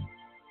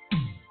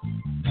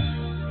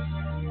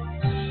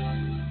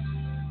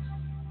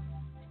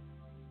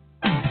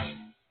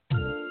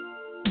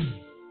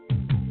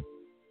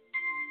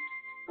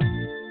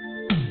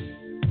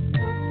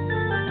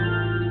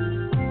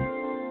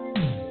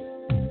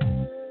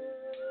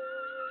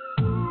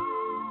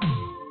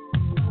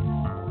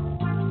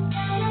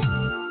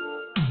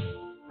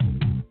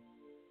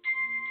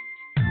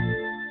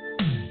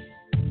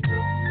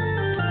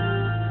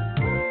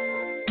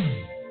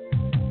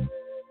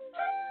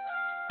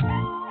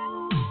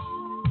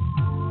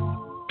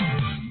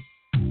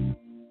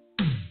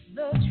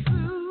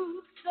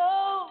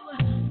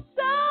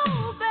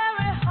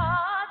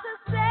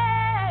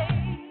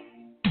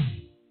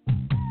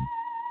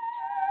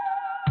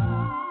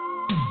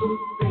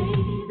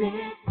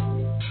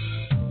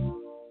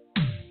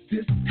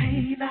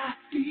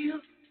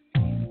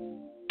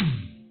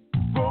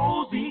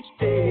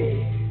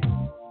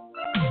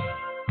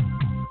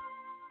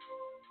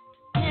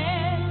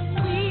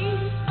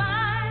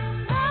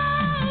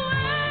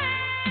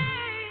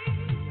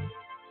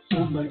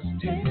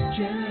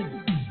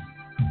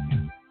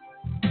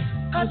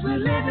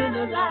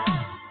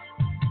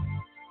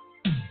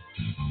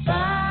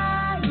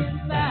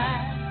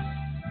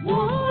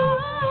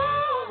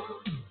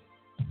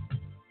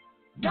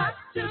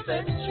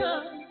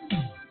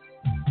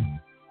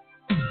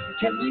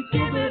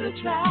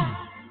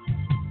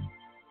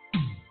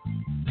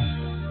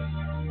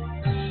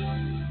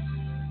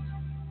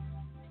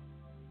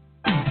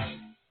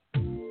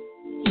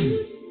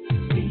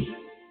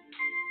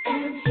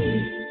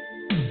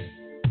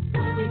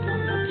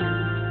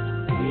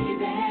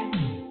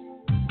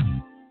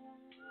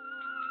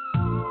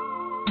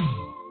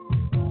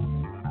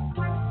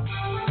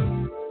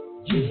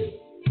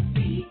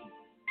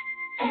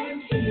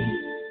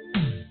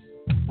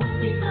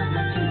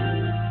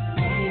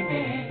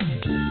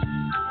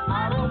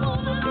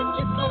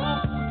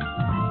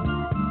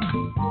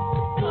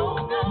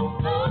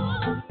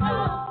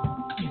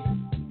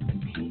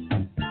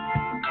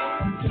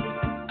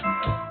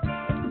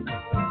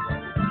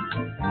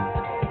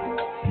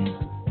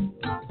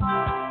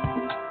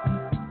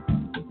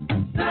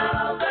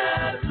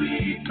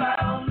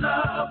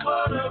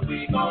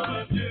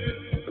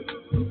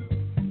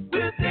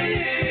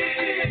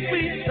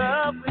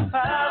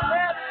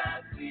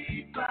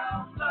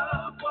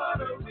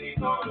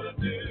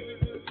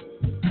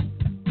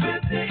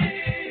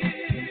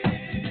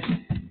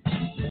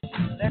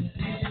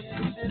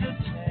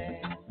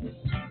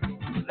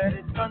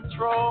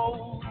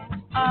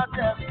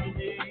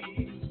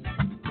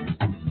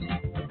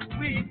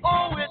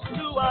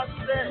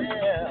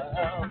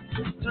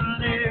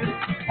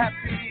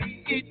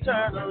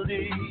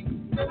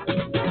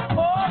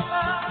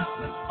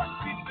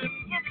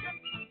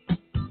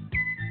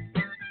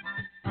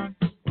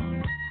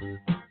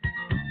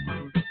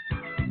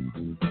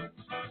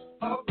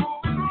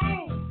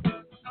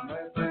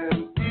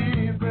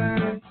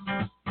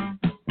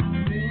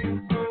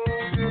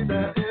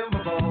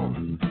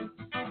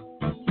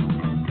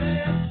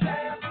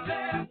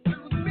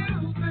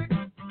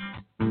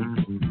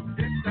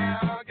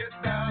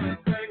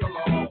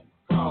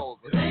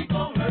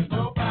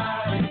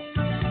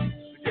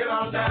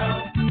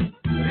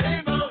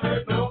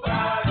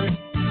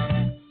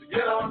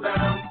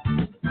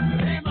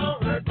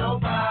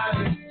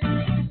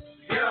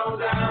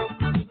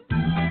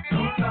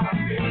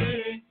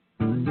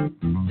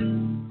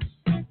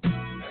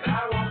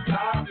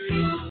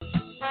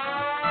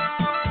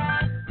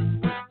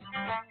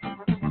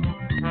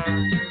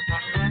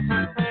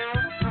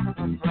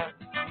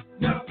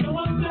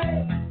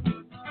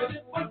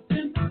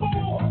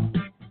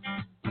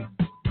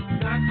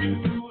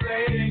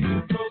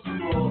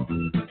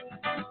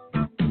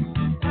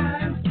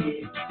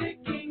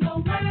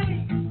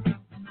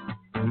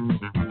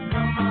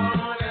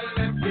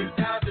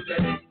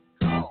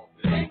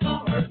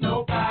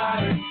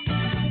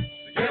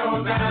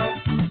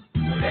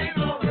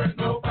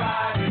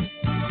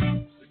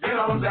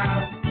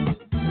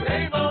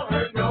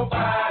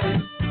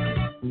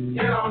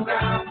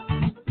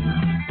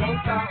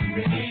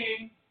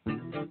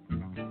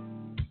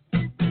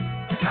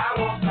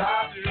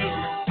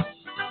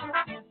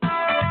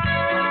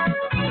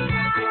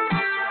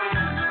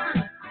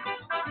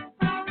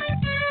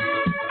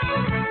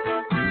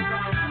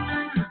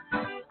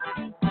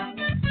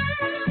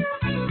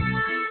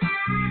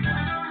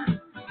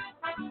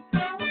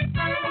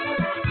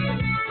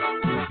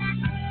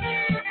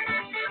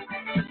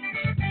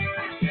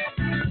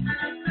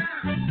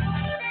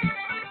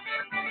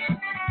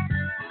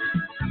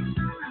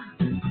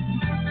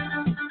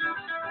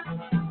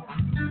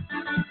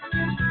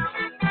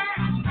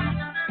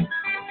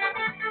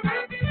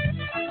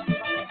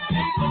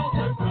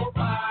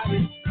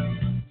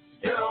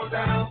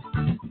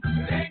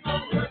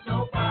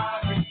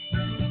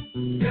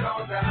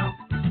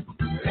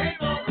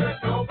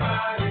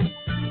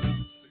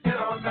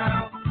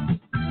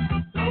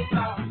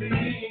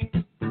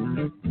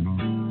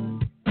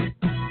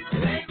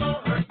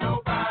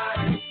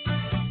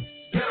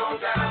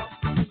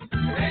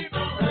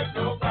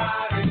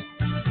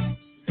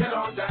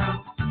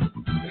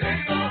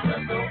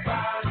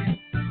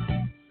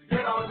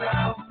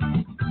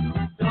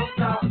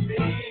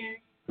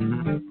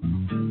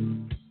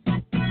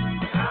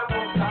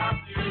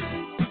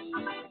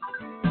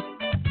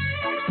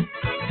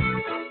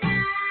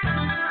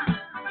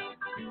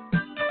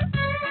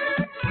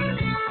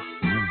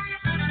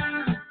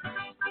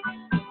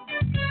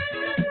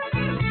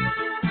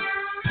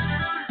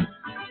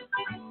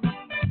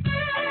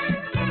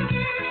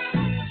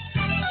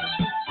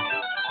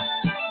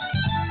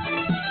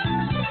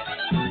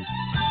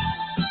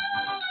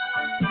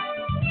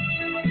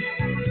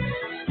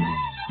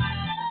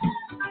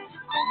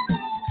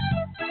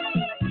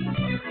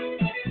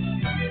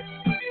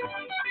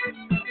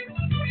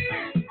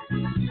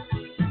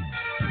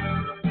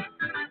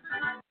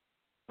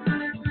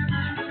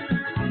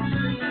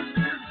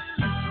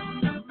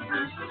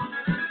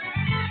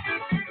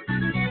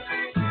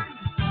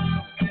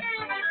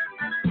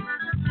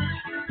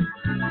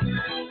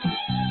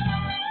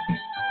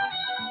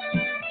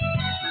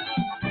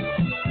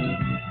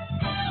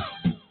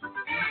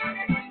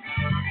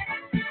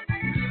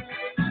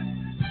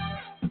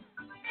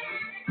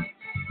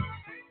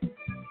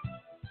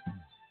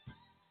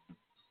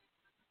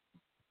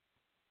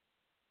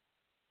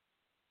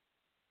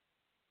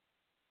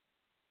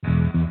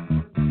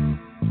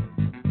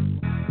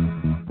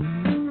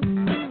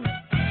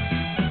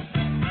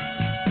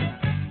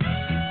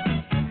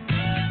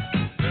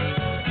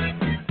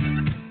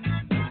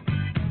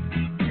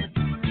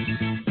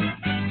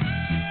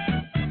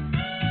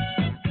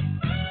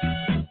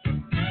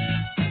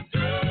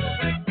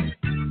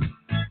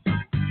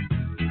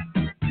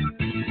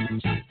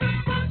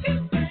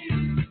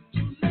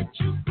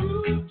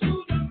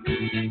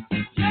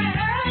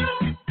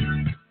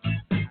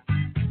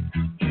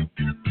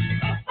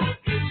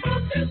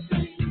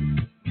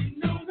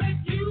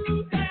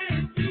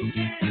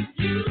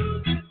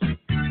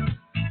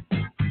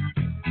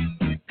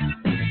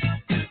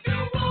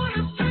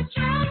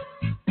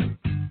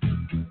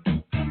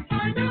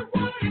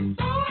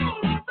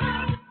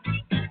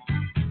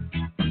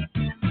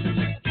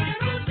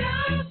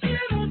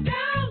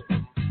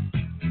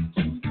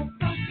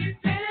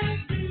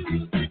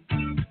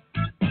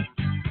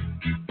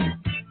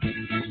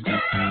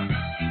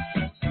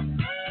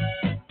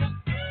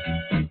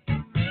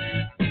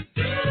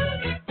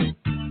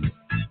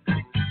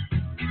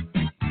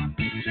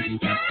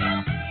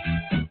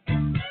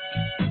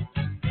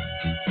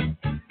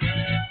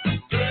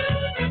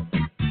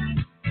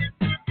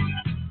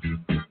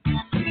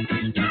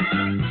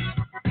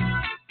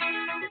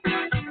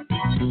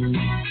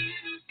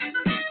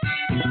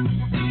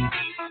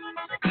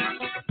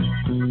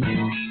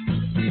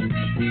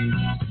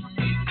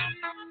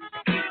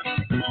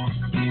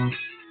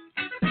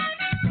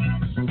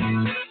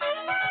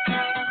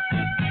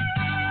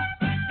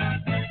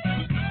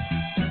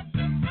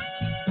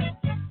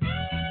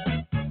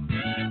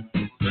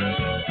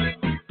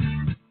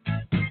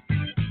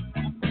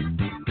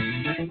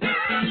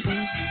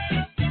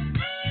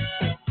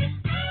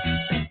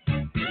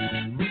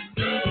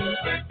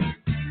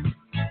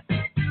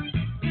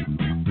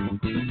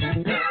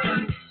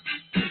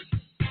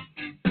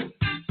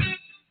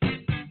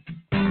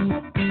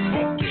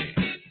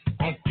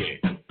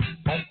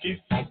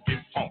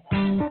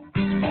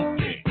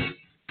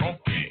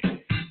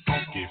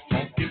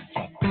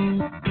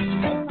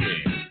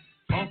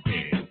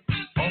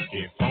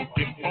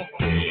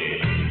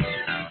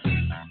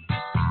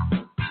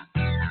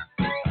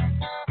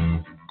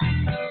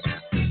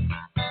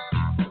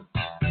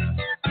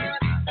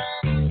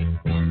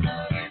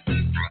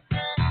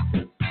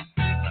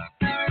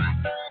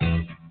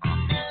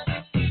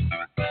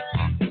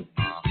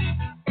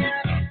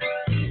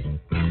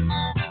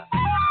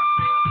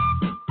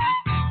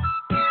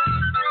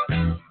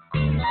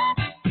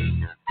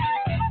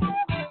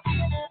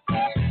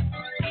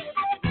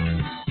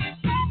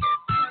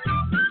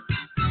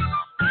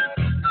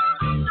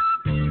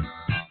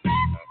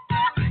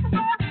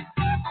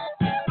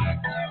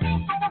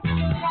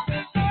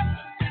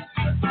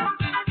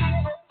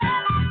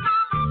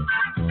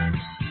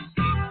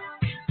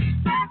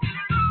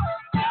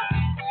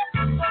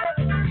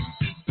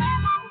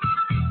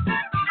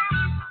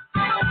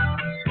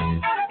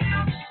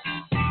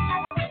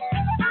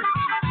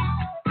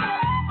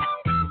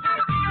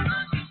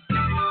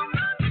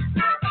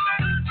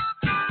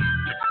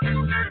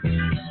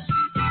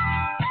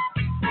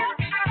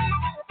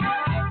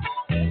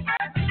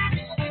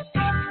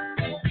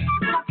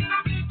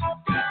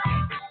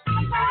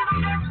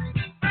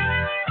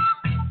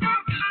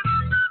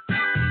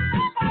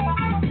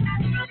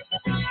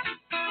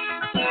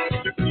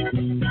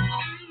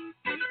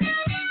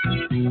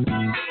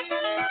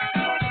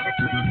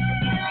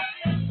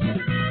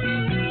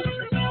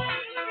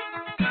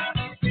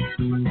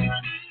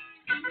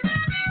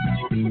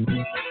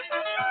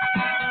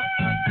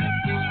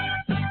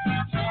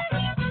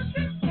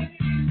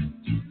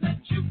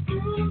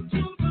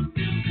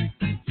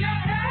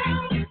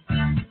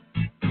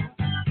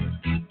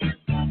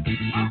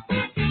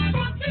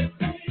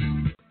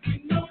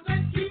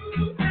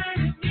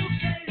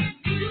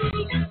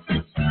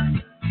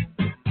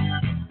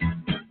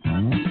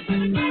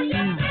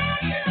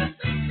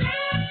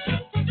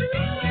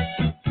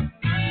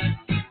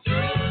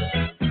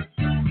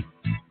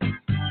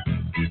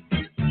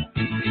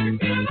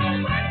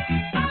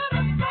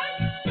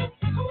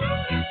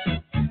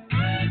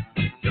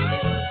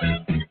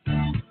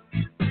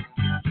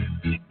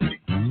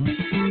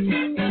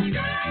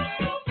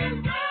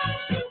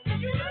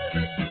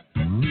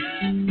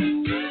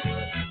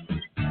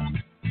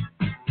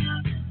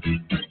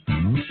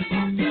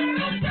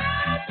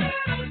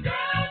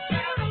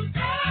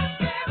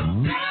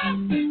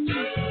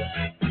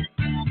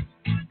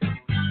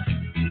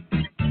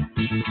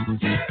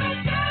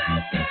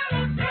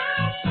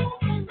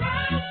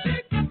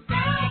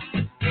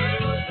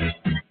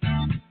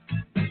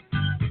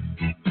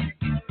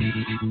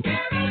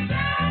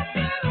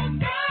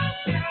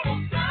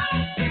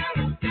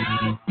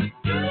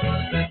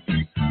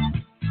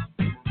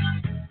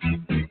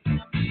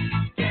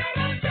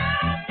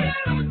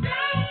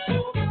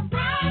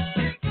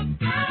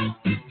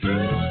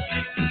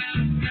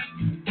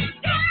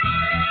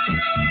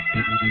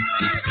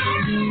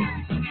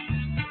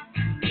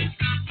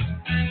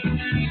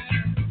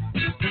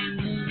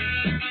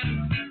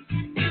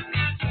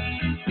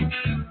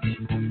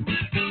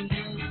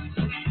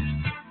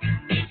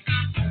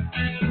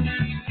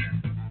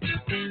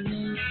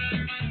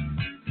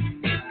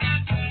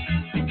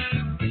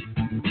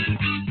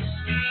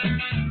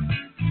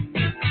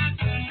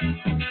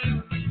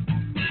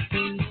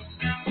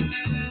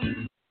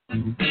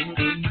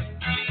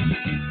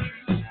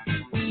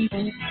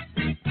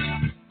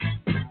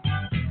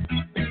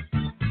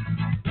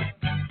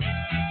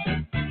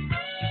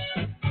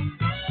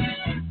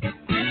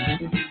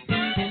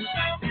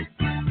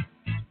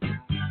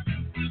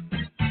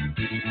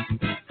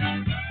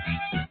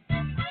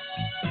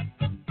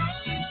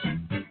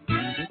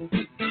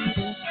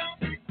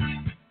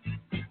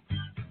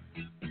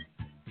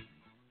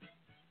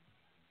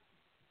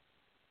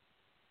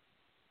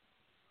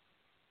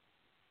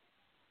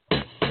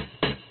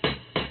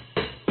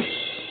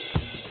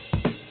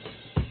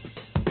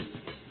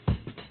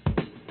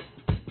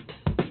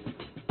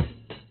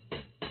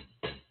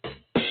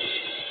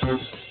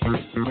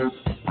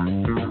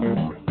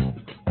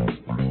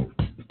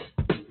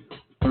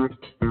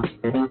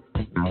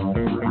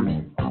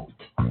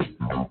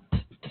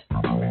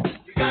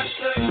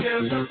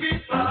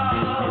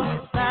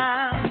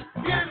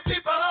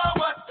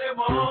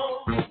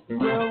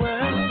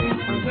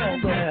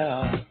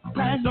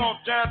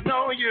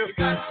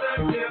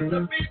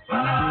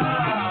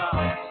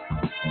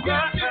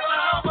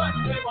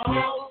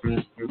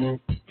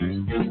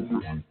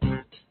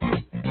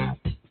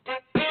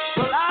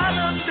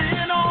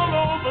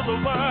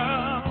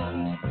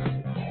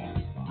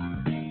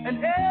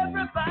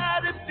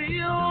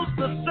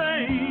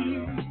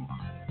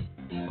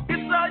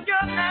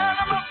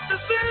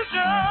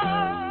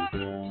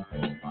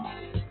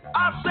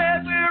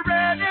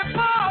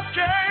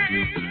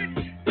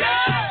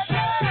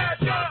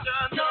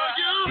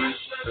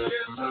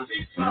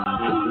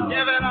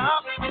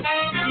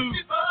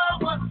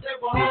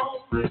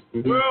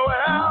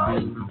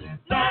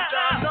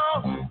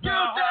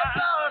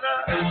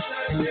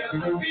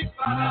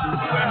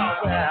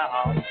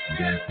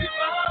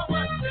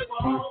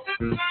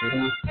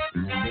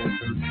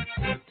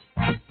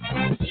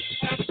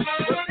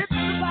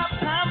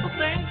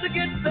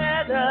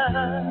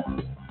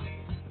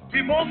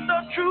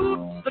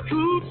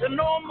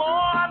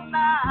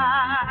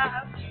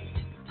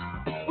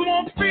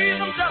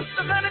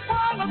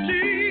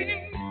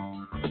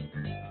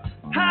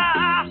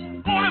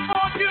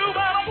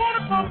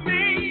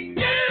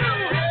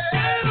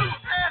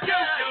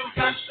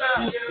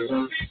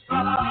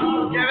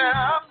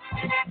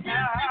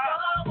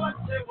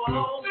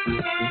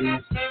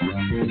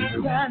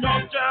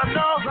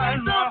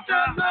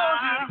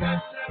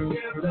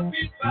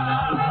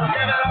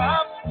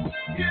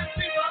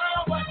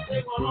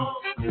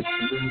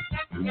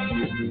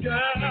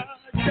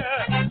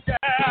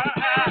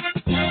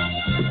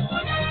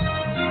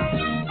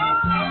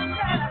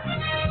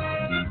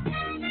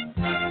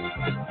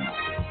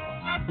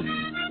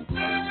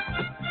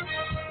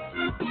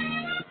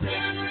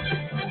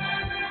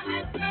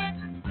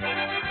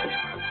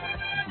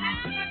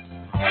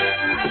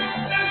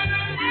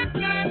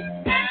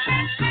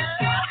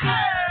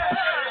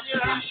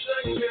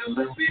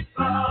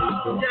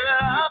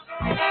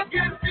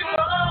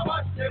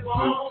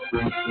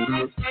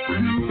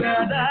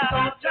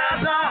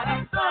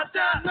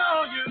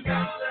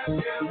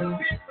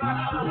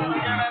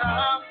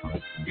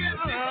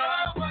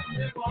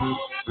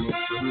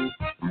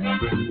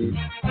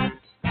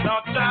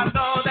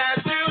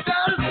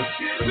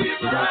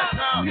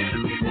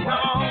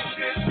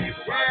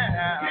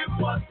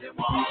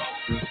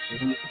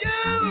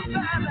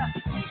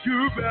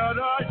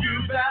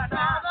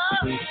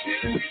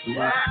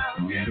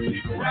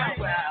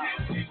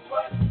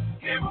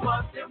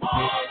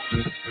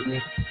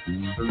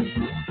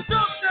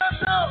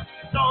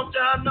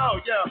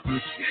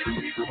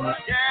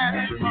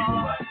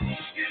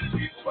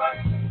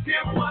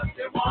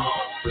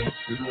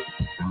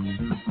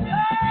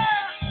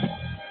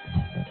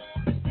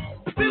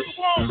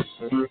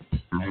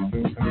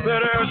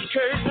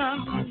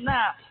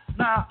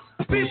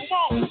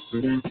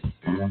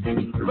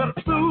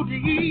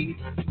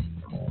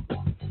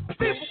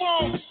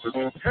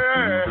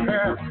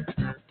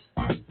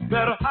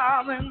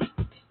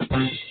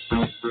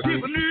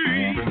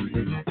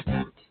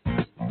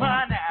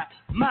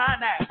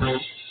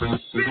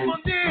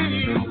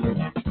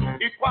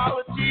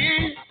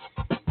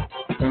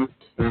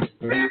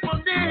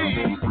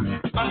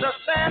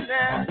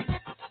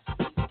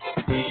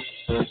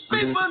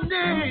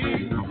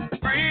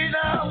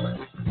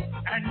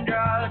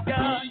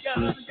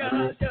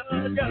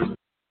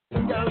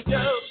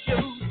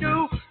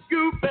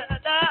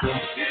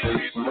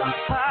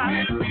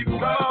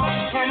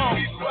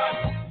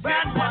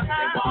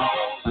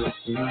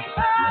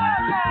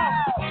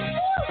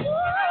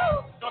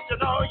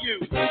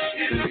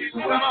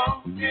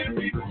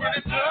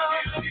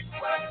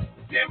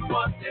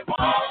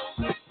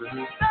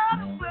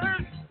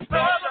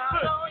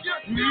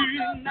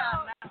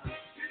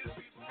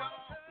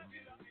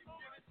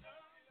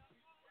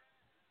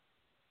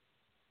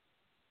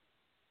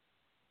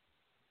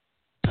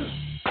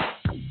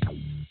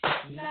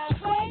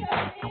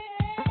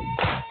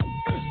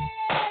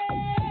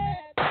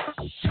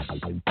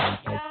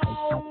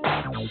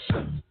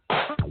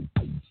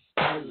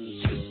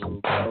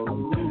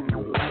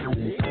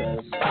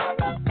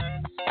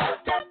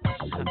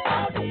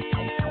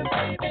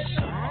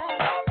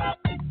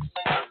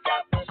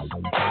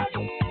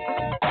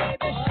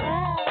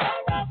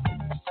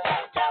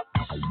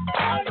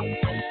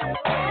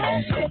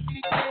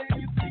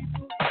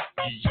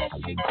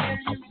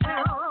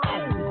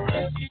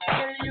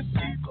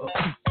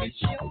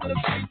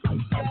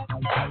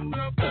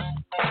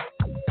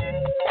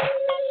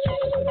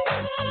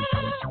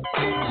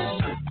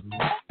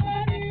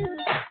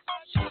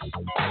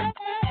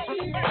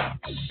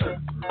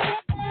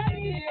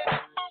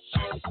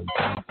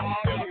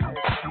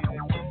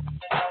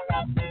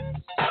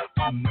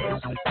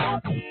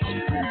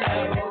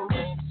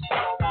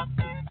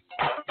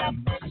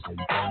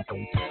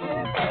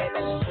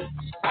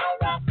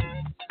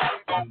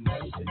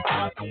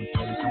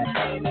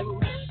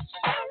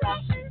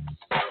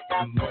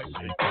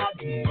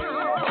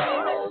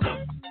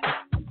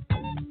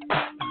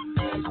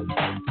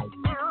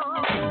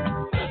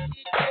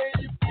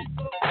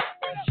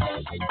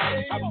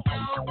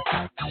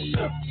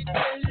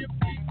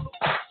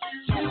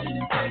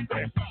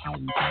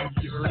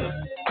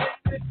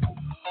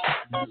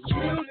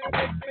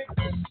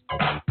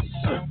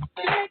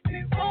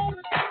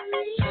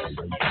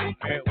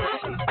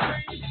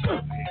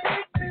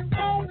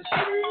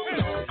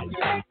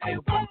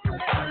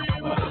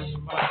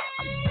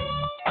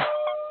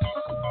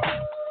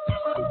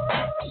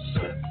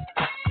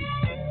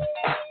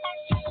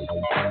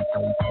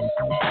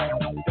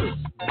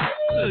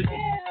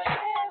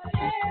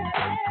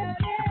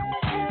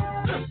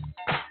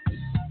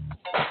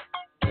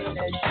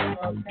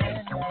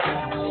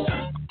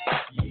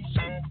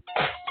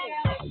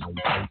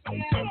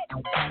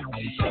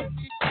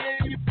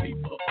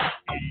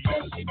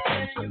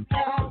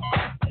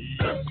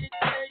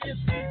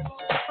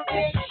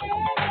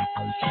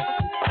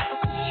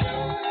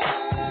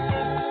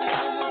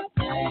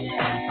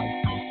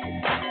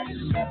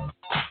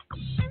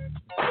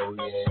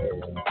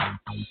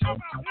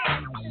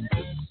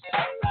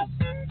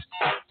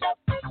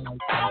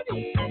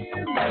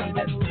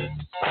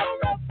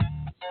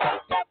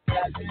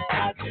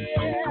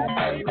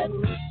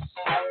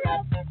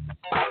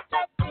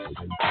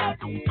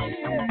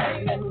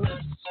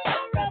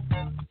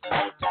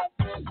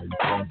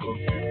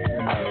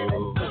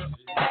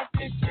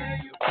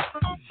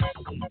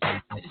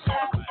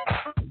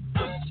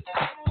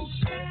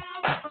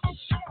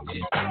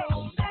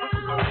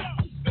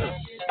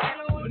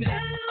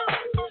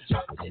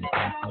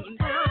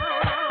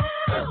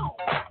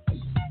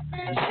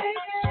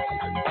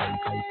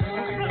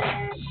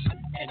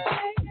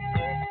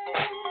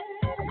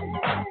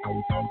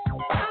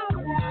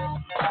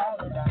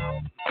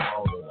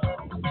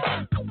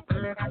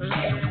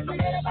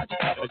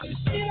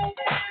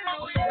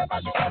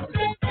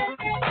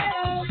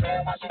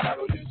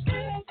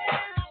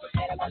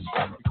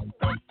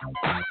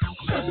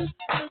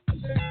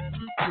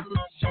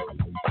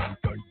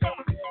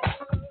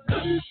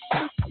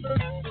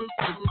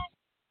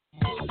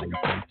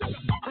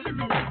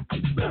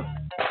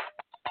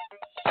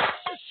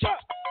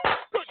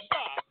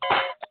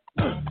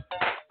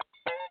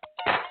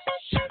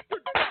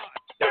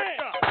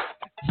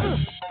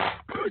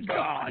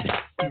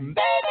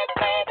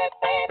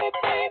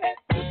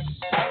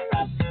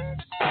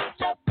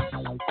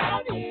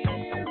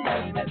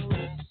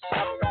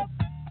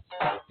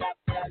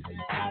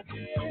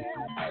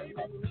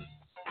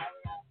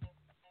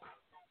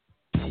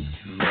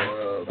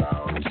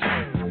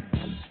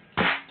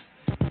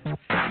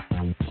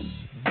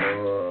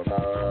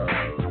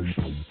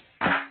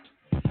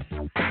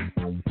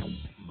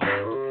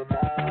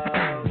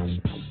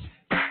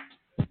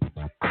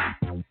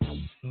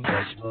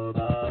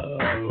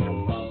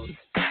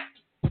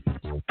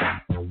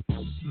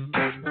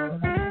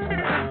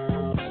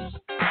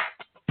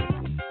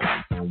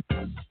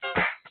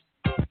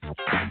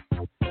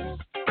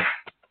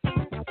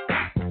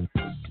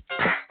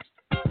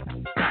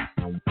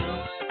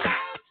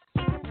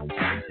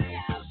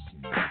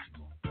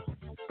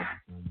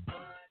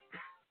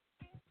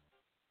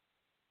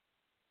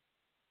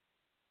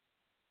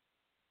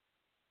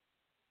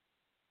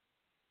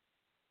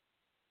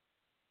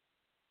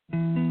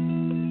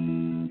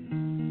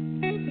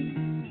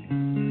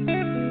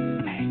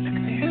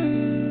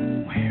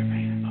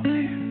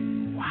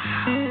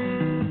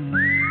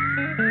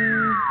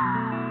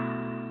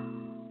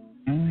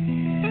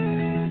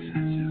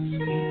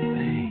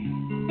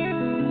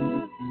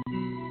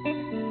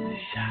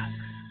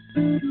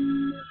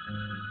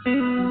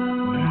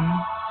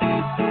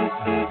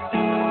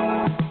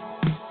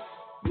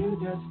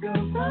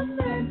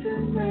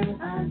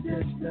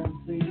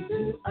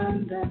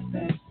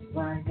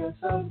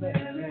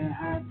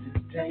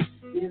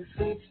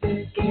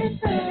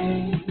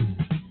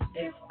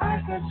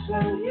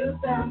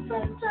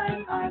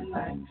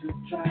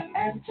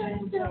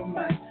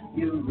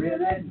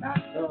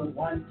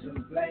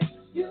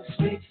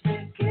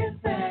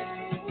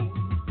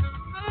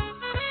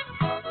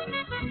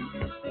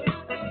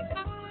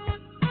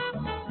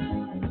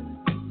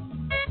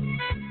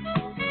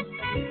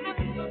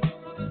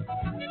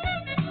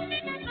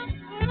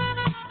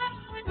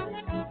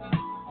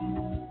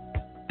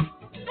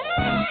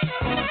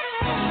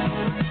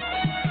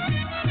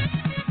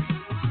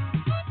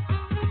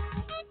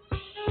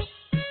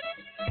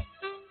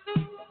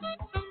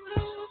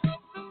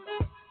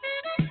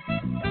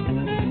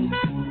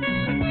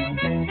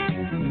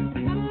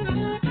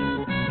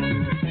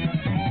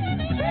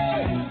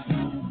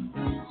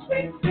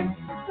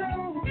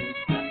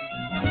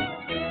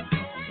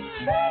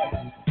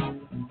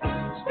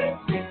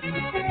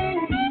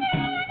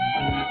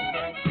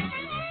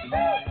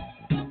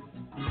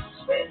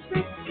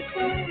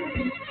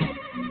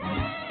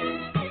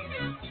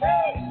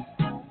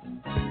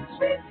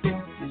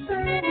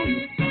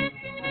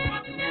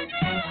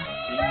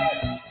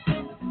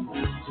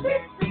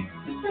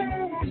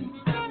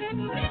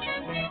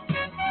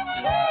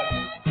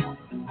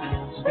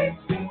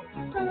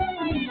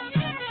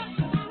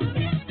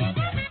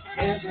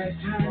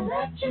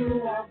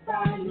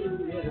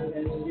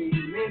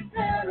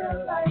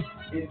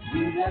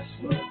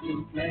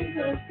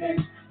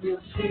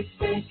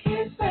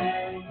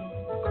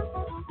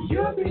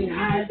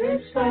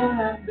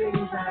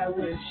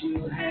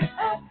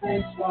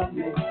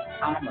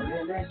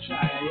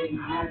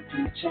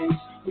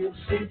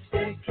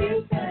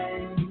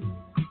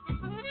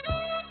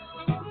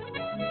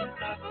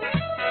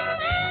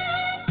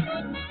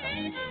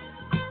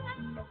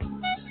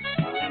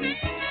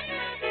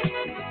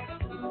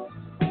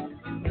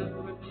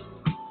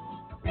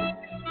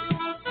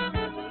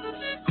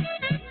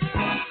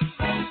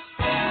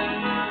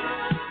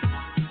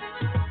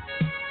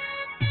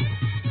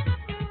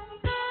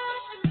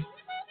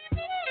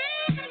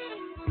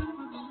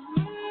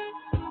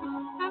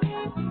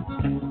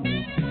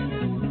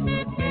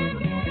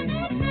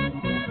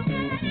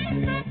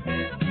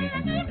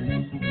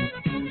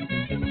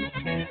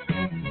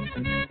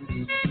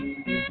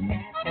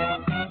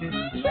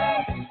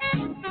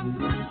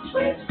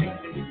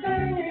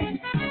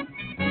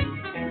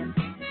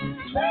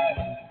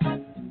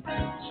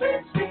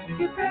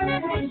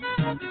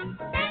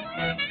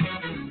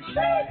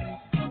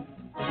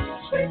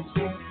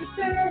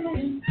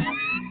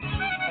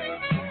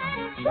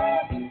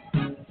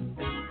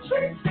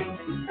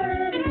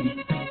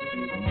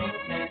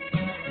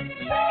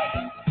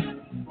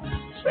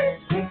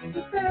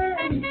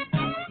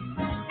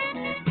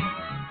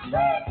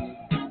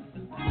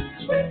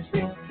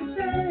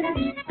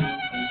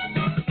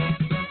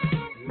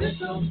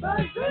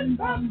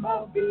 one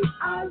more beat.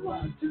 I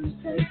want to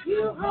take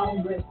you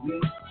home with me.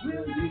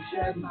 Will you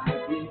share my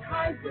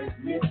behind with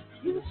me?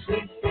 You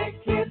sweet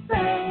sticky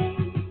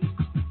thing.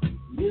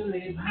 You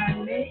leave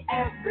honey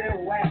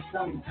everywhere.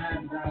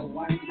 Sometimes I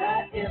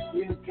wonder if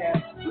you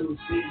care to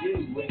see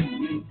you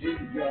when you do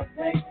your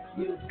thing.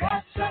 You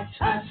got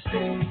such a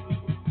sting.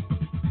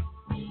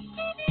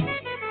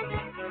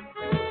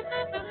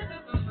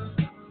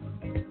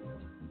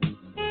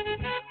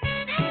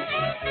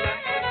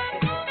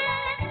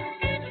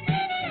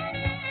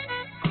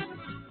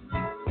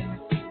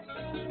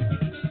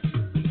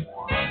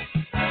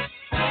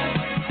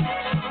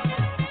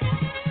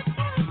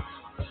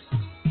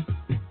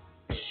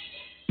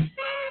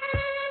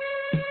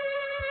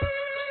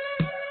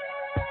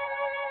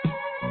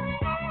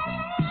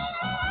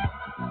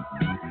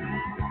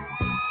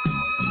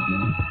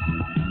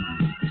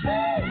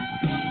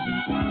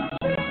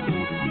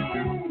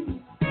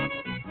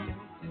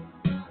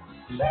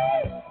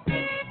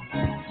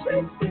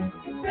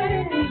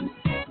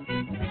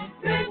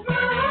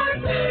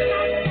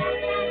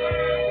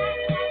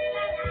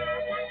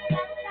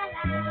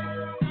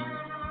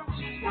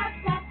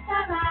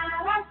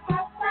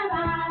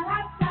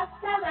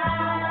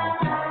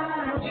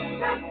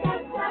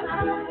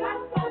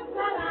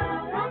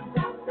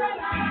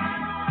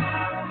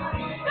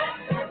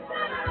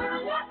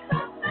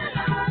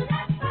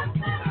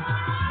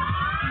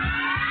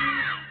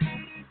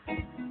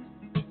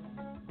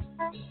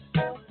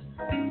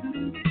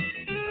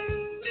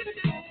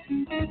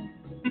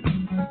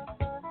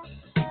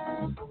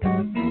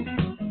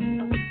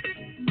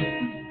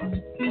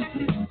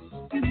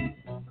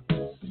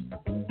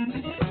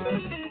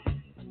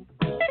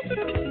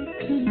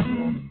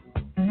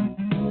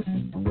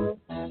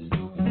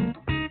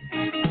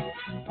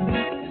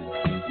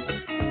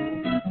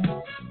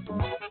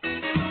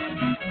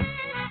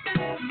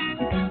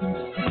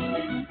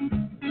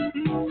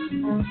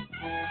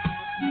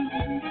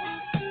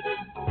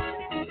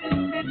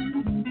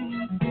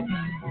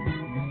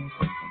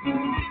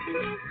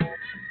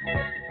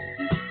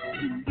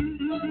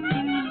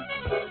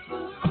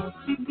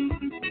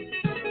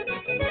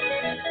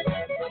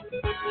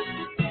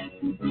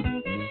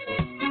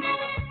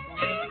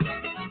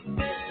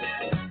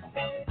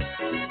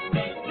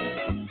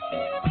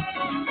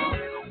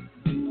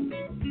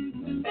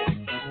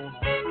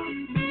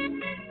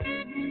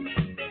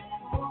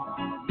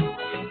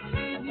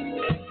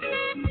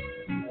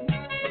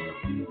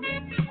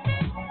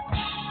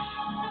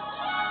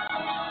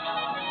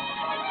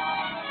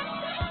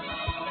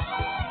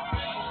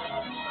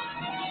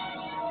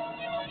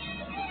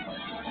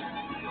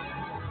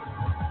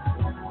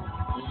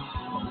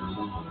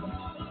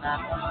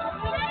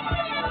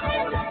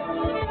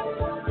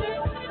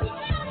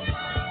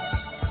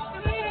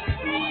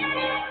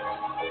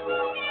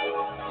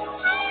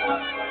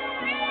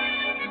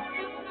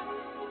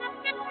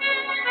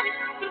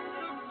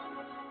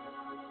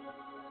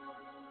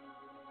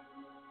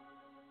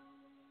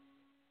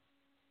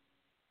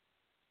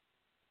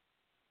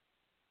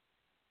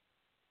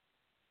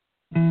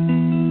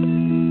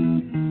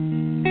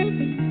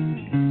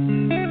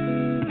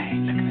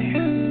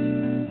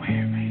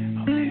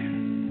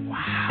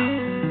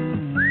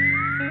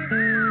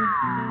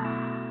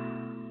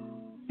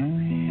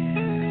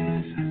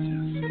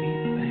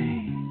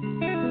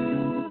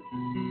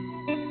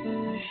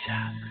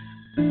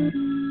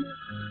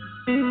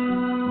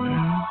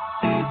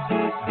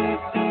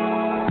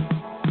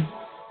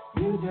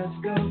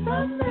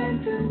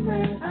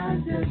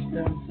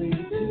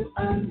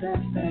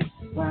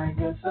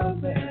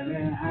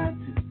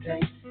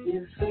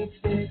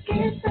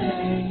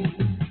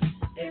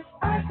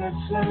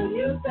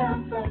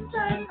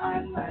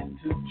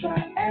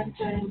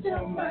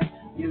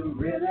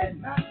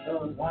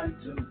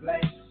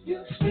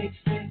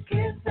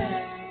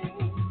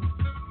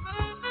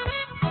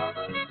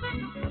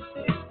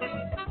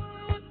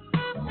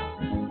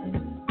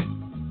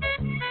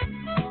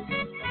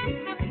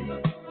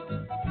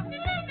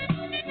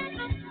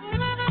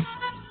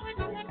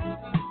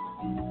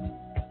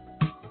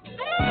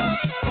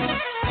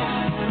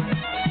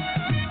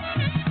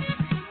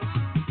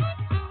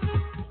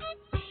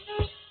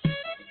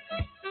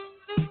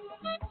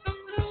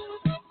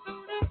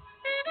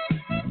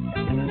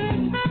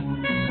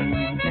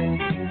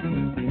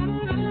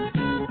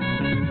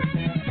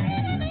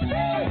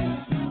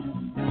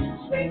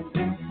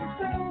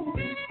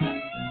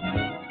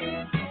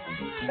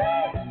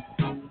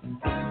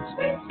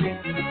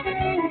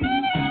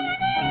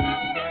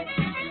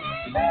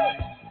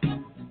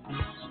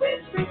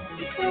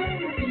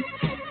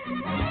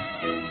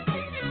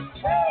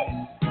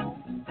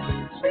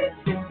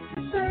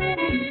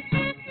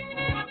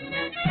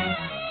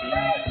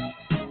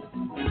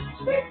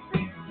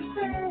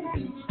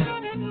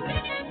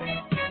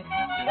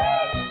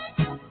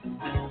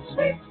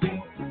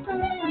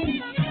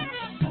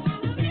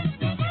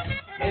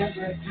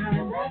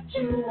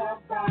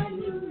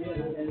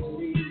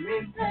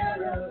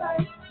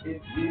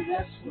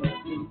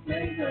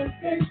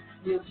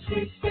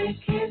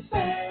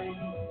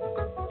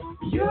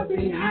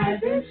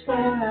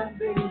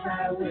 baby,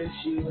 I wish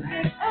you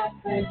had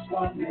a place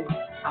for me.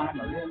 I'm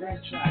really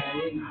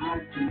trying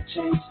hard to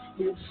change.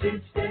 You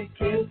sweet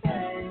sticky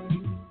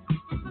thing.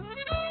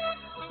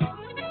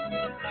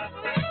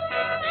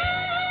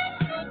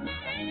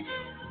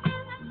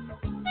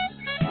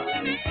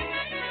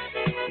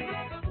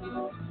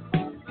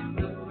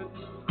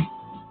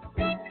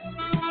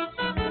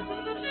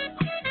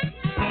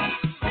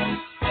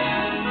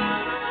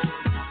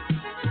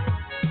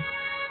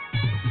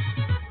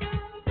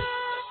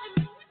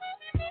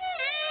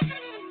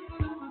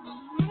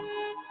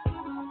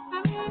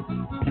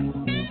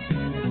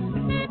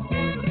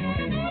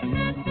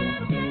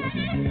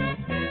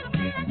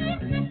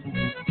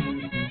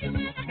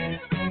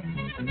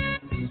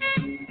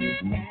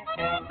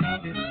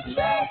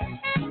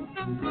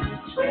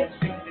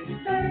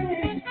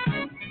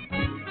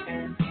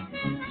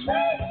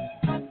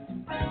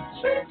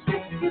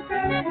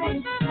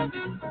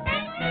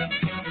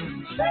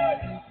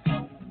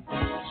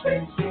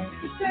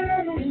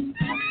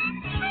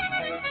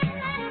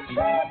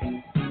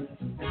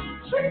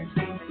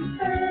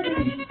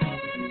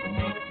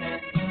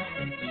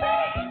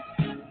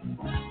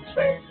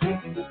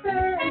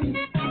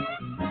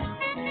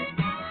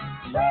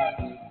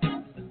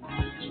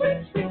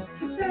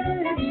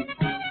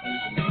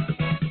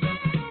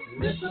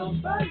 Little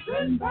buzz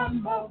and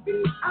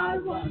bumblebee, I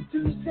want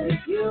to take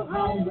you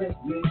home with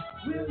me.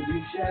 Will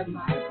you share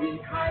my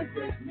behind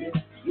with me?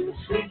 You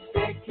sweet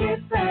sticky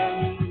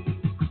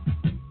thing.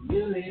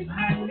 You leave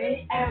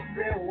honey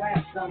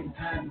everywhere.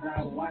 Sometimes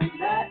I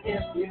wonder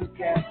if you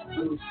care.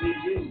 Who see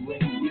you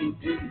when you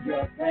do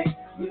your thing?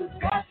 You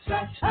got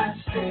such a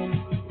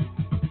sting.